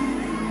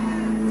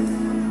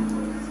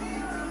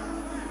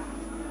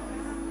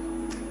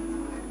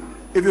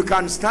 If you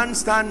can stand,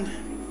 stand.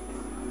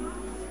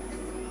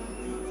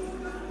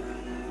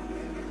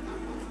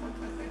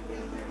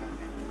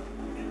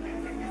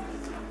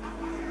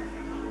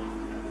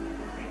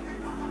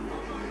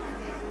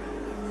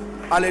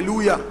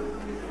 Hallelujah.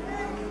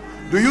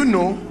 Do you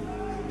know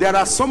there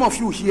are some of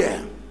you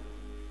here,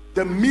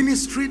 the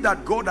ministry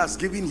that God has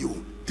given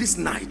you this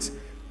night,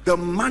 the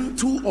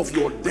mantle of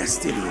your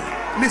destiny.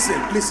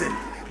 Listen,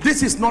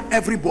 this is not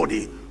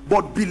everybody,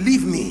 but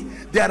believe me,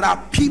 there are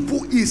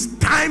people. It's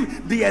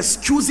time. The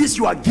excuses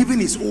you are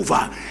giving is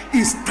over.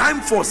 It's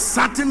time for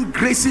certain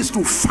graces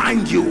to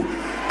find you.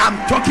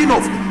 I'm talking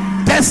of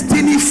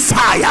destiny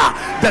fire,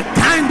 the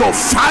kind of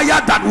fire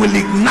that will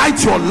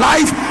ignite your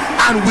life,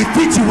 and with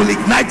it you will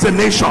ignite the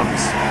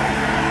nations.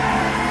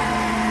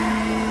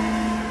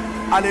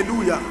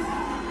 Hallelujah.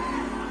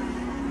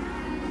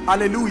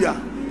 Hallelujah.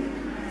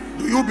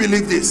 Do you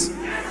believe this?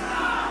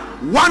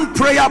 One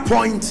prayer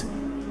point,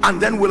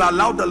 and then we'll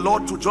allow the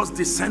Lord to just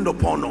descend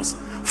upon us.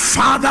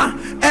 Father,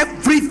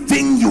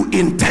 everything you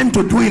intend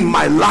to do in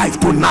my life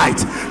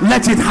tonight,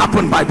 let it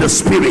happen by the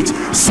Spirit.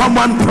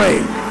 Someone pray.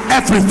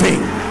 Everything,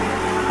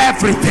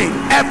 everything,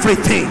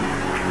 everything.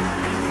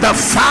 The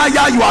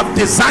fire you have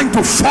designed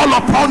to fall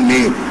upon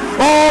me,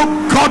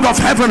 oh God of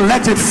heaven,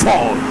 let it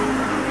fall.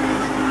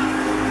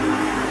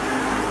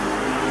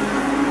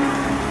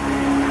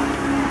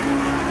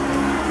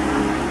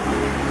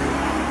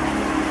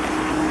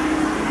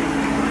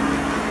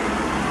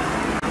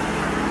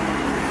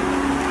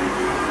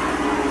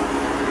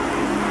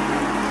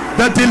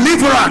 The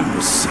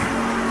deliverance,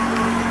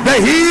 the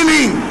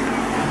healing,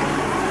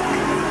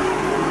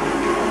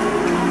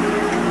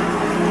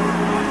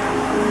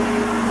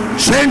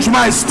 change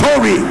my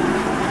story,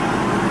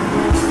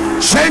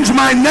 change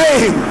my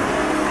name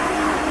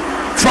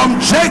from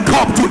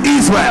Jacob to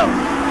Israel,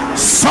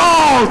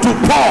 Saul to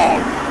Paul,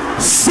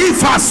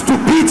 Cephas to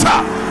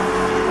Peter.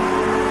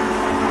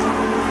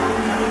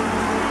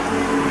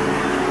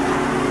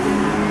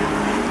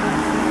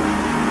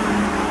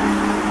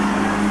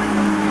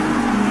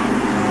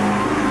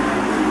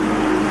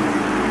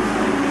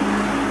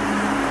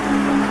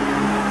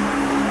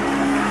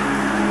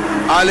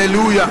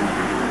 Hallelujah.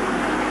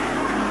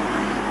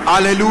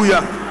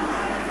 Hallelujah.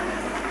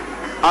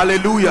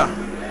 Hallelujah.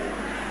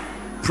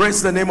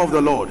 Praise the name of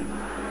the Lord.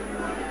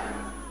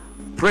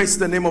 Praise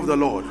the name of the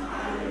Lord.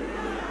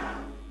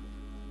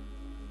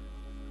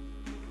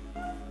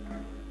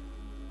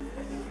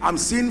 I'm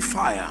seeing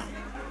fire.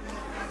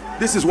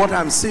 This is what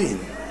I'm seeing.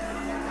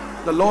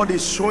 The Lord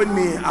is showing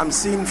me, I'm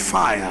seeing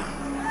fire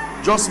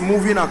just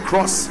moving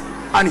across.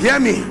 And hear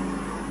me,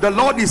 the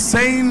Lord is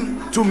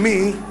saying to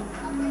me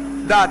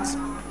that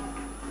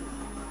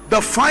the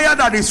fire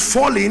that is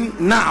falling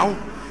now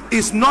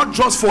is not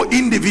just for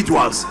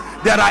individuals.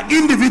 There are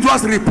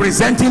individuals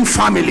representing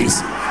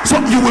families.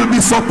 So you will be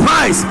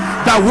surprised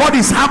that what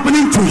is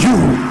happening to you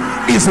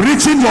is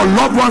reaching your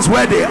loved ones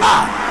where they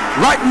are.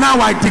 Right now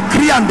I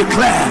decree and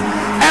declare,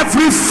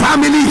 every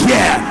family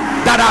here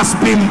that has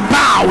been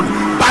bound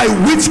by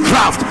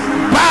witchcraft,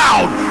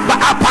 bound by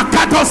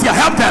apakatos, you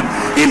help them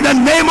in the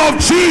name of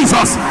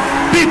Jesus,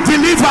 be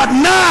delivered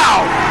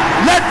now.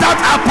 Let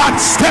that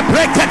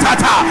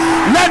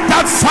let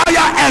that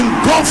fire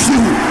engulf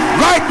you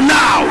right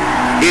now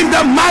in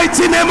the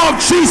mighty name of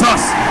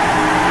Jesus.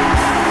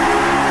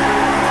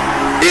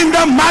 In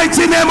the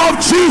mighty name of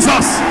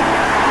Jesus.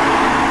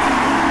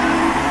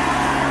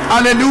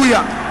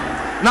 Hallelujah.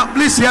 Now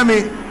please hear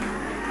me.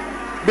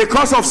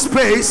 Because of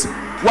space,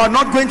 we are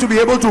not going to be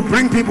able to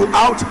bring people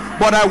out,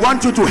 but I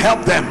want you to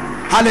help them.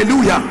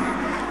 Hallelujah.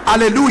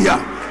 Hallelujah.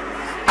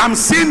 I'm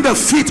seeing the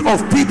feet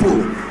of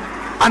people,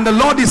 and the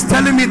Lord is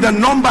telling me the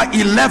number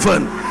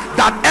 11,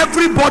 that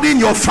everybody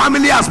in your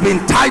family has been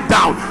tied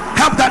down.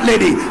 Help that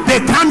lady. They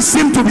can't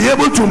seem to be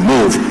able to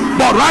move,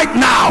 but right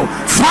now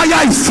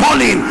fire is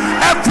falling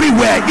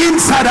everywhere,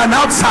 inside and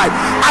outside.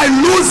 I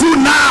lose you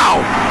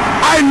now.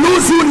 I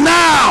lose you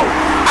now.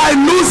 I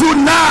lose you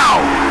now.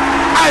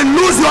 I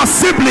lose your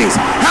siblings.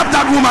 Help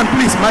that woman,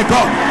 please. My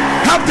God,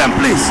 help them,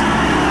 please.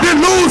 Be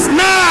loose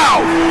now.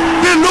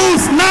 Be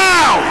loose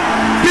now.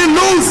 Be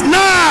loose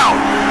now.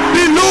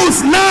 Be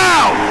loose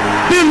now.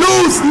 Be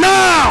loose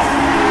now.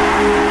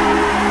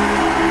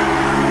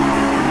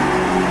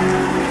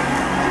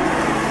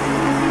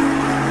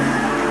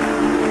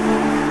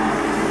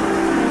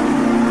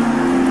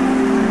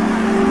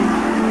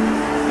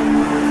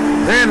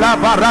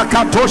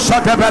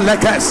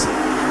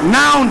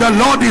 Now the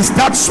Lord is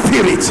that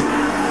spirit,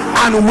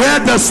 and where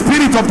the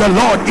spirit of the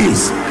Lord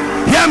is,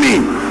 hear me,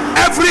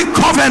 every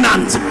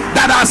covenant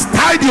that has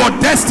tied your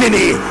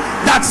destiny,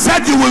 that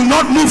said you will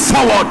not move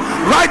forward,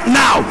 right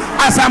now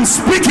as I'm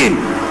speaking,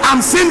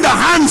 I'm seeing the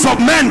hands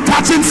of men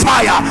catching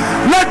fire.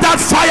 Let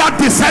that fire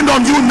descend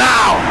on you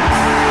now.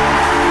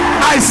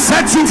 I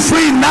set you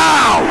free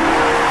now.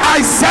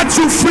 I set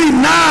you free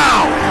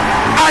now.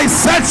 I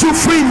set you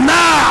free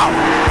now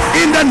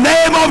in the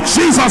name of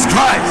Jesus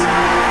Christ.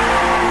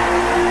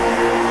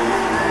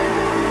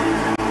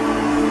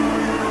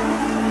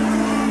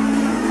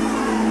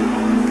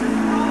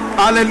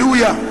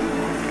 Hallelujah.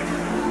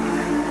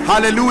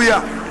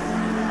 Hallelujah.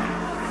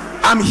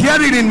 I'm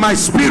hearing in my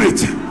spirit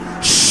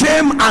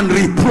shame and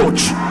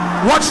reproach.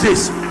 Watch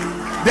this.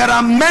 There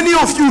are many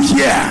of you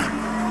here,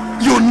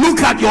 you look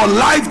at your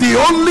life, the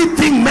only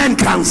thing men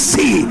can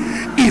see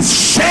is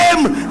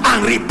shame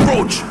and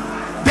reproach.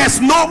 There's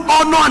no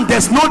honor and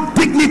there's no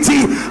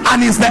dignity,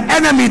 and it's the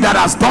enemy that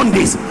has done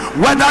this.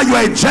 Whether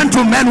you're a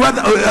gentleman,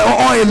 whether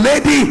or a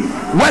lady,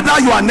 whether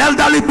you're an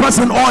elderly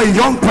person or a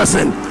young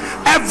person,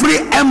 every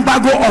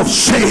embargo of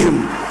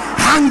shame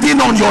hanging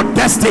on your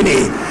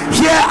destiny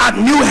here at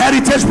New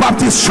Heritage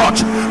Baptist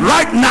Church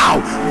right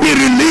now, be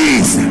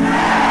released.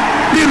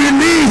 Be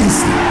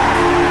released.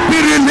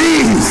 Be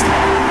released.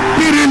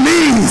 Be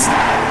released.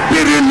 Be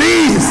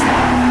released.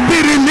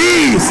 Be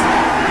released.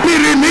 Be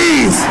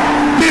released.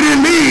 Be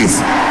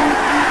released.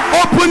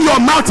 Open your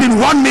mouth in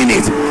 1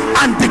 minute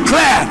and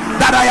declare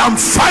that I am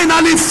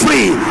finally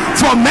free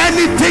from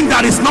anything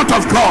that is not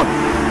of God.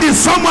 Is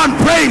someone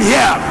praying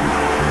here?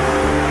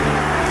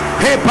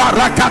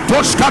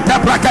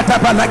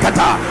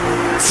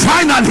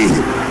 Finally,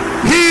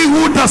 he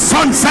who the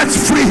Son sets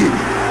free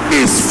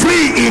is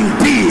free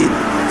indeed.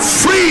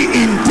 Free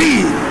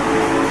indeed.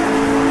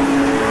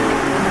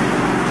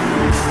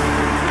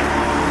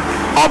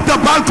 Up the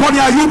balcony,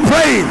 are you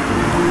praying?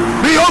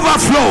 The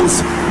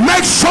overflows.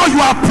 Make sure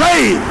you are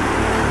praying.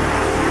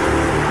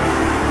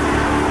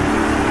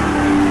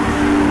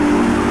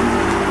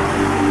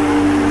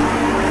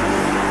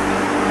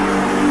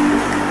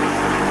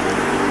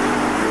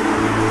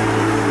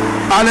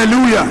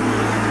 Hallelujah.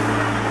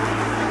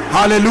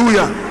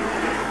 Hallelujah.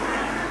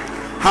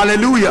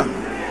 Hallelujah.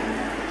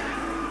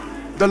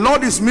 The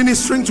Lord is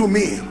ministering to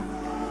me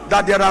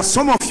that there are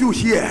some of you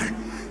here,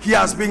 he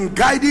has been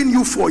guiding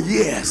you for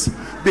years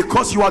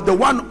because you are the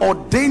one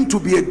ordained to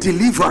be a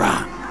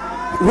deliverer.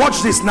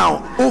 Watch this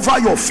now, over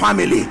your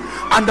family,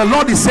 and the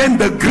Lord is saying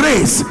the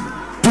grace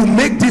to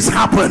make this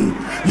happen.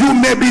 You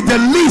may be the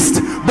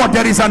least, but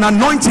there is an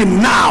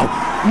anointing now.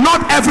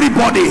 Not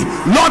everybody,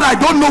 Lord, I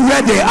don't know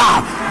where they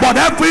are, but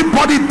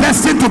everybody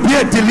destined to be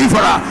a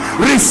deliverer,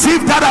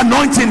 receive that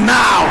anointing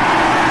now.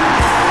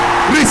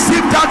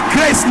 Receive that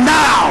grace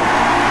now.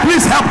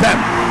 Please help them.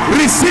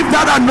 Receive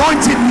that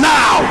anointing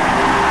now.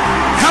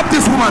 Help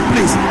this woman,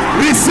 please.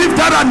 Receive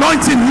that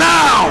anointing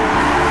now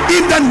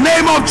in the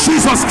name of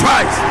Jesus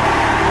Christ.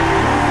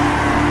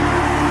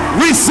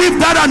 Receive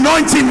that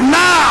anointing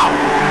now.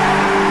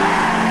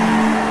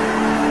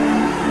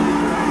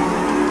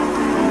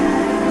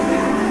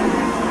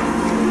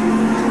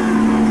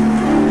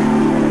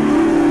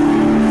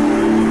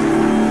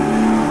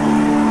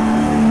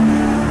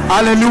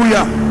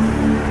 Hallelujah.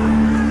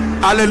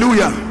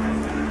 Hallelujah.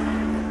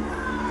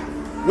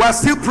 We're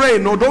still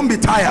praying. No, don't be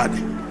tired.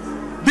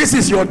 This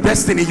is your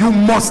destiny. You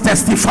must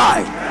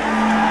testify.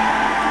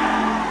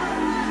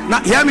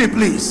 Now hear me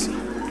please.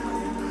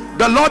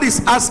 The Lord is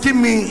asking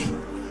me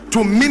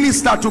to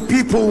minister to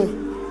people.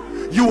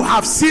 You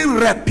have seen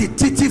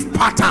repetitive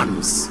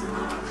patterns.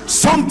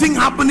 Something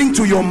happening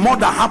to your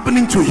mother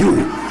happening to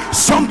you.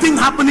 Something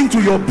happening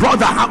to your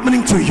brother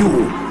happening to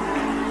you.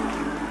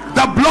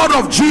 The blood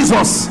of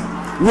Jesus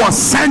was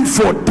sent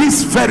for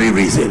this very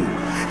reason.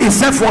 He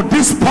said, for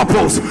this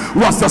purpose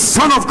was the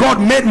Son of God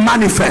made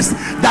manifest,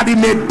 that he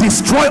may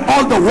destroy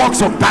all the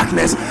works of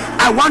darkness.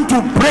 I want to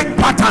break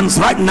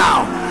patterns right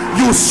now.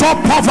 You saw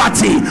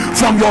poverty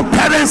from your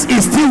parents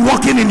is still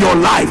working in your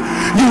life.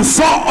 You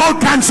saw all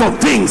kinds of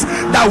things,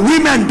 that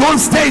women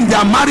don't stay in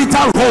their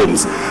marital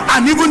homes,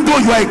 and even though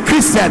you are a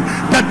Christian,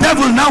 the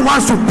devil now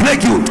wants to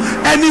plague you.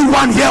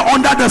 Anyone here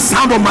under the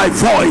sound of my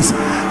voice,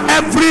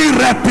 every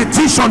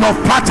repetition of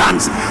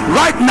patterns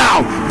right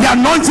now, the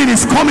anointing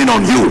is coming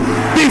on you.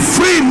 Be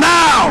free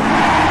now.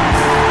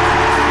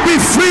 Be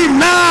free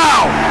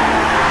now.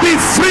 Be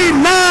free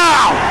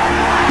now.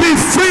 Be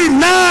free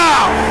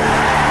now.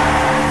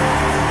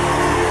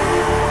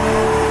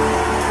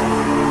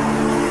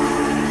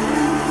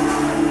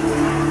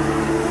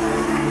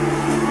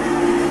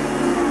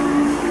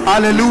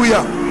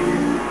 Hallelujah.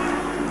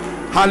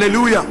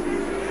 Hallelujah.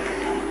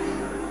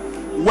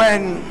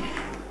 When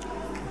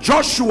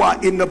Joshua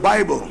in the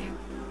Bible,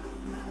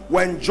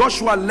 when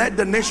Joshua led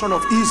the nation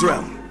of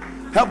Israel,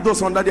 help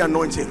those under the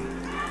anointing,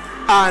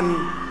 and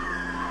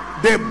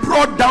they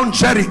brought down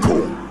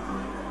Jericho,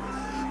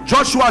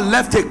 Joshua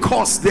left a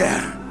curse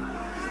there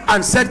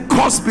and said,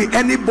 cursed be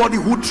anybody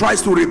who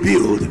tries to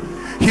rebuild.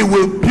 He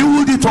will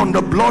build it on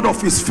the blood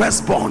of his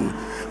firstborn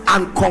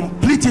and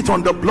complete it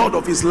on the blood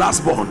of his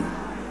lastborn.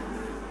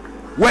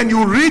 When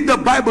you read the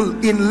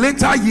Bible in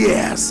later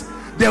years,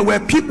 there were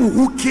people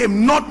who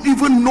came not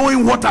even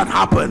knowing what had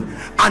happened,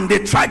 and they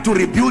tried to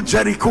rebuild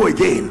Jericho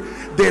again.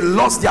 They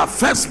lost their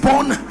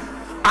firstborn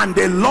and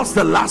they lost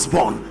the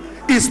lastborn.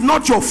 It's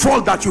not your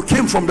fault that you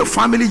came from the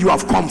family you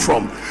have come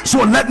from.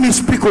 So let me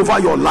speak over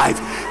your life.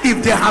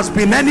 If there has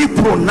been any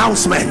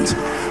pronouncement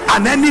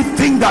and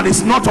anything that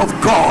is not of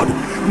God,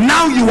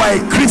 now you are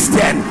a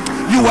Christian,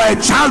 you are a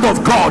child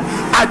of God.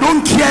 I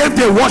don't care if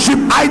they worship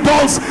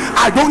idols,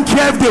 I don't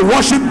care if they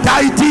worship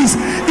deities,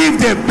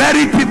 if they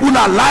bury people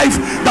alive.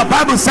 The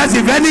Bible says,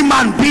 if any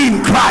man be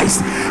in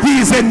Christ, he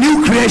is a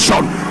new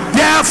creation.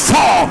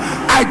 Therefore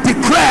I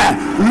declare,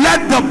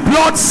 let the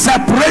blood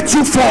separate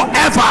you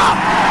forever.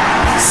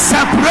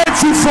 Separate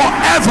you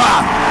forever.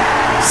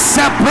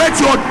 Separate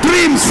your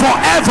dreams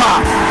forever.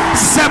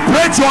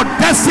 Separate your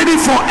destiny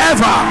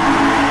forever.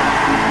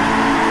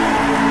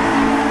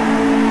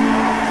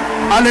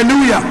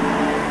 Hallelujah.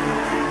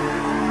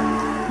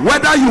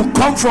 Whether you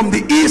come from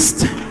the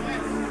east,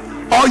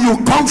 or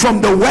you come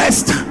from the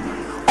west,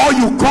 or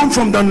you come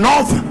from the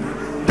north,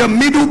 the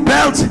middle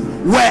belt,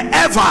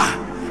 wherever,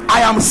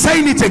 I am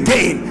saying it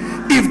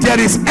again, if there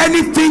is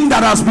anything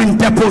that has been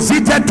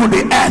deposited to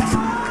the earth,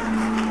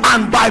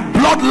 and by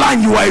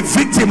bloodline you are a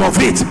victim of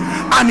it,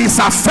 and it's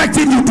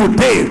affecting you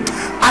today,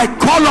 I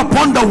call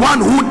upon the one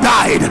who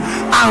died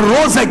and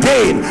rose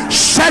again,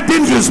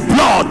 shedding his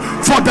blood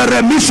for the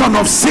remission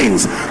of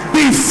sins.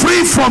 Be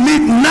free from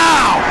it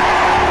now.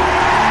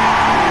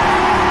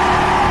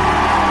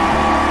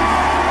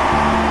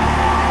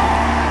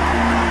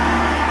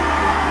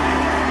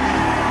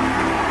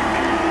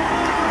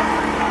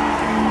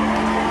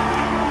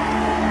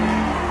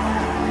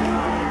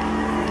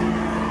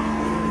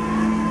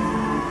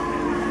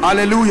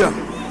 Hallelujah.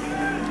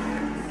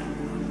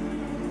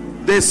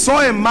 They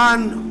saw a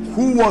man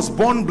who was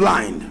born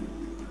blind,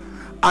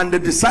 and the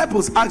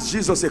disciples asked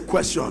Jesus a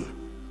question: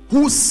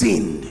 who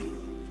sinned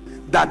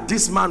that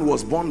this man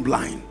was born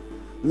blind?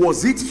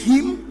 Was it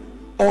him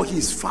or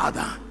his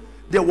father?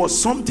 There was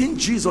something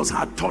Jesus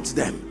had taught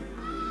them.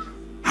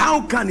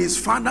 How can his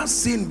father's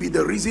sin be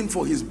the reason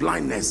for his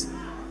blindness?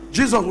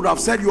 Jesus would have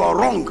said, you are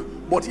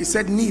wrong, but he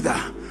said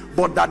neither,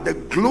 but that the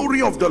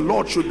glory of the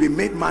Lord should be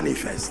made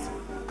manifest.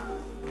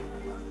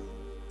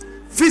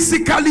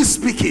 Physically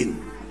speaking,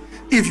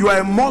 if you are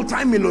a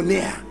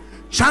multi-millionaire,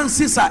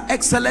 chances are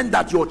excellent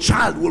that your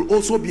child will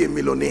also be a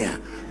millionaire,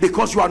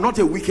 because you are not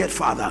a wicked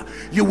father.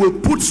 You will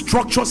put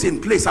structures in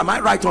place. Am I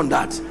right on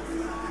that?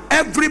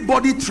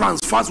 Everybody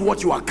transfers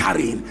what you are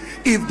carrying.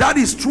 If that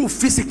is true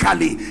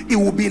physically, it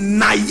will be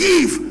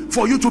naive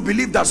for you to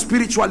believe that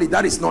spiritually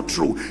that is not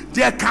true.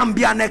 There can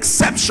be an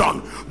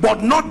exception,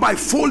 but not by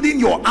folding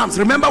your arms.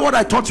 Remember what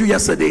I taught you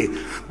yesterday.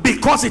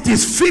 Because it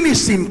is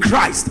finished in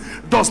Christ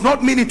does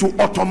not mean it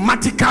will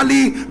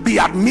automatically be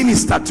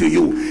administered to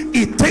you.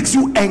 It takes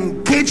you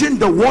engaging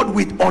the word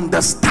with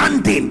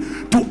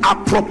understanding to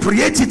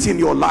appropriate it in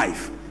your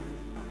life.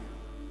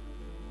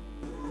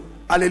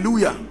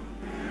 Hallelujah.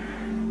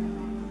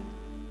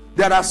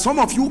 There are some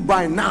of you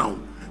by now,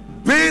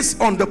 based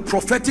on the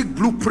prophetic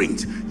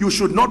blueprint, you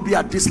should not be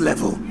at this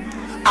level.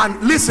 And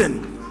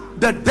listen,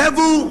 the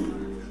devil,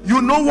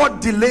 you know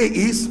what delay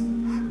is?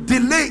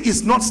 Delay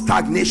is not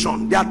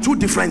stagnation. They are two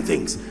different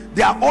things.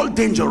 They are all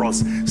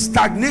dangerous.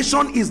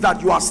 Stagnation is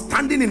that you are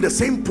standing in the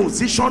same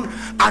position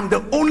and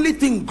the only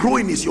thing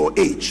growing is your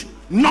age.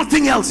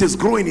 Nothing else is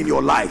growing in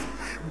your life.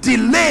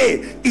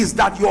 Delay is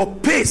that your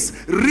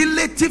pace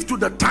relative to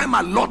the time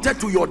allotted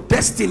to your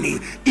destiny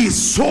is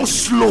so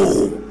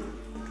slow.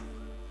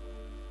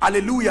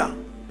 Hallelujah.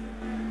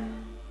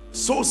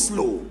 So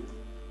slow.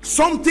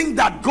 Something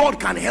that God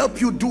can help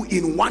you do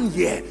in 1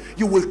 year,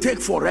 you will take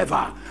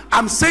forever.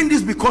 I'm saying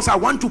this because I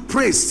want to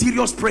pray a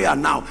serious prayer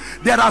now.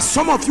 There are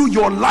some of you,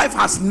 your life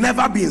has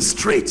never been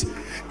straight.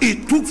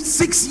 It took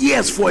 6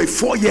 years for a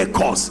 4-year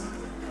course.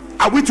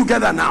 Are we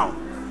together now?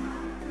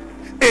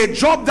 A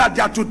job that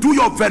they had to do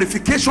your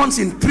verifications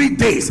in 3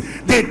 days,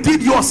 they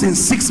did yours in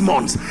 6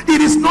 months.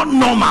 It is not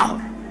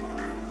normal.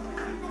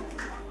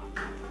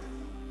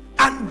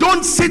 And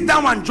don't sit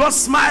down and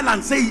just smile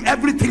and say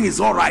everything is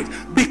all right,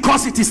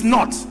 because it is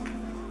not.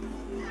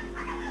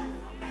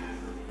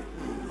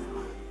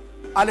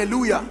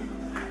 Hallelujah.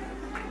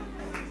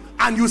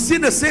 And you see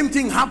the same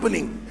thing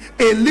happening.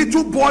 A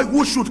little boy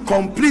who should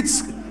complete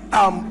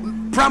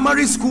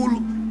primary school,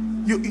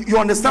 you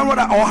understand what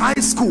or high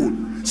school,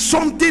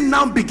 something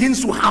now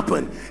begins to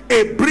happen.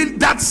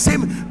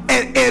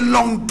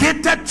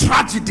 Elongated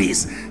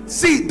tragedies.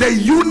 See, the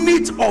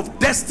unit of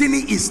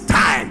destiny is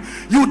time.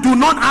 You do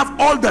not have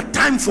all the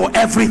time for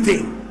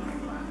everything.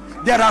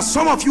 There are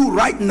some of you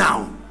right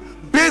now,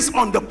 based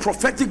on the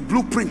prophetic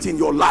blueprint in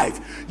your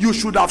life, you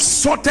should have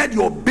sorted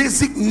your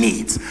basic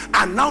needs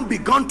and now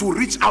begun to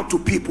reach out to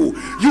people.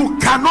 You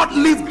cannot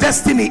live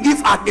destiny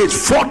if at age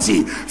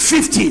 40,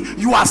 50,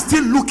 you are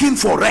still looking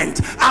for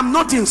rent. I'm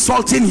not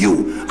insulting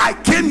you. I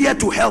came here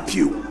to help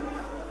you.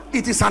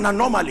 It is an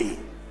anomaly.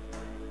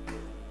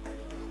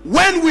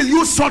 When will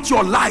you sort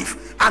your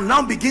life and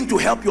now begin to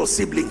help your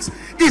siblings?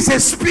 It's a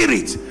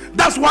spirit.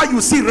 That's why you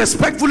see,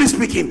 respectfully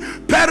speaking,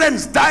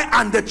 parents die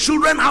and the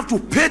children have to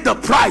pay the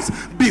price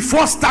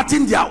before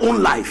starting their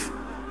own life,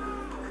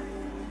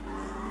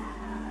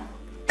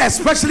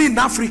 especially in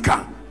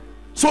Africa.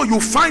 So you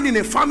find in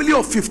a family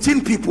of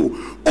 15 people,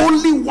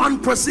 only one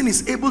person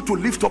is able to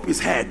lift up his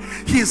head.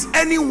 He is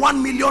earning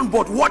 1 million,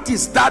 but what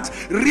is that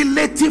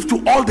relative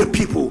to all the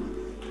people?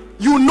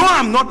 You know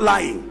I'm not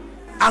lying.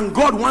 And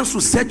God wants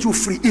to set you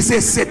free. It's a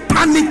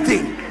satanic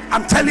thing,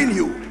 I'm telling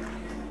you.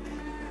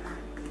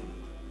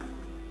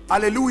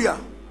 Hallelujah.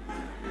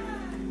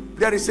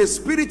 There is a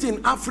spirit in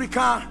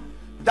Africa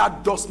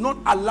that does not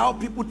allow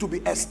people to be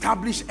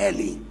established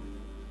early.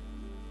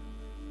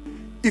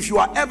 If you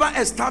are ever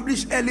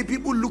established early,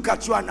 people look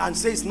at you and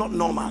say it's not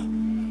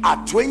normal.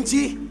 At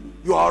 20,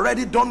 you are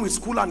already done with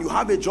school and you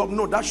have a job.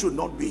 No, that should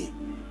not be.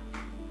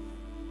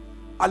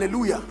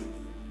 Hallelujah.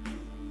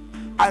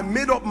 I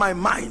made up my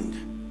mind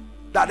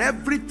that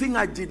everything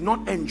I did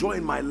not enjoy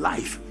in my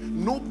life,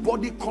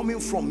 nobody coming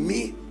from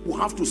me will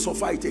have to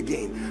suffer it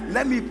again.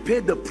 Let me pay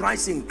the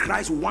price in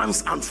Christ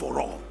once and for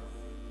all.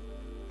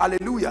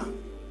 Hallelujah.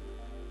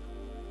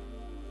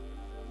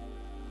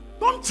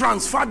 Don't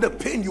transfer the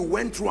pain you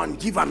went through and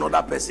give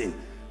another person.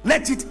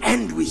 Let it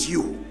end with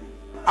you.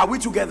 Are we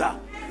together?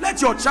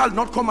 Let your child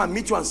not come and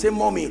meet you and say,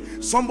 "Mommy,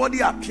 somebody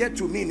appeared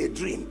to me in a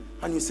dream,"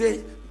 and you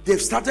say,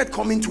 "They've started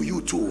coming to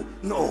you too."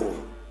 No,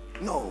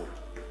 no.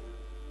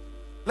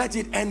 Let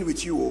it end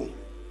with you.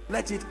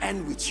 Let it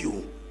end with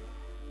you.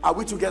 Are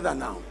we together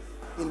now?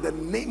 In the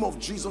name of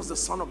Jesus, the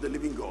Son of the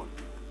living God.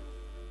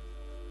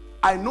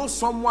 I know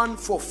someone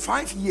for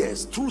 5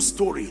 years, true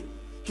story,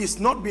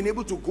 he's not been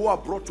able to go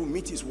abroad to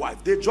meet his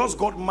wife. They just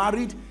got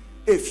married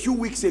a few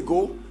weeks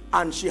ago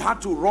and she had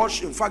to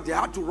rush. In fact, they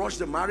had to rush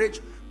the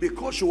marriage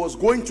because she was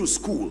going to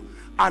school.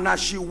 And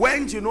as she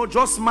went, you know,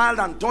 just smiled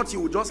and thought he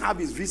would just have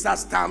his visa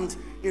stamped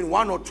in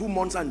 1 or 2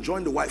 months and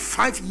join the wife.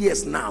 5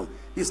 years now,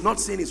 he's not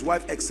seen his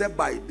wife except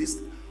by this.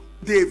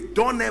 They've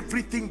done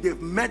everything.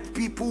 They've met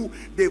people.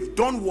 They've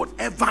done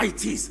whatever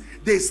it is.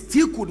 They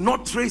still could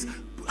not trace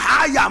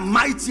high and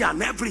mighty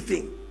and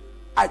everything.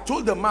 I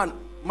told the man,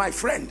 "My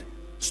friend,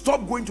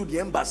 stop going to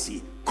the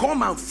embassy.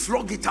 Come and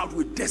flog it out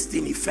with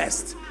destiny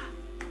first."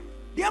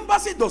 The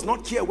embassy does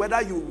not care whether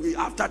you will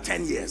after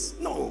 10 years.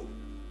 No.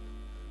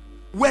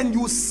 When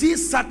you see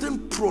certain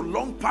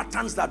prolonged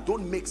patterns that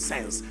don't make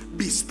sense,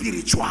 be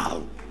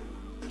spiritual.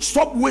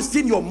 Stop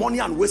wasting your money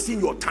and wasting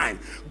your time.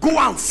 Go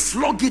and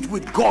flog it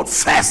with God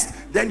first,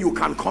 then you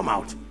can come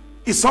out.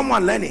 Is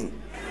someone learning?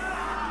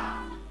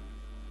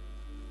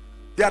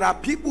 There are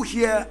people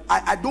here,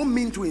 I don't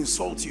mean to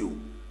insult you,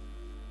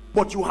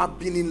 but you have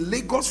been in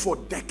Lagos for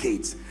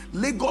decades.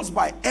 Lagos,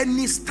 by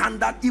any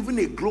standard, even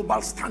a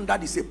global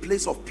standard, is a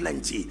place of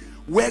plenty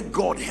where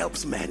God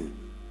helps men.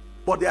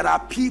 But there are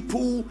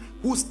people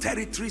whose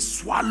territory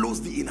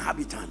swallows the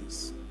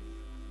inhabitants.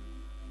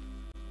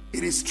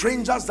 It is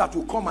strangers that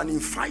will come and in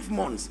 5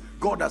 months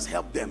God has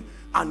helped them.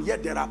 And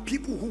yet there are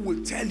people who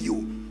will tell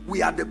you,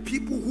 we are the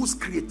people whose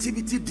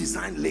creativity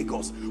designed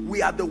Lagos.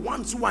 We are the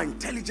ones who are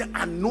intelligent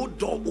and no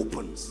door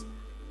opens.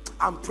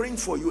 I'm praying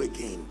for you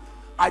again.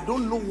 I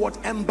don't know what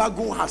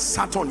embargo has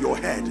sat on your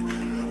head,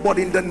 but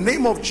in the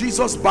name of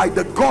Jesus, by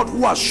the God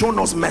who has shown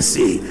us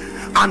mercy,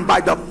 and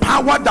by the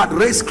power that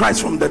raised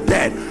Christ from the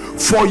dead,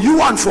 for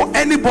you and for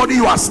anybody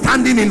you are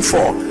standing in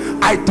for,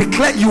 I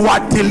declare you are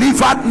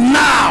delivered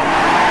now.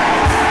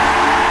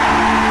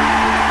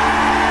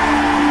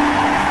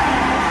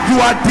 You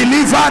are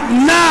delivered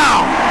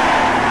now.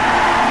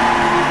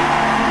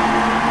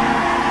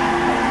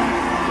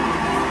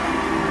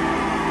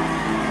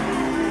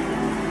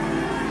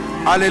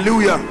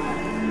 Hallelujah.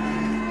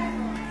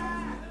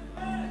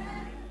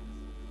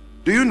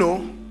 Do you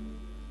know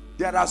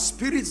there are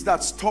spirits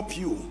that stop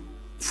you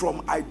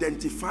from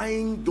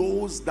identifying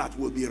those that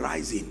will be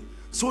rising,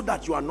 so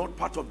that you are not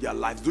part of their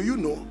lives? Do you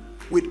know,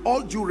 with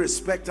all due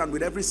respect and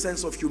with every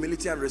sense of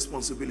humility and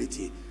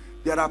responsibility,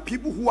 there are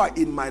people who are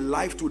in my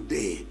life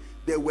today,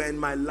 they were in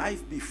my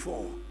life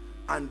before,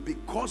 and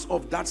because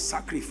of that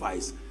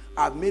sacrifice,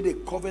 I've made a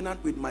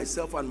covenant with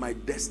myself and my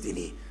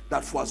destiny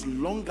that for as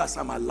long as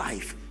I'm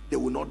alive, they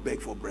will not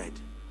beg for bread.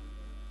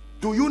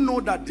 Do you know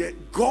that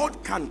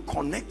God can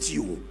connect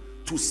you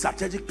to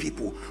strategic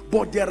people,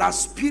 but there are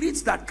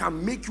spirits that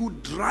can make you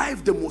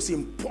drive the most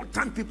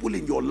important people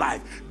in your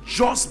life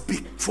just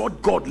before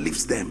God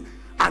lifts them,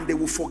 and they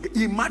will forget.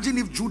 Imagine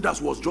if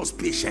Judas was just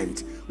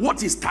patient.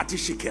 What is 30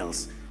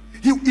 shekels?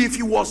 If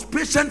he was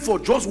patient for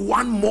just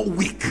one more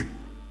week,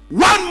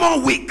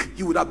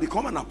 he would have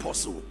become an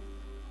apostle.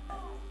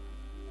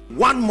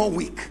 One more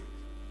week,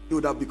 he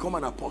would have become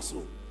an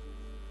apostle.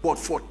 But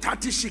for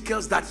 30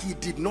 shekels that he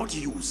did not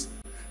use,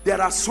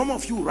 there are some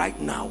of you right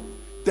now,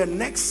 the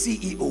next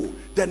CEO,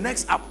 the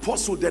next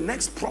apostle, the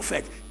next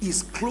prophet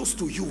is close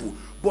to you,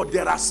 but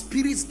there are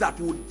spirits that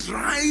will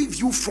drive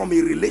you from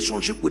a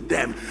relationship with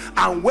them.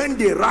 And when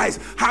they rise,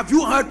 have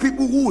you heard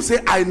people who say,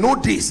 I know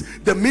this,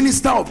 the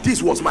minister of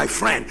this was my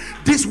friend,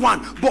 this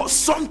one, but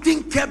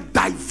something kept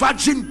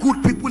diverging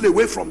good people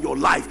away from your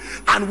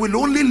life and will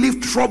only leave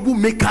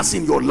troublemakers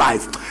in your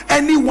life.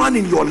 Anyone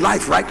in your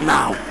life right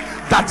now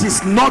that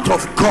is not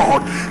of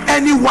God,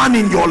 anyone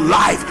in your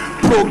life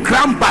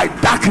programmed by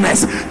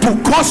darkness to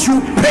cause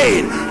you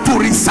pain, to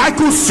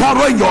recycle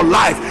sorrow in your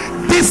life,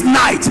 this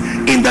night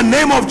in the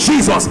name of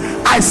Jesus,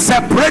 I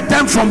separate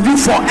them from you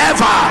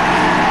forever.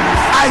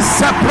 I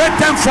separate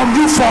them from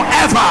you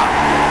forever.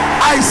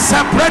 I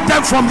separate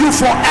them from you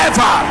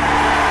forever.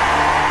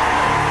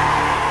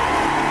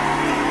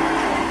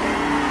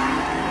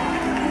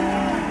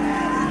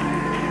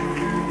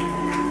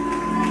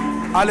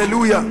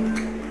 Hallelujah.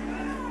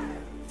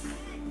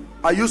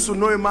 I used to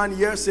know a man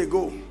years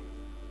ago,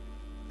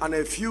 and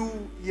a few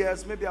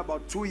years, maybe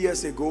about 2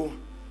 years ago,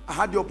 I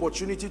had the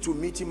opportunity to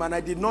meet him, and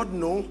I did not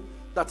know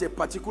that a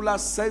particular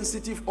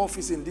sensitive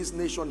office in this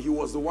nation, he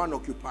was the one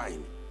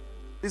occupying.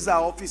 These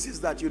are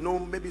offices that, you know,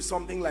 maybe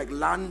something like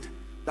land,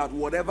 that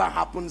whatever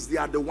happens, they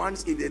are the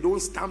ones, if they don't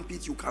stamp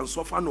it, you can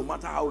suffer no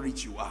matter how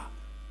rich you are.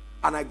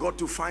 And I got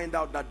to find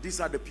out that these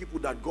are the people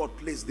that God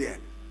placed there.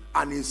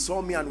 And he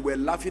saw me and we're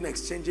laughing,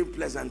 exchanging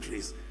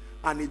pleasantries.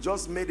 And he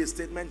just made a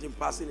statement in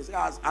passing. He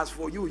said, as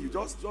for you, you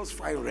just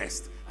find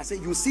rest. I said,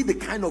 you see the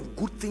kind of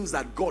good things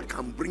that God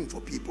can bring for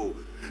people.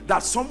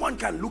 That someone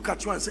can look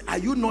at you and say, are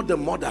you not the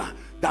mother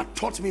that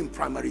taught me in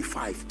primary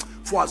 5?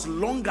 For as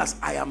long as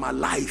I am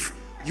alive,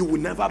 you will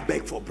never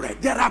beg for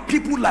bread. There are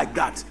people like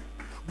that.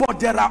 But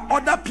there are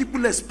other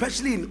people,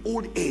 especially in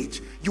old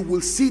age, you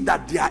will see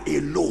that they are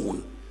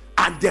alone.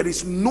 And there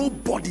is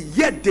nobody,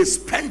 yet they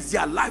spend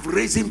their life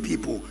raising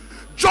people.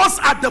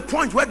 Just at the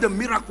point where the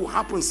miracle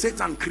happens,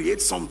 Satan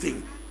creates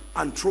something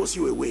and throws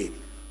you away.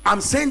 I'm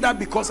saying that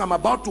because I'm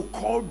about to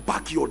call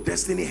back your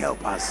destiny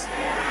helpers.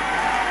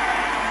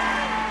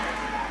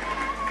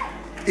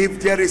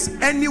 If there is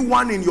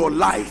anyone in your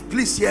life,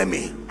 please hear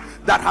me,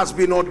 that has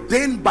been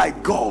ordained by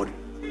God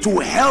to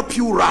help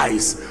you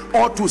rise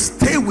or to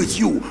stay with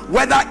you,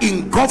 whether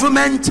in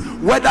government,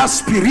 whether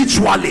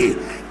spiritually,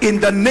 in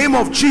the name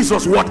of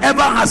Jesus,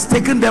 whatever has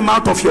taken them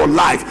out of your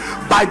life,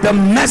 by the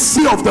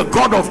mercy of the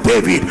God of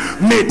David,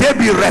 may they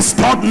be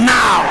restored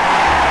now.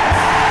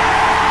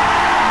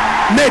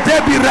 May they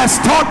be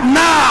restored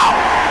now.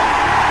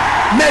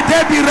 May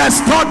they be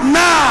restored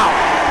now.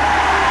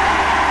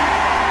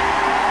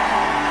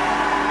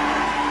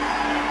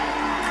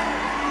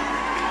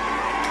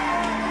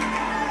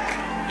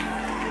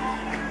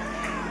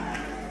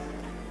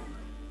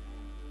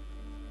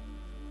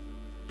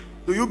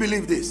 Do you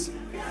believe this?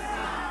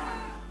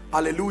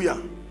 Hallelujah.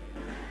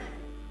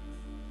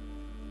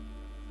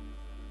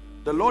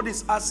 The Lord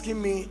is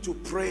asking me to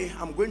pray.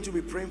 I'm going to be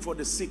praying for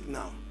the sick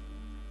now.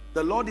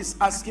 The Lord is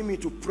asking me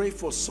to pray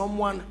for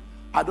someone.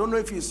 I don't know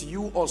if it's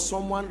you or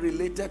someone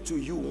related to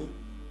you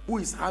who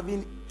is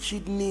having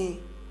kidney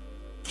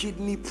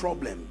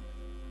problem.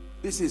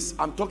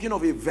 I'm talking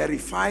of a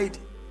verified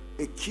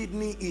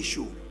kidney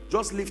issue.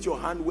 Just lift your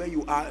hand where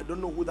you are. I don't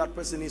know who that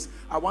person is.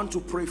 I want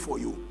to pray for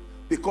you,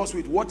 because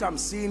with what I'm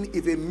seeing,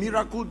 if a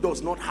miracle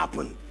does not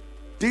happen,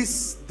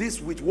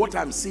 this with what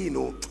I'm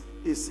seeing,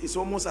 it's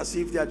almost as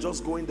if they are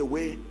just going the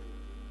way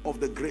of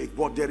the grave.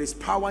 But there is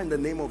power in the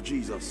name of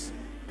Jesus.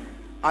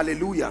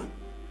 Hallelujah.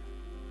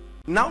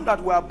 Now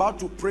that we're about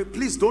to pray,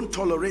 please don't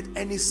tolerate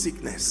any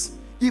sickness.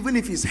 Even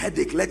if it's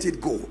headache, let it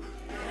go.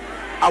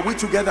 Are we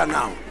together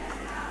now?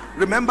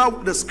 Remember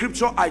the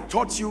scripture I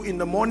taught you in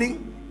the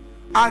morning,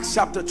 Acts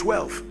chapter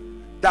 12,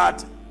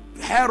 that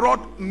Herod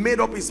made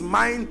up his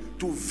mind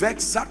to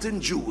vex certain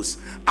Jews,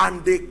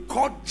 and they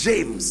caught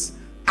James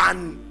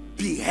and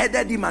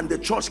beheaded him, and the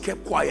church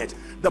kept quiet.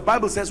 The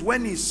Bible says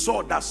when he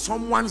saw that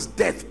someone's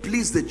death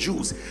pleased the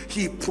Jews,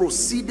 he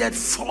proceeded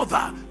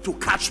further to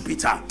catch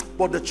Peter.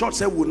 But the church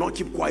said, we'll not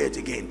keep quiet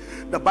again.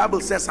 The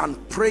Bible says,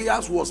 and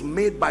prayers was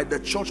made by the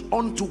church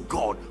unto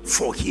God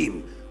for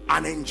him,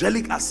 and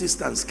angelic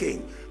assistance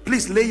came.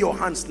 Please lay your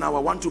hands now. I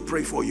want to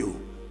pray for you.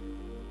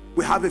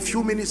 We have a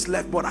few minutes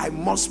left, but I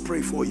must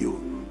pray for you.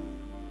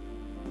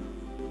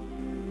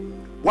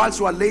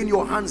 Whilst you are laying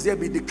your hands there,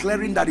 be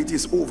declaring that it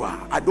is over.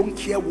 I don't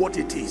care what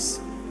it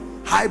is.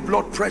 High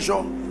blood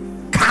pressure,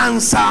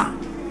 cancer,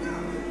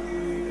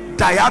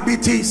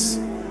 diabetes.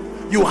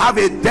 You have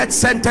a death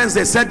sentence.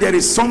 They said there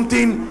is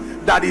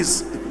something that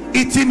is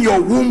eating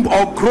your womb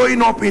or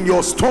growing up in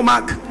your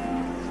stomach,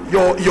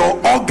 your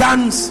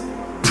organs,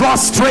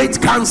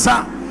 prostate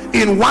cancer.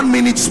 In 1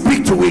 minute,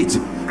 speak to it.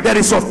 There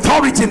is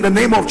authority in the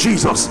name of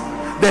Jesus.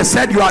 They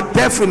said you are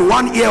deaf in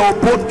one ear or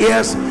both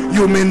ears.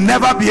 You may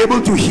never be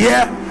able to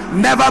hear,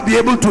 never be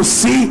able to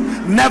see,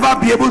 never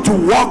be able to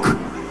walk.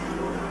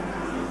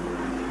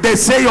 They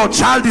say your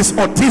child is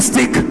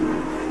autistic.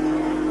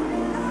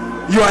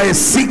 You are a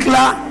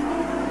sickler.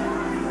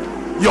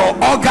 Your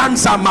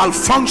organs are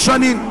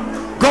malfunctioning.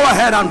 Go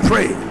ahead and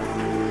pray.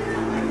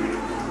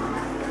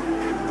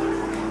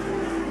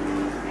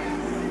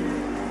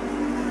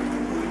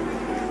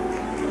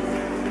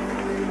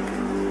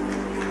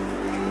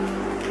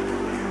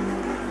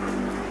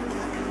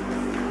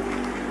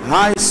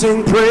 I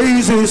sing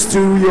praises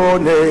to your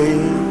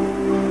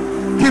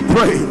name. Keep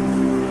praying.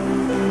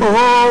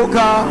 Oh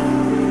God,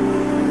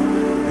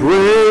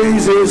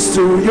 praises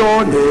to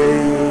your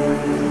name.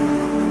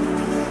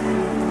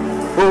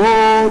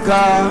 Oh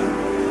God,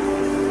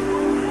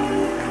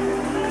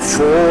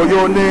 for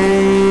your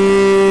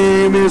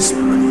name is,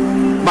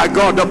 my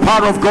God, the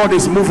power of God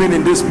is moving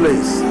in this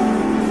place.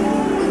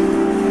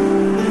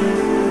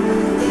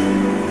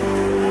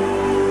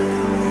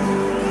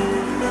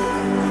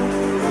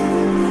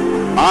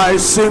 I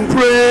sing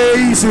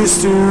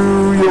praises to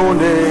your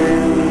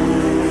name.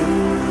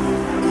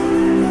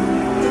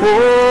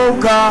 Oh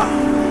God,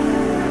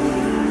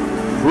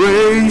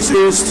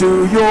 praises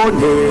to your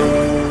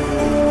name.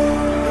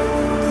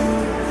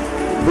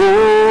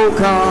 Oh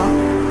God,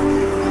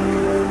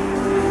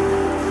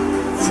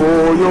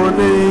 for your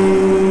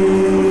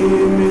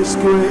name is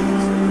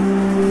great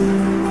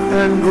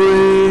and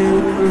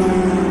greatly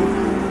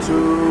to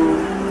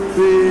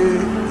be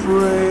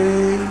praised.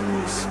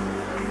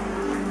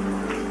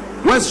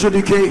 Where's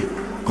Judy K?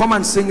 Come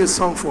and sing a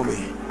song for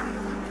me.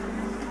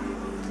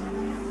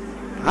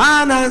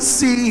 And I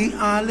see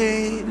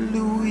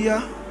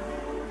hallelujah,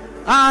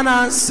 and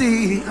I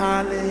see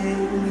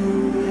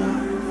hallelujah,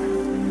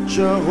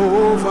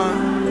 Jehovah.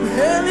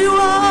 Where you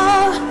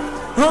are,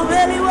 oh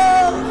where you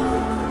are,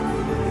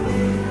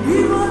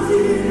 you must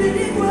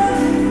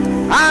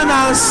and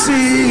I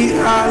see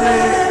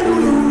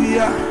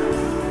hallelujah,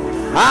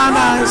 and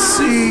I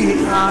see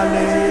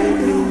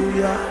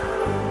hallelujah.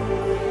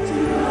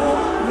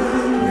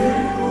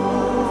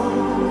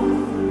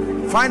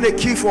 Find a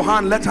key for her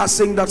and let her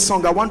sing that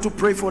song. I want to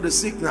pray for the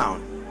sick now.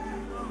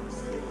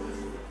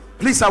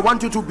 Please, I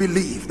want you to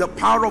believe the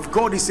power of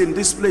God is in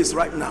this place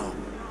right now.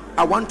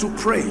 I want to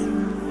pray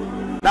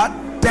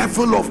that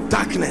devil of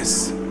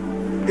darkness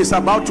is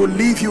about to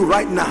leave you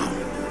right now.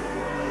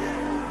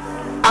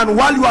 And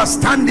while you are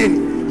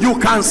standing, you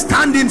can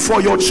stand in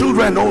for your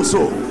children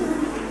also.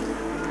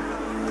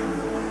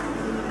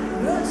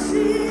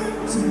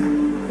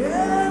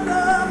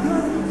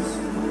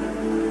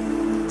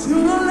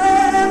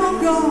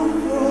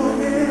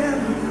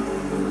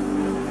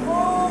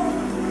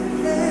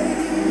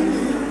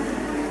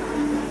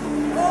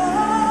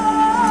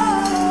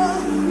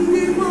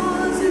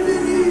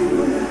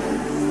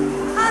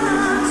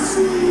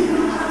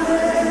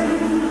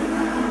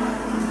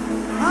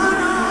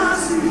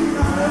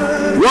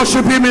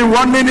 Worship him in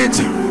 1 minute.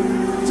 I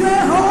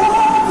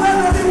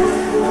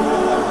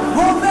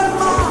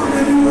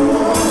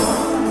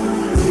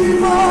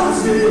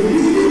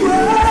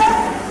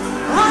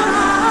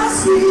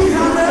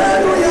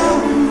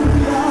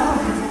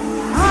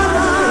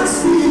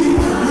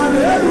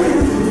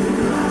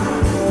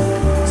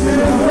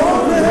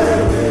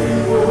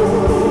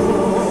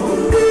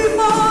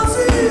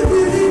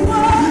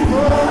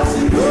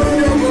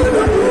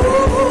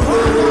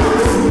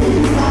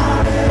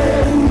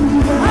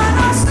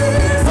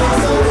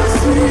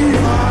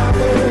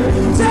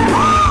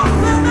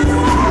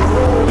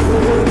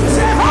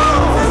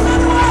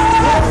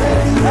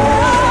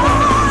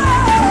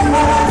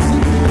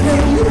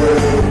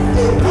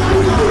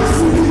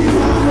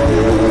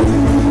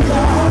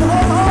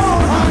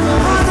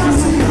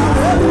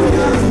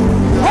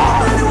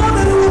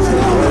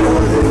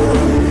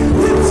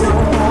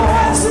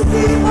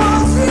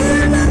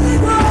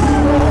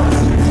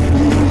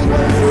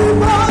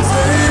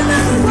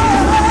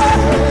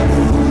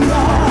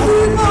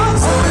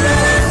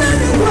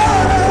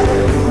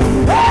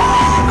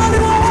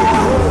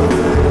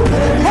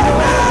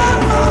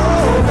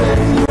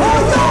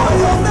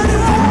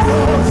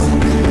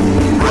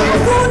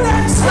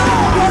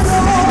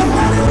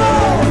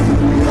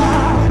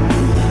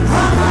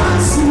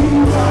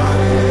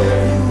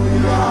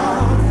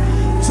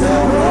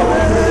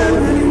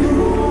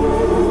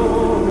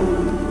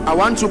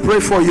want to pray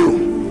for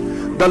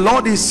you. The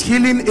Lord is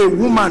healing a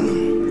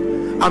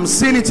woman. I'm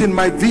seeing it in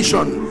my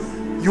vision.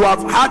 You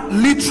have had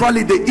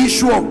literally the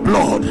issue of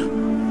blood.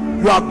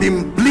 You have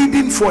been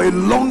bleeding for a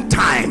long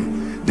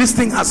time. This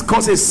thing has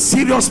caused a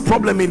serious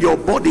problem in your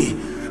body.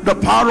 The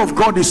power of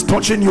God is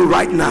touching you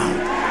right now.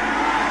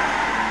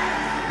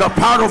 The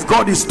power of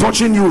God is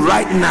touching you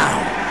right now.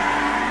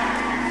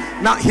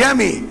 Now hear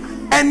me.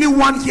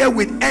 Anyone here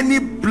with any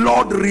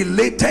blood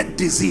related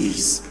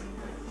disease,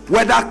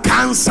 whether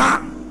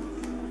cancer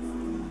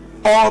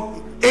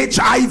or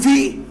HIV,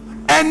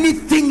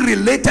 anything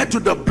related to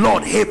the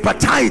blood,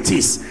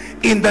 hepatitis,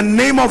 in the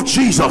name of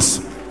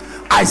Jesus,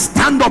 I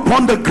stand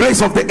upon the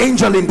grace of the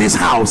angel in this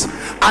house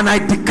and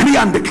I decree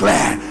and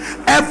declare,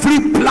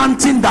 every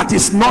planting that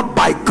is not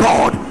by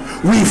God,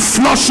 we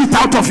flush it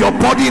out of your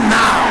body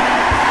now.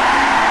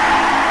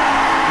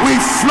 We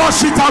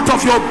flush it out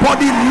of your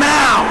body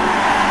now.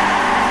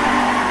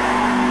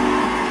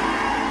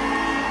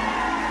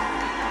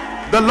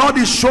 The Lord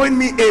is showing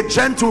me a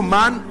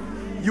gentleman.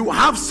 You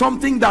have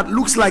something that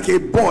looks like a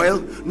boil,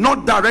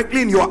 not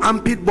directly in your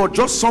armpit, but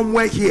just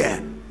somewhere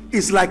here.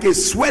 It's like a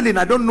swelling.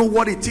 I don't know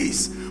what it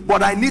is,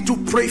 but I need to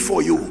pray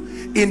for you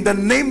in the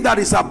name that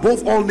is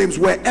above all names.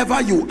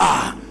 Wherever you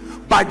are,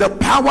 by the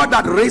power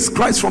that raised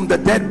Christ from the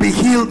dead, be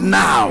healed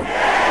now.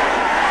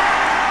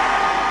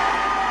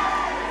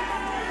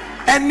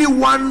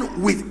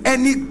 Anyone with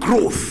any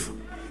growth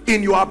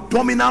in your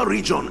abdominal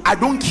region, I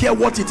don't care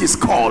what it is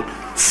called,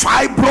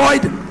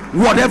 fibroid,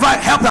 whatever,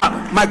 help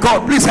them. My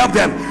God, please help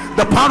them.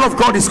 The power of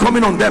God is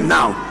coming on them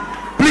now.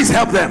 Please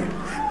help them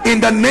in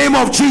the name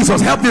of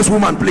Jesus. Help this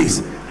woman,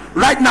 please.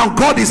 Right now,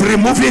 God is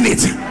removing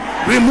it.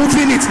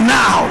 Removing it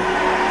now.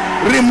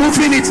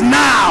 Removing it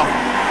now.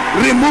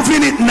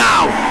 Removing it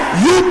now.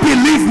 You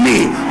believe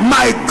me,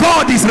 my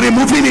God is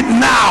removing it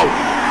now.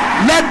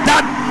 Let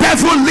that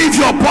devil leave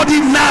your body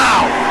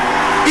now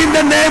in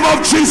the name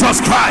of Jesus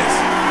Christ.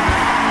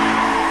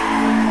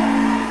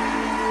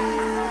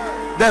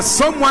 There's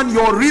someone,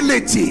 your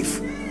relative,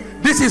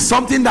 this is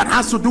something that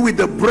has to do with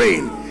the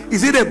brain.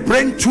 Is it a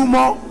brain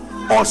tumor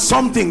or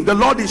something? The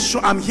Lord is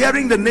I'm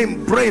hearing the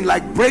name brain,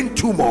 like brain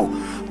tumor.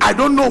 I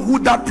don't know who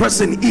that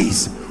person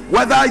is,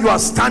 whether you are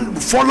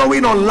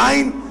following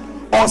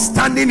online or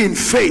standing in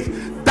faith.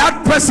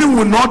 That person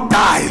will not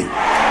die.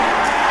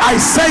 I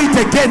say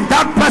it again,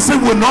 that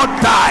person will not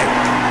die.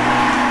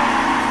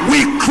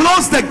 We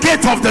close the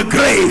gate of the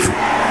grave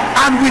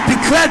and we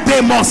declare they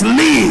must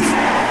leave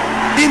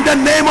in the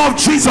name of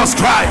Jesus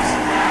Christ.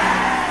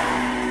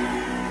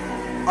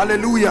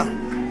 Hallelujah.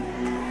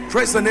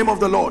 Praise the name of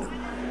the Lord.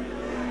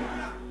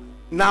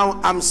 Now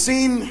I'm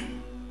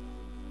seeing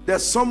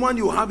there's someone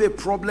you have a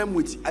problem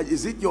with.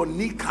 Is it your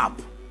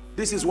kneecap?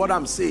 This is what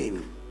I'm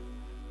saying.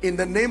 In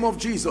the name of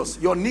Jesus,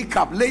 your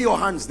kneecap, lay your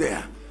hands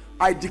there.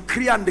 I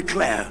decree and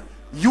declare,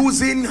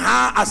 using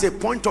her as a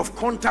point of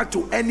contact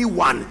to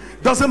anyone,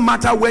 doesn't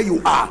matter where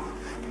you are.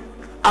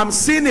 I'm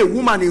seeing a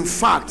woman, in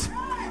fact,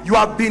 you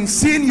have been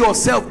seeing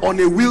yourself on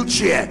a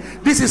wheelchair.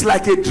 This is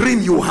like a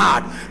dream you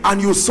had,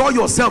 and you saw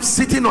yourself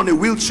sitting on a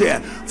wheelchair.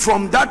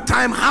 From that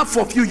time, half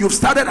of you, you've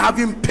started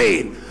having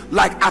pain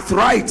like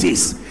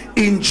arthritis.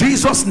 In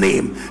Jesus'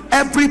 name,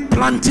 every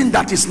planting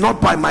that is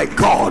not by my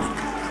God,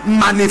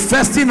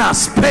 manifesting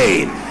as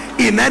pain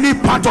in any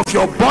part of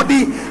your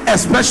body,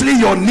 especially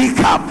your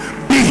kneecap,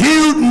 be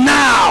healed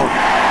now.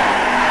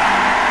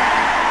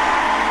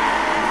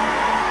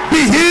 Be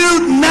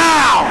healed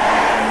now.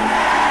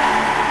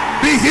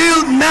 Be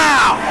healed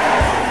now.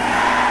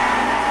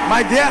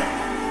 My dear,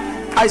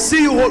 I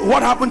see you.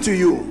 What happened to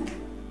you?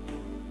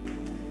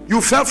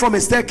 You fell from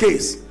a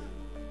staircase.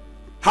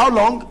 How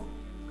long?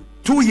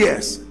 2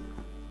 years.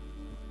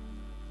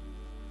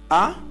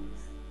 Huh?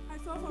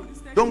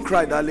 Don't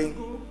cry, darling.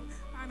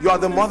 You are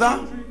the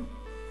mother.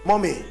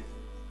 Mommy,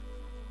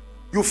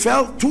 you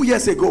fell 2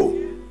 years ago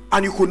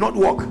and you could not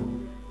walk.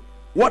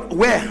 What?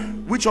 Where?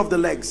 Which of the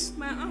legs?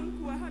 My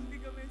ankle. I had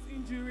ligament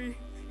injury.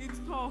 It's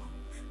tore,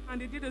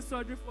 and they did a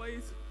surgery for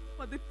it,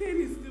 but the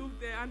pain is still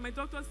there, and my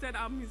doctor said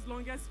I'm his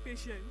longest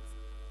patient.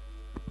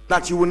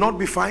 That you will not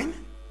be fine? He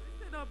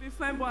said I'll be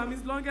fine, but I'm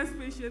his longest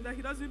patient, that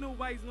he doesn't know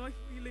why he's not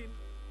healing.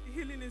 The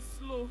healing is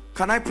slow.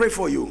 Can I pray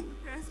for you?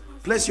 Yes,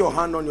 Pastor. Place your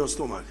hand on your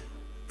stomach.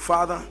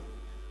 Father,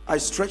 I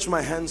stretch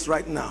my hands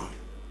right now.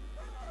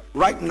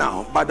 Right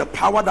now, by the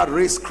power that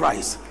raised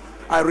Christ,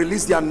 I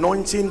release the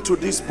anointing to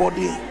this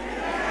body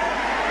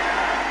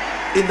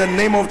in the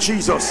name of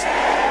Jesus.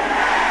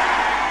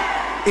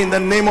 In the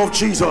name of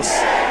Jesus.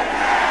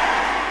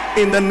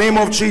 In the name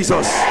of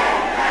Jesus.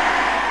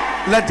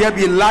 Let there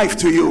be life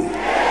to you.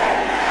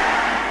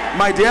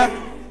 My dear,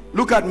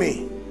 look at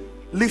me.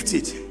 Lift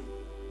it.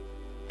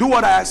 Do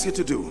what I ask you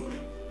to do.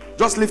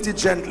 Just lift it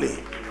gently.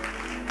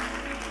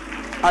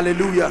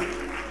 Hallelujah.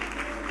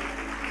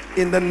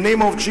 In the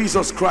name of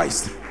Jesus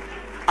Christ,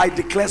 I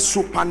declare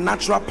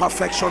supernatural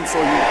perfection for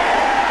you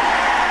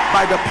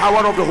by the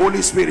power of the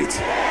Holy Spirit.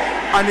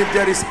 And if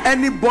there is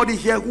anybody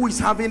here who is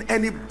having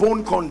any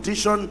bone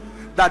condition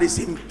that is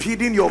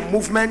impeding your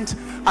movement,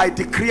 I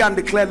decree and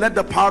declare, let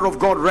the power of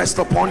God rest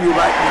upon you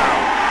right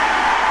now.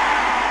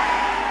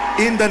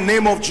 In the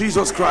name of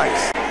Jesus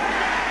Christ.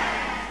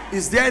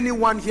 Is there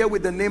anyone here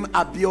with the name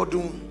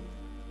Abiodun?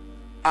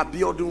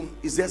 Abiodun.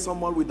 Is there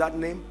someone with that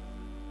name?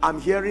 I'm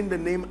hearing the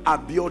name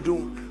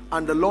Abiodun,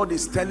 and the Lord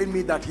is telling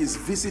me that he's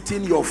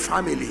visiting your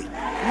family. Who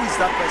is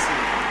that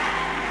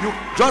person?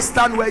 You just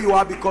stand where you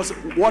are, because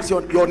what's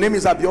your name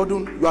is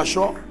Abiodun. You are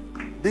sure?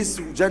 This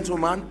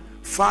gentleman,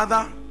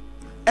 Father,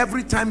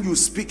 every time you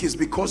speak is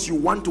because you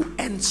want to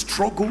end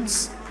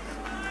struggles.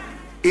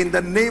 In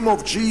the name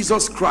of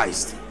Jesus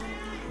Christ,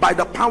 by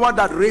the power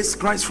that raised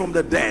Christ from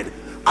the dead,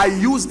 I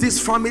use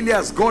this family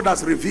as God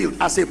has revealed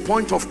as a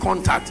point of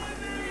contact.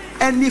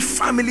 Any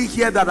family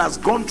here that has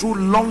gone through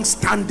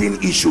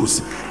long-standing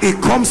issues,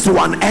 it comes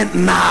to an end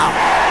now.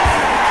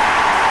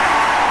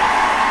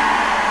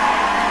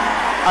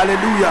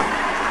 Hallelujah.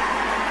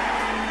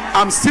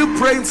 I'm still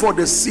praying for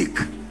the sick.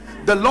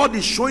 The Lord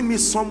is showing me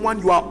someone,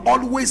 you are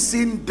always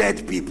seeing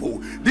dead people.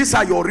 These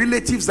are your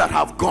relatives that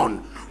have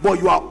gone, but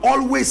you are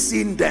always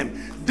seeing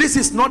them. This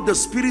is not the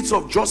spirits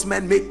of just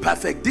men made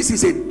perfect. This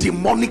is a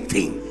demonic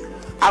thing.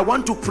 I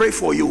want to pray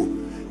for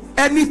you.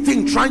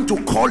 Anything trying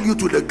to call you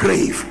to the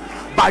grave,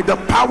 by the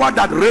power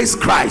that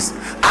raised Christ,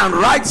 and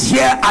right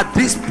here at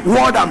this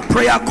word and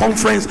prayer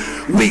conference,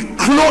 we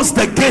close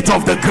the gate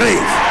of the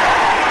grave.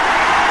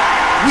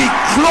 We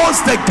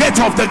close the gate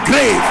of the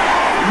grave.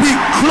 We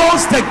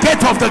close the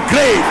gate of the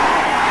grave.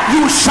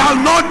 You shall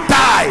not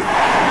die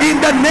in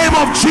the name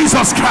of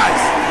Jesus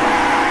Christ.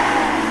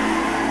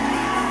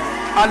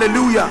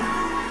 Hallelujah.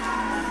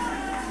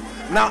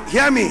 Now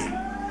hear me.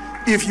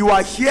 If you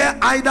are here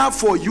either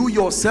for you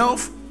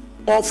yourself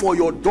or for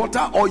your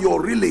daughter or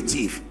your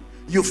relative,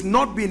 you've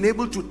not been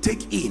able to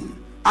take in,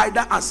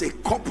 either as a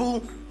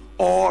couple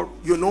or,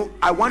 you know,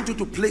 I want you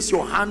to place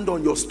your hand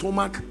on your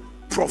stomach.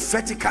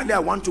 Prophetically, I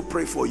want to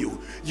pray for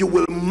you. You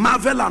will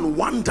marvel and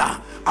wonder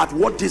at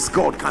what this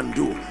God can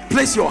do.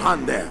 Place your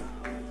hand there.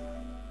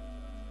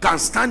 You can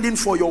stand in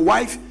for your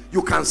wife.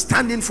 You can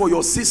stand in for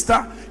your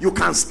sister. You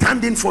can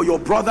stand in for your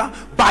brother.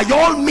 By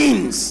all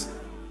means,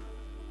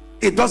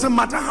 it doesn't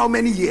matter how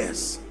many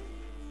years.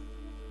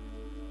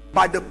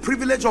 By the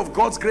privilege of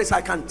God's grace,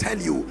 I can tell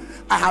you,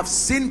 I have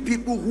seen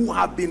people who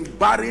have been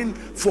barren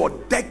for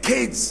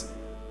decades,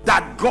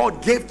 that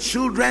God gave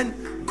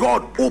children.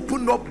 God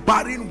opened up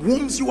barren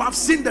wombs. You have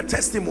seen the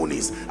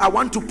testimonies. I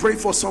want to pray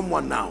for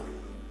someone now.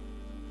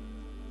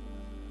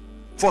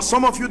 For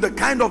some of you, the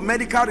kind of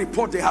medical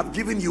report they have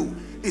given you,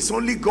 it's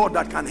only God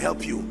that can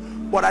help you.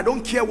 But I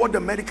don't care what the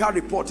medical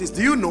report is.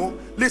 Do you know?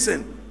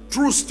 Listen,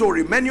 true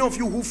story. Many of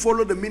you who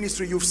follow the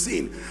ministry, you've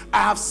seen.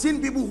 I have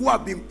seen people who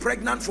have been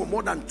pregnant for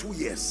more than 2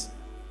 years.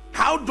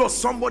 How does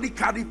somebody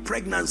carry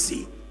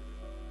pregnancy?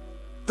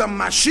 The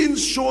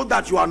machines show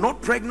that you are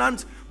not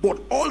pregnant, but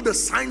all the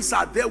signs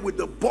are there with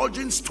the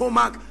bulging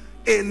stomach,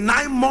 a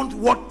 9-month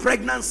worth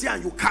pregnancy,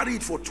 and you carry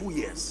it for 2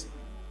 years.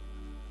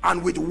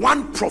 And with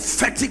one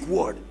prophetic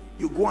word,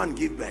 you go and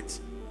give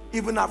birth.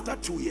 Even after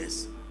 2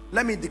 years.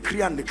 Let me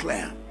decree and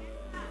declare,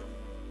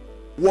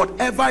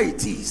 whatever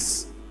it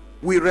is,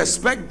 we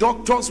respect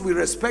doctors, we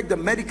respect the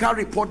medical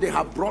report they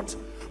have brought,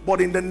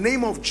 but in the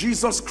name of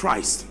Jesus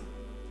Christ,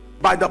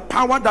 by the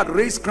power that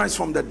raised Christ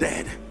from the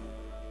dead,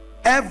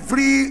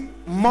 every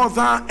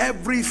mother,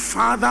 every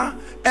father,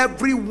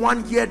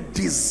 everyone here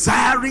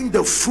desiring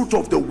the fruit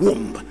of the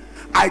womb,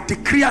 I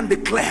decree and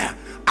declare,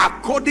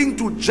 according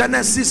to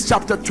Genesis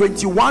chapter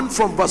 21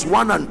 from verse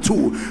 1 and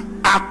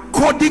 2,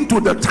 according to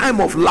the time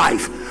of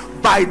life,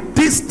 by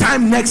this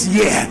time next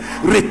year,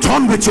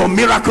 return with your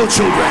miracle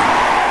children.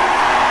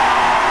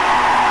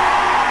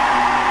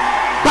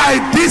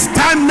 By this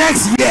time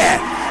next year,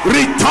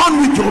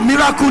 return with your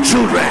miracle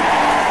children.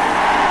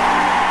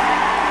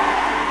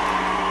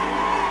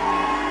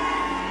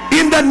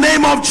 In the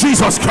name of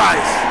Jesus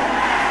Christ.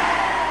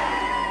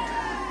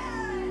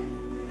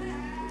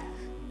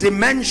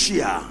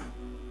 Dementia,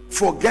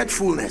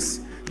 forgetfulness.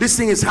 This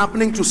thing is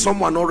happening to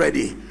someone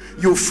already.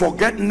 You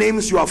forget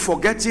names, you are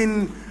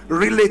forgetting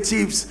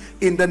relatives.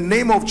 In the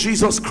name of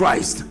Jesus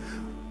Christ,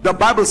 the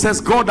Bible says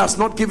God has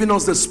not given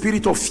us the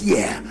spirit of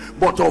fear,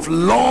 but of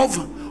love,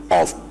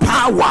 of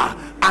power,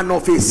 and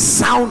of a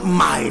sound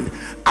mind.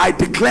 I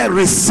declare,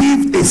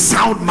 receive a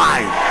sound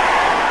mind.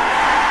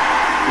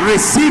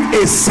 Receive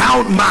a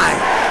sound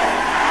mind.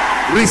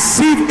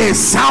 Receive a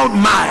sound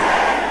mind.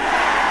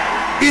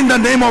 In the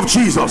name of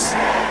Jesus.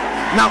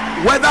 Now,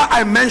 whether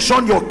I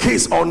mention your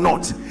case or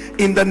not,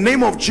 in the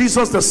name of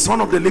Jesus, the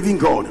Son of the living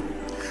God,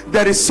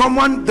 there is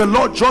someone, the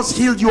Lord just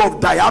healed you of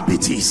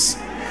diabetes.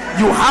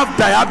 You have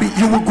diabetes.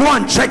 You will go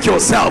and check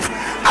yourself,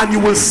 and you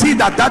will see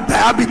that that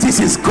diabetes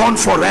is gone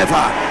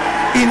forever.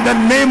 In the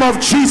name of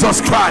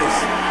Jesus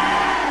Christ.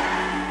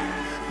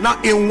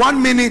 Now, in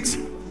 1 minute,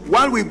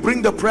 while we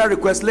bring the prayer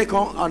request,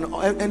 Lekon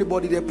and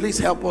anybody there, please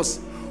help us.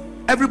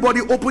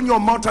 Everybody, open your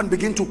mouth and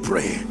begin to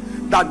pray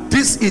that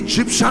these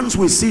Egyptians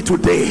we see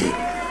today,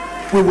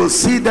 we will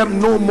see them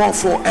no more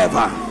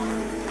forever.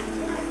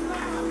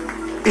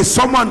 Is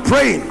someone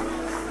praying?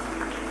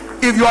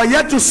 If you are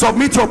yet to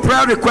submit your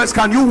prayer request,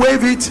 can you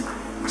wave it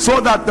so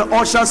that the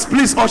ushers,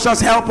 please ushers,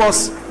 help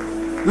us.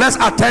 Let's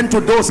attend to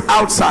those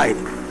outside.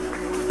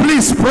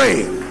 Please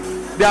pray.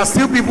 There are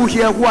still people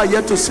here who are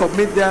yet to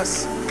submit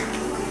theirs.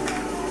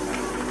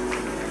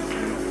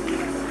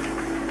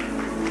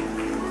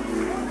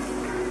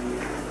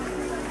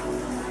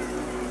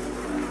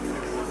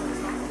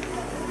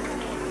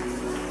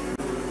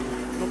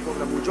 No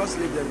problem, we'll just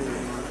leave them in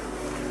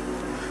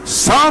there.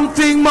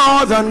 Something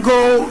more than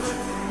gold.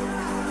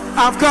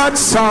 I've got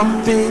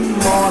something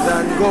more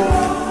than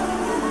gold.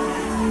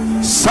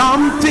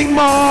 Something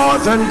more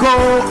than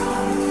gold.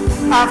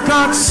 I've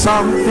got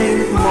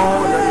something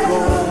more than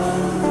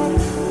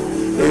gold.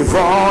 If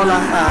all I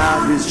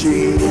have is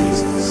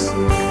Jesus,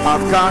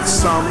 I've got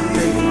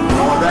something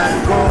more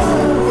than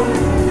gold.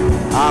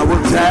 I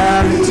will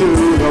tell it to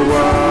the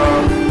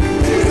world.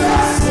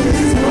 Jesus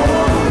is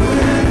more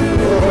than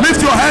gold.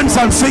 Lift your hands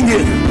and sing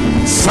it.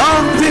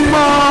 Something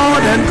more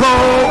than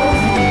gold.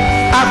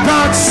 I've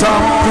got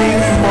something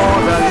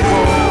more than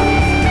gold.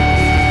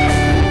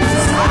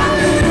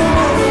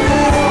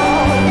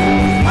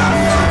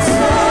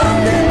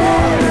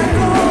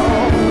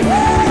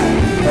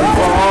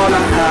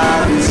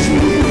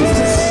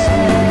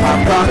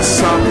 I've got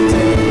something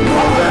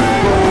more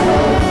than gold.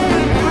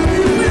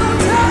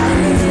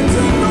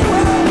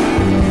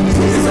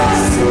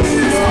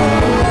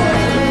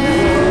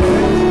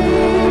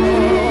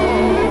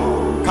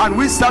 Can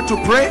we start to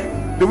pray?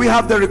 Do we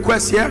have the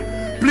request here?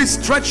 Please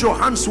stretch your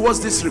hands towards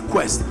this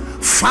request.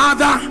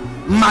 Father,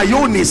 my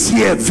own is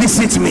here.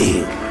 Visit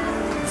me.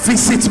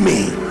 Visit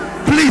me.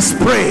 Please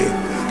pray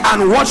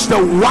and watch the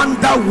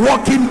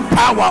wonder-working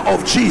power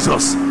of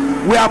Jesus.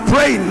 We are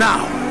praying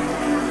now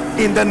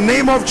in the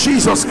name of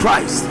Jesus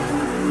Christ.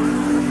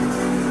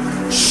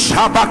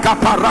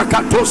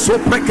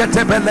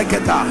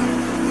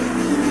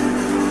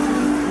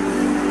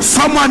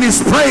 Someone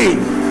is praying.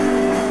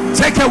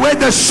 Take away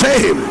the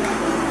shame.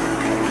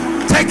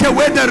 Take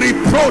away the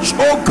reproach,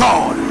 oh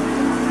God.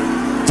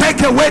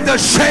 Take away the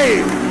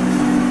shame.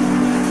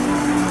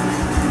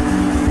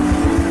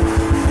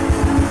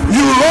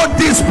 You wrote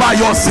this by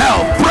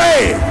yourself.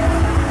 Pray.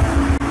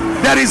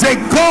 There is a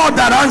God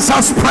that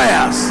answers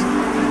prayers.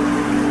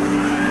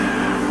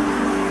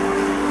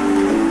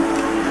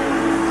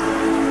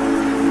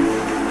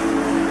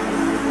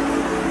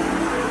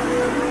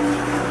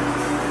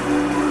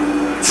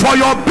 For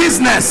your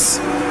business,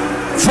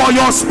 for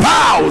your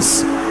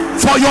spouse,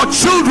 for your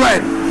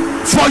children,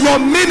 for your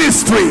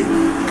ministry.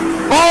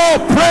 Oh,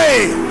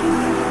 pray.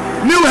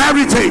 New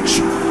heritage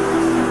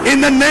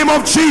in the name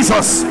of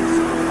Jesus.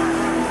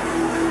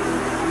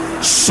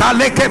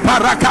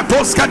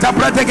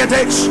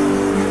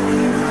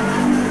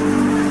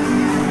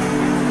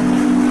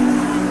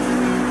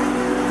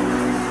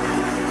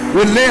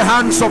 We lay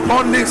hands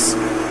upon this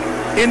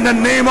in the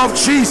name of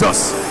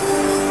Jesus.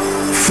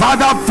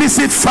 Father,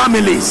 visit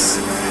families,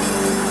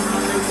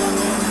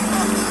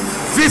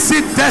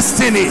 visit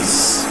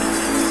destinies,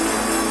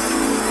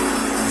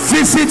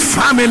 visit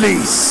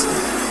families,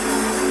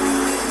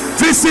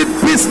 visit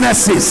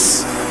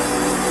businesses,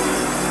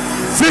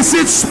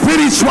 visit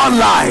spiritual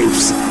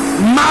lives,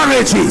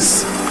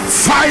 marriages,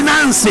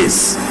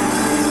 finances.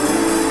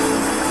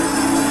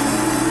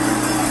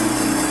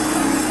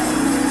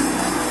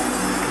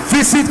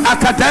 Visit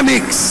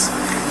academics.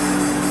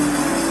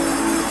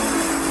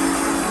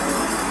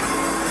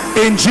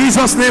 In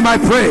Jesus' name I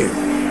pray.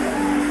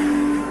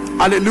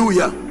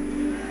 Hallelujah.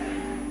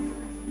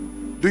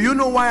 Do you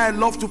know why I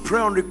love to pray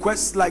on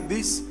requests like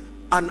this?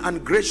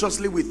 And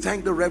graciously we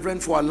thank the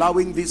Reverend for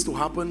allowing this to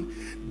happen.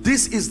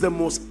 This is the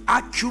most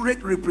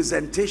accurate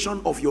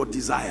representation of your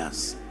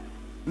desires.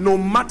 No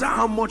matter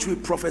how much we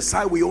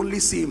prophesy, we only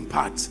see in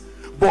part.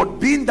 But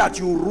being that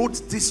you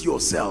wrote this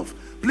yourself,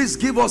 please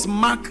give us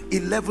Mark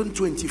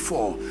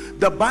 11:24.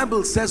 The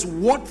Bible says,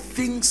 what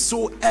things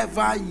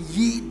soever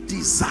ye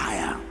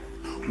desire,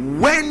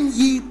 when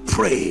ye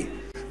pray,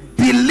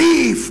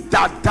 believe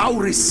that thou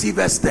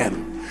receivest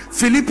them.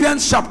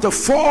 Philippians chapter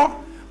 4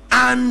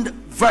 and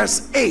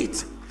verse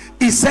 8,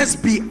 it says,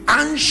 be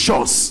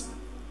anxious.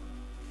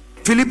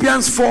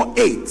 Philippians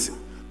 4:8,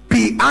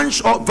 be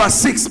anxious. Oh, verse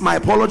 6, my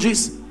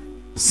apologies,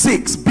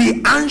 6,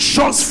 be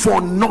anxious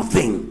for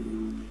nothing,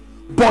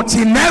 but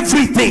in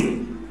everything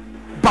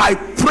by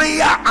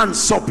prayer and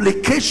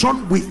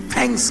supplication with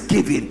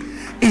thanksgiving.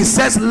 It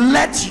says,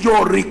 let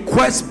your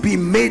request be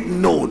made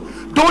known.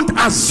 Don't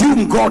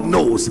assume God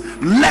knows.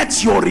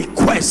 Let your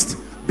request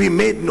be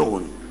made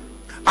known.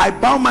 I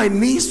bow my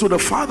knees to the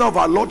Father of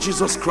our Lord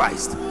Jesus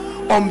Christ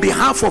on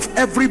behalf of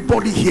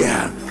everybody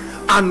here,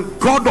 and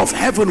God of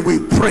heaven, we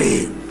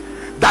pray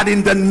that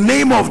in the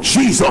name of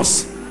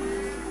Jesus,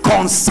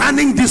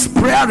 concerning this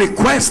prayer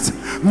request,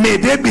 may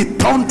they be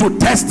turned to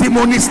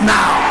testimonies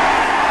now.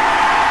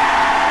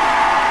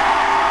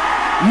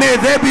 May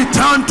they be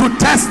turned to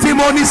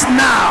testimonies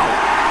now.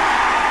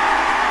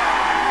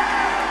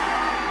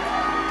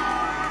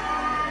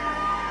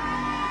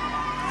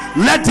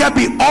 Let there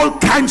be all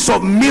kinds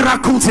of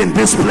miracles in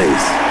this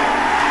place.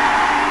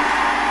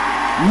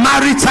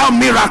 Marital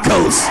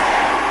miracles,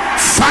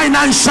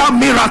 financial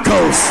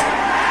miracles,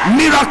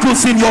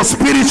 miracles in your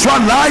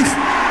spiritual life,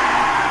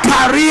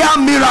 career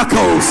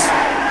miracles,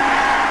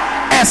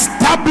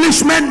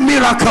 establishment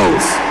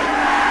miracles,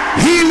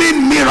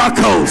 healing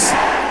miracles,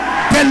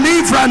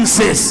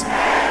 deliverances,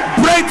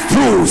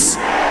 breakthroughs,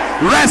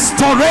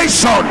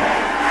 restoration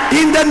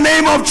in the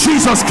name of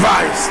Jesus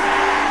Christ.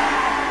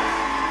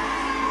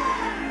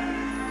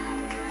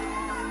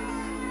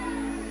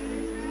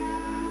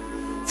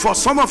 For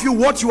some of you,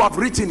 what you have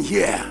written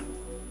here,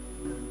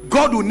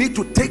 God will need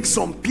to take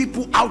some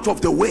people out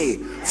of the way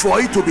for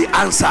it to be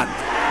answered.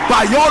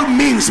 By all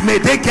means, may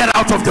they get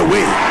out of the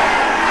way.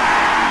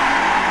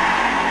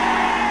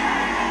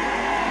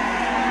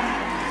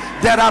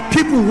 There are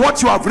people,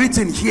 what you have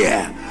written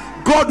here,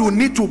 God will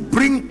need to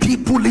bring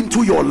people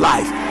into your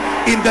life.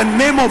 In the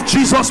name of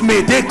Jesus,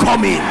 may they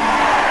come in.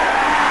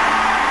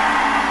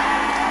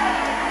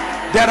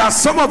 There are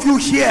some of you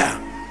here,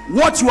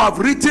 what you have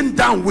written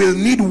down will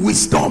need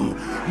wisdom.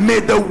 May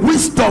the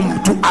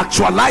wisdom to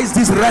actualize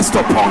this rest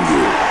upon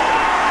you.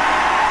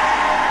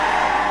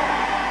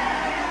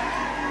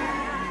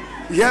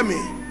 Hear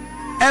me.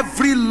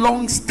 Every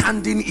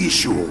long-standing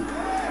issue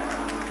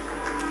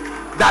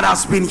that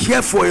has been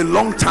here for a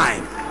long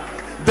time,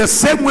 the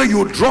same way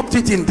you dropped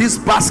it in this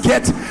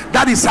basket,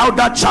 that is how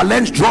that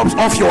challenge drops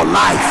off your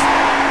life.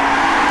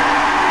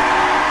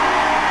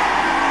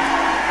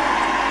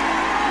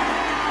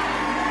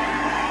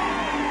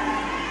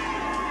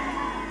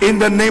 In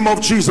the name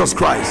of Jesus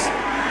Christ.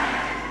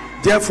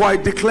 Therefore I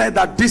declare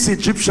that these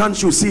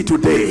Egyptians you see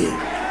today,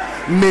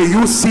 may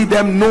you see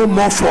them no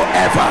more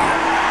forever.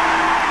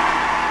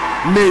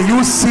 May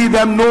you see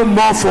them no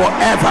more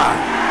forever.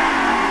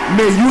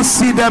 May you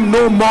see them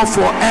no more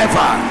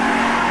forever.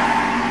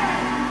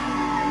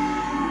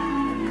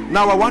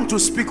 Now I want to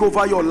speak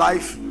over your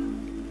life,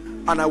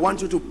 and I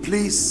want you to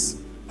please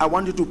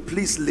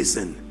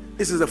listen.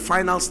 This is the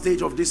final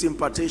stage of this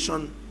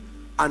impartation,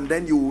 and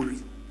then you will,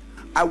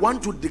 I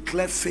want to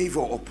declare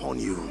favor upon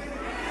you,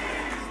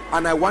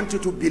 and I want you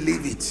to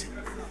believe it.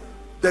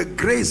 The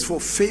grace for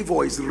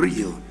favor is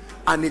real,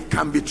 and it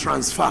can be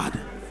transferred.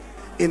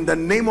 In the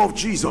name of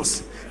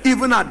Jesus,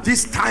 even at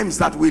these times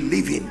that we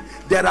live in,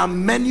 there are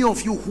many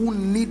of you who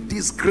need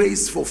this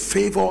grace for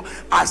favor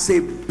as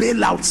a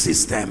bailout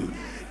system.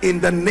 In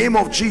the name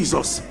of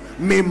Jesus,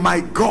 may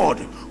my God,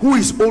 who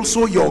is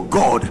also your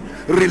God,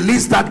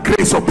 release that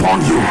grace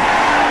upon you.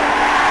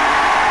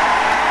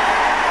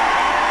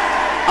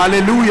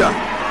 Hallelujah.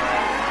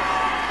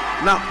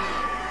 Now,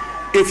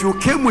 if you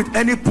came with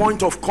any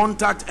point of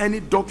contact, any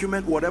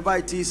document, whatever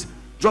it is,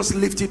 just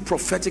lift it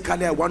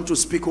prophetically. I want to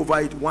speak over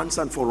it once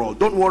and for all.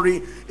 Don't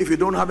worry, if you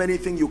don't have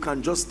anything, you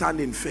can just stand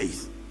in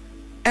faith.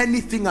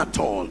 Anything at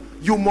all,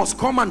 you must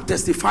come and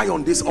testify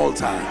on this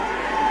altar.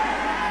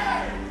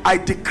 I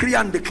decree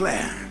and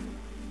declare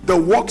the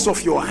works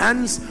of your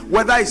hands,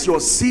 whether it's your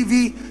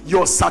CV,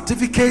 your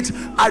certificate,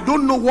 I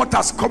don't know what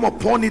has come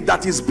upon it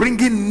that is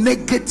bringing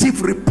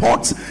negative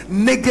reports,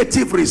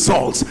 negative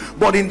results,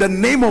 but in the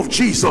name of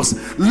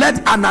Jesus,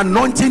 let an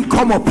anointing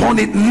come upon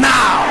it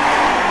now.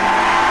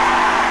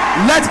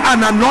 Let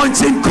an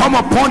anointing come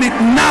upon it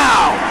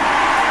now.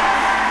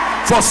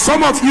 For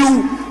some of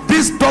you,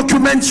 these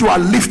documents you are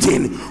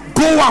lifting,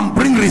 go and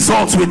bring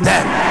results with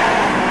them.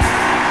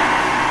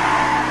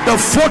 The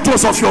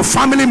photos of your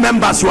family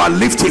members you are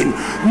lifting,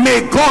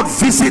 may God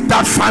visit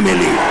that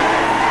family.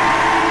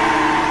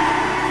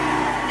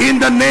 In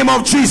the name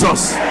of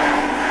Jesus.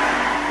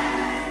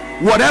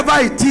 Whatever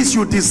it is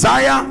you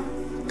desire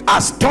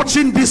as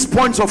touching these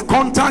points of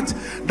contact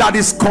that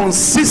is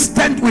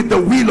consistent with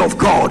the will of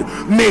God,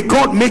 may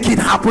God make it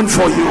happen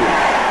for you.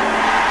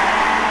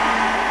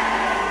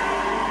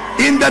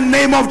 In the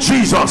name of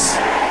Jesus,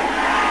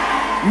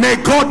 may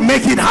God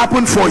make it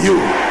happen for you.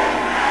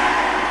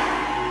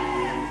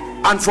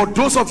 And for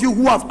those of you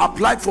who have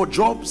applied for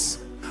jobs,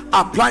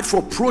 applied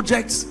for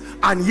projects,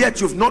 and yet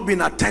you've not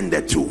been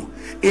attended to,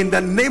 in the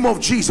name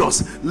of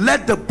Jesus,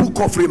 let the book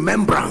of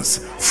remembrance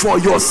for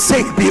your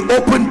sake be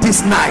opened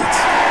this night.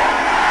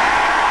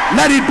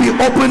 Let it be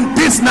opened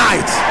this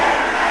night.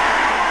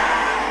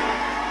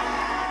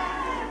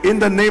 In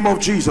the name of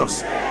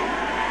Jesus.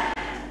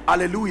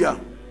 Hallelujah.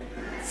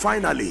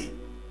 Finally,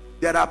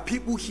 there are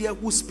people here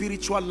whose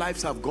spiritual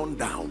lives have gone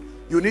down.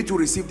 You need to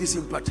receive this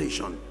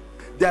impartation.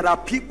 There are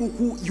people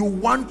who you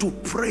want to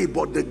pray,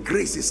 but the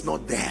grace is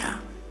not there.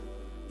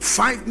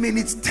 5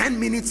 minutes, 10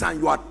 minutes,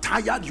 and you are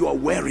tired, you are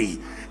weary.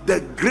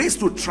 The grace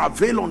to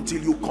travail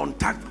until you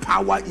contact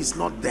power is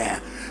not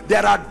there.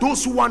 There are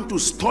those who want to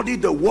study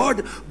the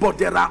word, but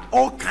there are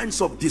all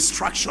kinds of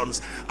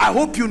distractions. I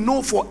hope you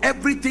know, for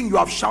everything you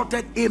have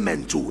shouted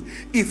amen to,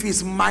 if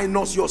it's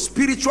minus your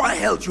spiritual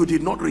health, you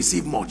did not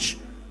receive much.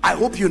 I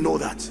hope you know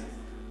that.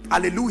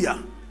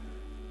 Hallelujah.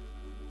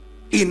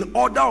 In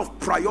order of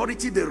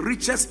priority, the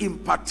richest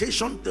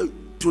impartation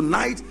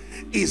tonight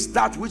is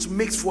that which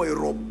makes for a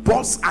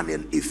robust and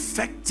an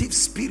effective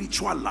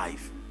spiritual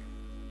life.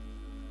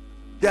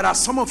 There are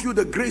some of you,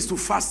 the grace to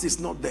fast is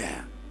not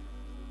there.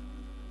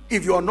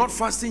 If you are not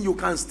fasting, you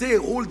can stay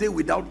a whole day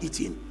without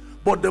eating,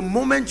 but the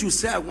moment you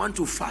say I want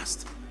to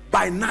fast,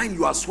 by 9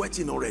 you are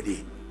sweating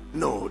already.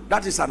 No,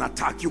 that is an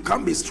attack. You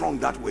can't be strong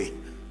that way.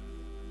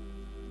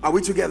 Are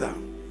we together?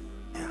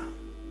 Yeah.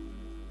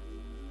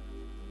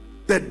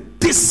 The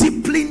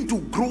discipline to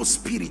grow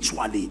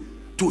spiritually,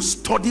 to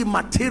study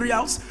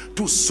materials,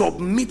 to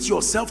submit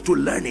yourself to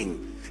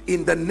learning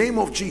in the name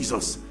of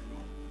Jesus.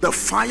 The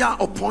fire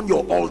upon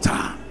your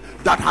altar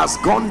that has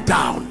gone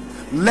down,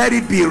 let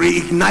it be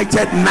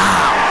reignited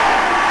now.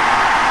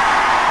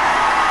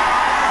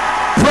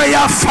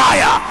 Prayer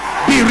fire,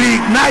 be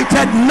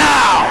reignited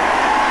now.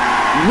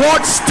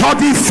 Word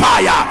study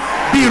fire,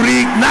 be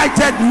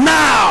reignited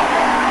now.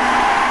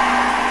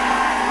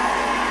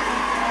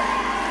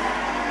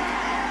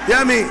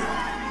 Hear me.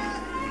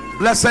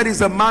 Blessed is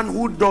the man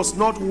who does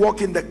not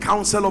walk in the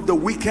counsel of the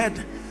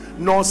wicked,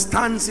 nor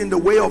stands in the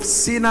way of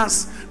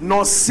sinners,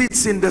 nor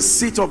sits in the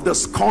seat of the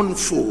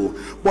scornful,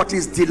 but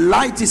his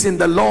delight is in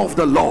the law of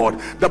the Lord.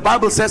 The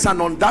Bible says,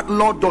 and on that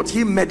law doth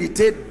he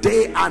meditate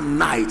day and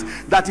night,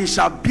 that he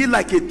shall be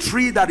like a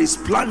tree that is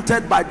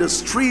planted by the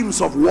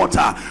streams of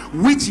water,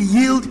 which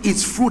yield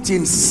its fruit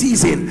in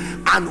season,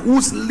 and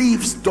whose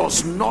leaves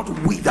does not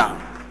wither.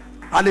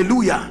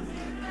 Hallelujah.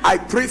 I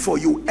pray for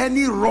you,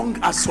 any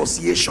wrong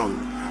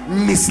association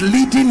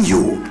misleading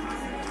you,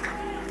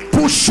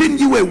 pushing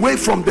you away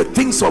from the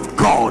things of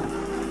God,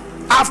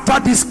 after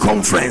this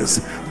conference,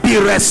 be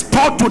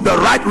restored to the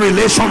right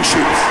relationships.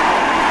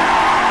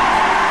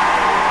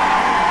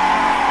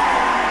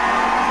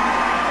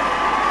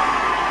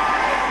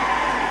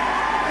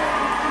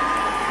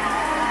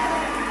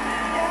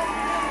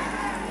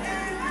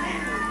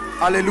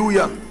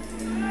 Hallelujah.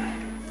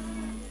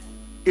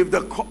 If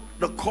the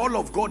call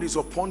of God is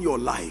upon your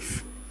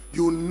life,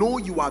 you know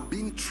you are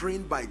being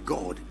trained by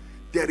God.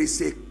 There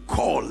is a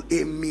call,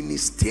 a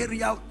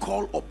ministerial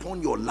call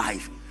upon your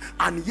life,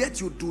 and yet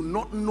you do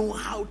not know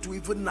how to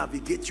even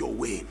navigate your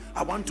way.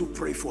 I want to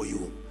pray for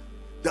you.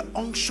 The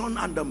unction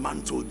and the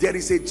mantle. There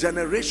is a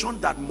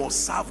generation that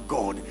must serve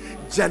God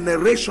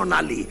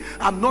generationally.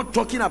 I'm not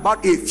talking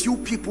about a few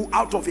people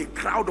out of a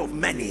crowd of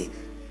many.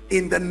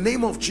 In the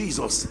name of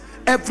Jesus,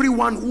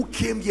 everyone who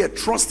came here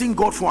trusting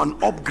God for an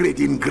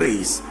upgrade in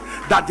grace,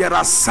 that there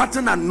are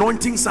certain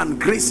anointings and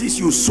graces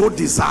you so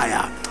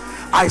desire.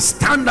 I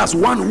stand as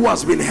one who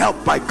has been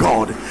helped by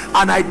God,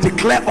 and I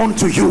declare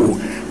unto you,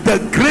 the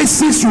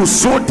graces you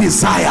so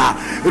desire,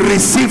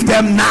 receive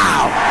them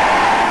now.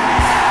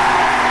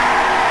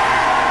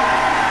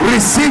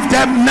 Receive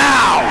them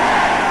now.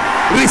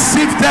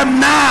 Receive them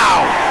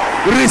now.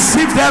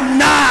 Receive them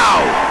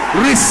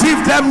now.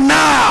 Receive them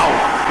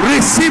now.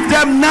 Receive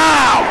them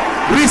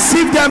now.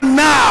 Receive them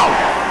now.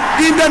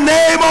 In the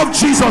name of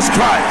Jesus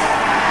Christ.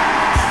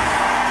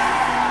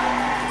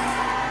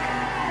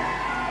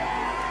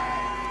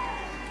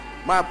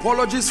 My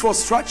apologies for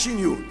stretching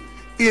you.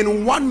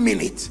 In 1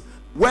 minute,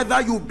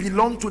 whether you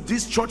belong to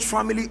this church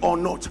family or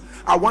not,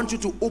 I want you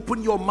to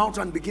open your mouth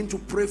and begin to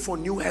pray for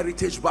New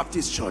Heritage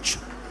Baptist Church.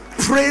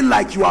 Pray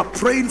like you are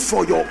praying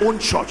for your own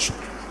church.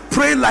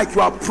 Pray like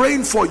you are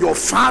praying for your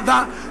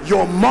father,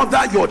 your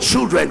mother, your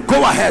children.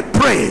 Go ahead,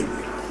 pray.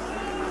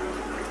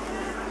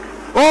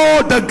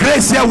 Oh, the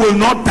grace here will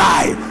not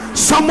die.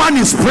 Someone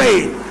is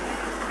praying.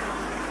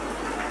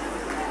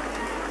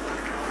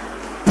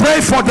 Pray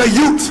for the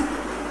youth,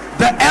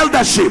 the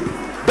eldership,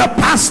 the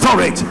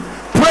pastorate.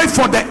 Pray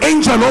for the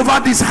angel over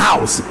this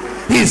house,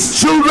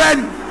 his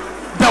children,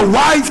 the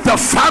wife, the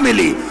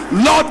family.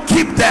 Lord,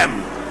 keep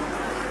them.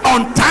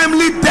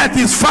 Untimely death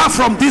is far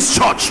from this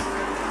church.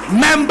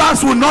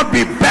 Members will not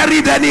be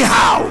buried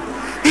anyhow.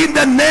 In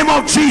the name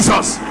of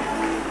Jesus.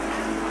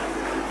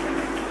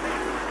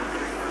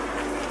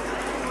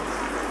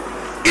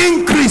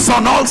 Increase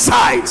on all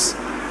sides.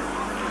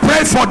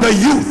 Pray for the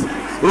youth,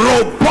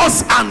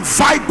 robust and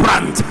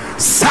vibrant,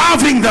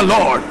 serving the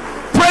Lord.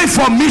 Pray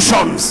for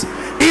missions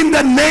in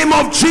the name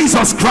of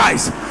Jesus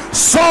Christ.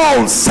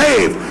 Souls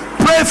saved.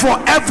 Pray for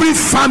every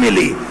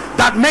family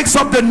that makes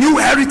up the New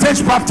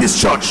Heritage Baptist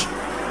Church.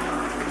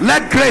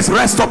 Let grace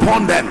rest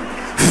upon them,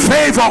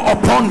 favor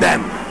upon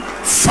them,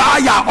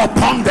 fire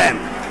upon them.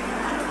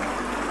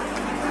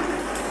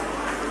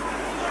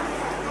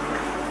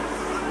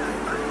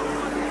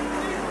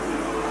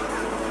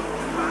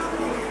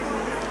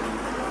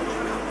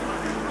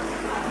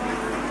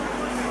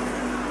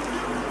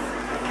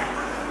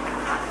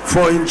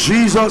 For in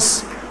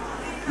Jesus'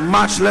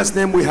 matchless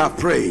name we have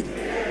prayed.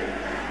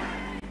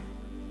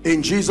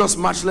 In Jesus'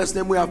 matchless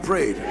name we have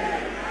prayed.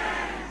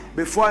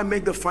 Before I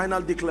make the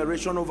final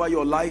declaration over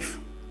your life,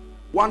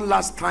 one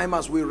last time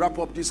as we wrap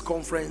up this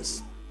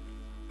conference,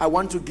 I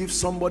want to give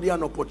somebody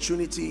an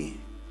opportunity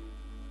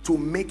to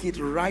make it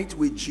right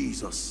with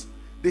Jesus.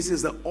 This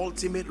is the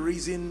ultimate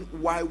reason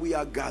why we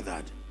are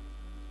gathered.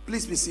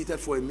 Please be seated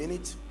for a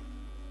minute.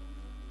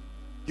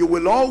 You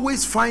will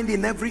always find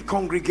in every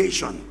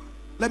congregation,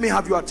 let me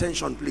have your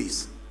attention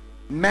please,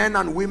 men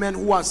and women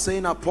who are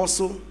saying,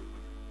 Apostle,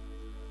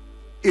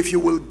 if you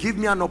will give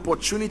me an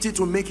opportunity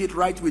to make it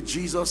right with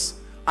Jesus,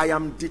 I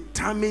am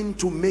determined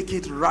to make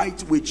it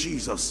right with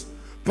Jesus.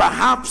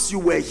 Perhaps you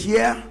were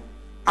here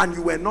and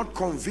you were not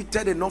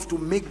convicted enough to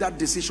make that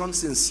decision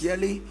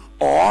sincerely,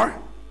 or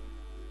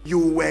You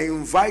were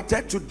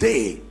invited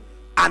today,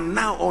 and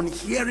now on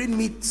hearing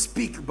me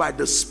speak by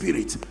the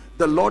Spirit,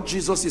 the Lord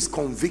Jesus is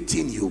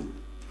convicting you.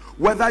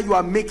 Whether you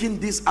are making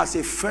this as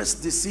a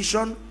first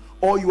decision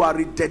or you are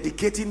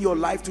rededicating your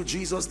life to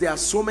Jesus, there are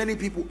so many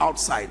people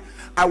outside.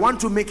 I want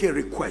to make a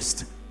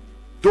request.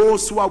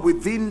 Those who are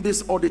within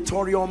this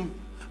auditorium,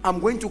 I'm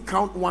going to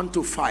count 1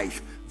 to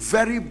 5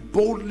 very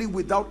boldly,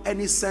 without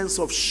any sense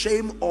of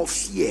shame or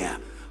fear.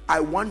 I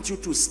want you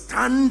to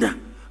stand,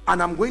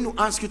 and I'm going to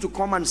ask you to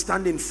come and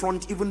stand in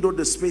front, even though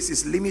the space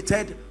is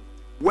limited.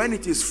 When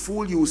it is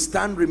full, you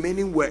stand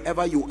remaining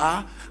wherever you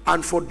are.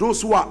 And for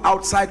those who are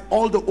outside,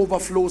 all the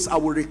overflows, I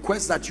will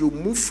request that you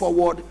move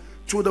forward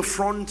to the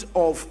front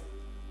of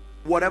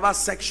whatever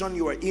section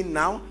you are in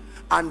now.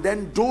 And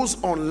then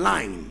those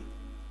online,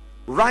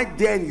 right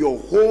there in your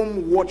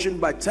home watching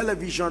by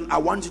television, I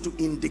want you to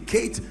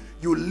indicate,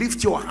 you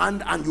lift your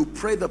hand and you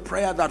pray the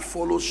prayer that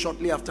follows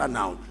shortly after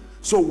now.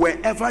 So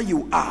wherever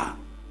you are,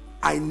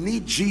 I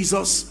need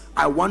Jesus.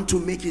 I want to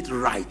make it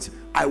right.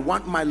 I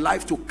want my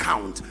life to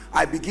count.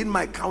 I begin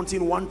my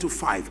counting 1 to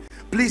 5.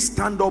 Please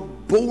stand up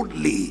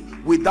boldly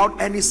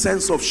without any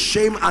sense of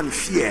shame and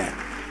fear.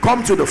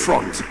 Come to the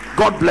front.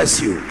 God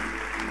bless you.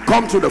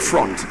 Come to the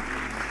front.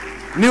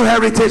 New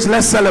Heritage,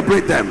 let's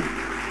celebrate them.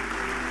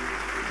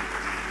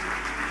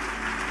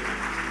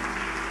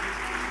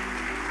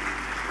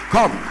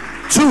 Come.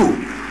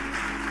 2.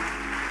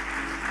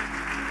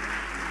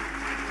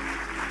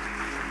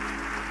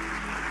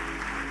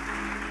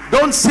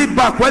 Don't sit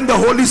back when the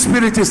Holy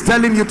Spirit is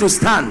telling you to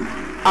stand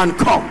and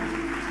come.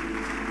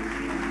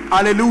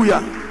 Hallelujah.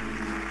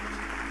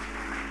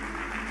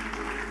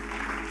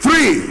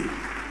 3.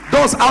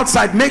 Those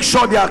outside, make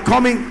sure they are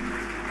coming.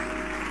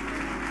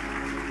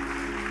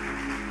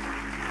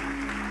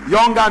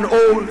 Young and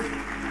old,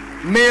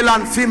 male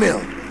and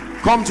female,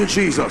 come to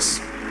Jesus.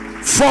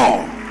 4.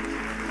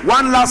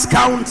 One last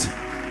count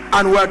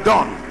and we're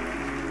done.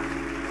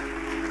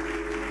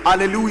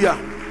 Hallelujah.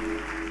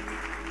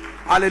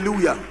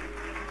 Hallelujah.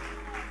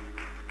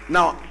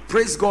 Now,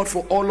 praise God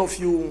for all of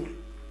you,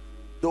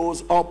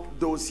 those up,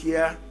 those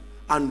here,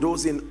 and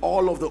those in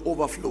all of the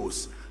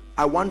overflows.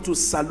 I want to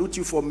salute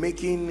you for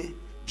making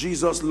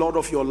Jesus Lord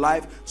of your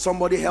life.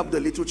 Somebody help the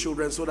little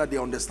children so that they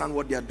understand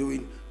what they are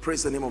doing.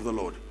 Praise the name of the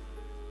Lord.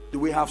 Do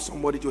we have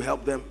somebody to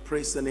help them?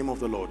 Praise the name of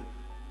the Lord.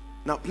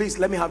 Now, please,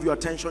 let me have your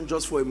attention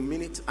just for a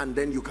minute, and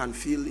then you can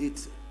feel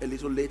it a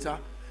little later.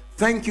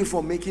 Thank you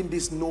for making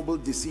this noble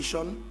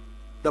decision.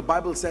 The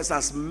Bible says,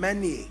 as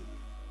many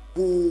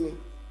who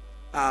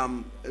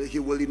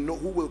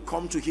will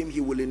come to him,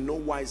 he will in no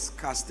wise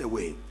cast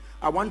away.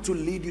 I want to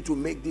lead you to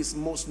make this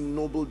most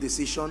noble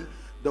decision,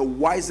 the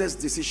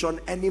wisest decision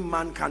any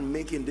man can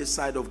make in this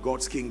side of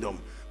God's kingdom.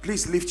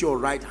 Please lift your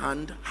right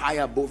hand high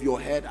above your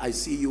head. I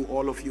see you,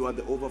 all of you, at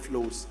the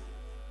overflows.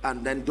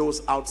 And then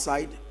those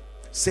outside,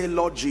 say,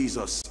 Lord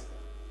Jesus,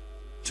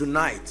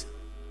 tonight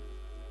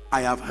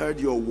I have heard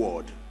your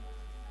word.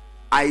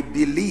 I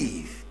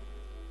believe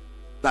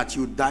that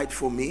you died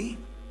for me.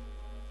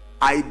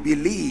 I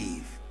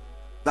believe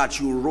that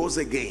you rose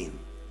again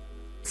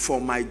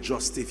for my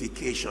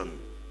justification.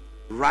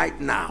 Right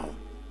now,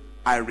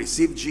 I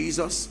receive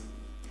Jesus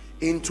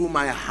into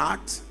my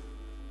heart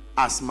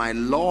as my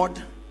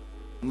Lord,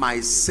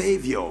 my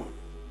Savior,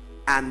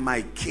 and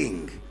my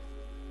King.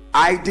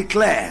 I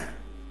declare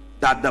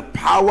that the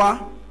power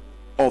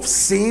of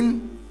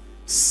sin,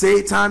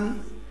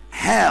 Satan,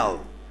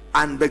 hell,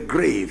 and the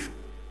grave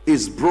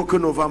is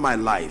broken over my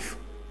life.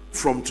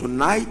 From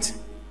tonight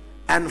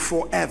and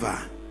forever,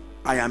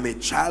 I am a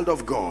child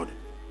of God,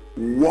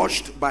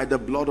 washed by the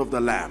blood of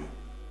the Lamb.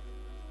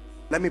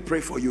 Let me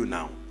pray for you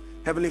now.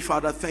 Heavenly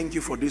Father, thank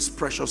you for these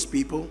precious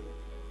people.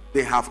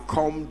 They have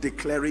come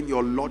declaring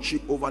your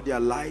lordship over their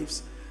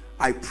lives.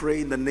 I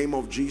pray in the name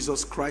of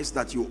Jesus Christ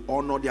that you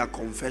honor their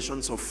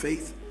confessions of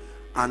faith,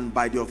 and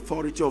by the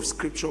authority of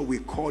Scripture, we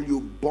call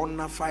you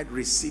bona fide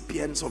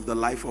recipients of the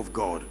life of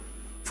God.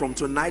 From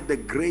tonight, the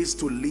grace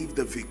to live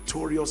the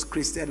victorious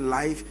Christian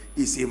life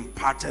is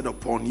imparted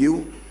upon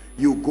you.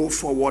 You go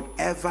forward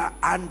ever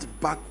and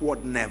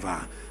backward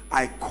never.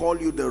 I call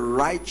you the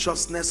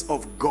righteousness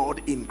of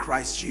God in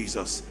Christ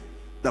Jesus.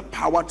 The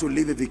power to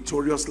live a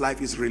victorious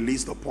life is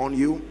released upon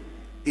you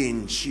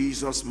in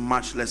Jesus'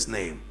 matchless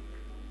name.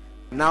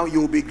 Now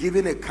you'll be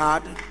given a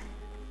card.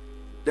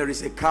 There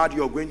is a card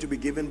you're going to be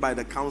given by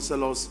the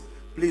counselors.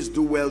 Please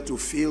do well to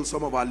fill.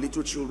 Some of our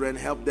little children,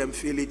 help them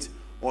fill it,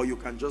 or you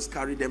can just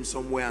carry them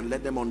somewhere and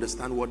let them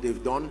understand what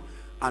they've done.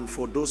 And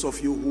for those of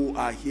you who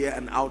are here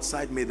and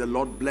outside, may the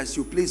Lord bless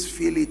you. Please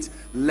fill it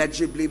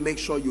legibly. Make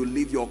sure you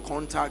leave your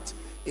contact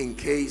in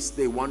case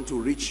they want to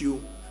reach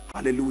you.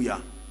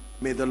 Hallelujah.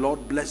 May the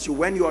Lord bless you.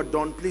 When you are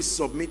done, please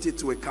submit it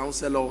to a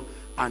counselor,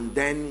 and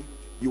then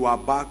you are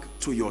back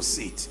to your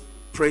seat.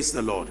 Praise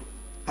the Lord.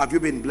 Have you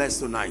been blessed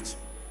tonight?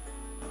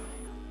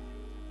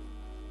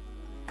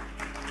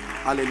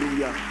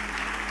 Hallelujah.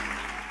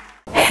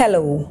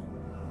 Hello.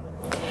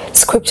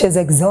 Scriptures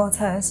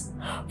exhort us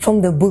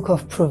from the book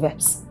of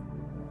Proverbs.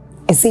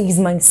 It says,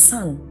 my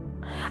son,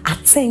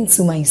 attend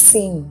to my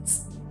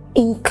sins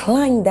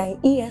Incline thy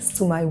ears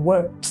to my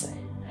words.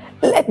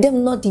 Let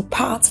them not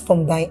depart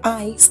from thy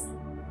eyes,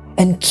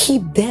 and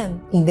keep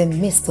them in the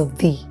midst of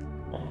thee.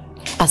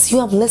 As you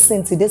have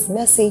listened to this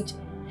message,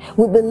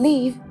 we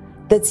believe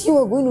that you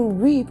are going to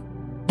reap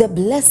the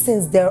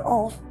blessings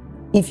thereof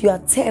if you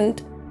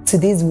attend to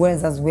these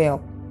words as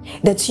well.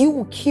 That you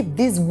will keep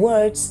these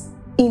words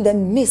in the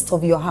midst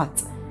of your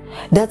heart.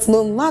 That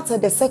no matter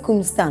the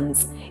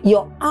circumstance,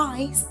 your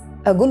eyes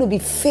are going to be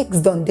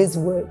fixed on these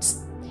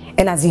words.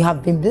 And as you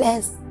have been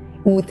blessed,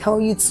 we will tell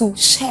you to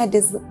share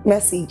this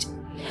message.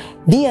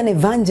 Be an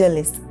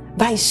evangelist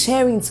by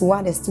sharing to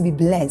others to be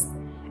blessed.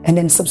 And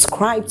then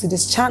subscribe to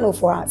this channel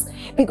for us,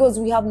 because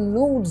we have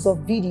loads of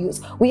videos,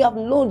 we have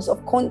loads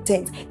of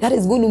content that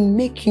is going to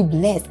make you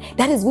blessed,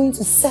 that is going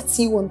to set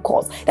you on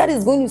course, that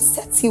is going to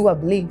set you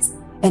ablaze.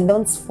 And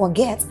don't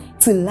forget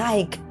to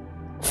like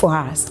for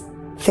us.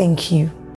 Thank you.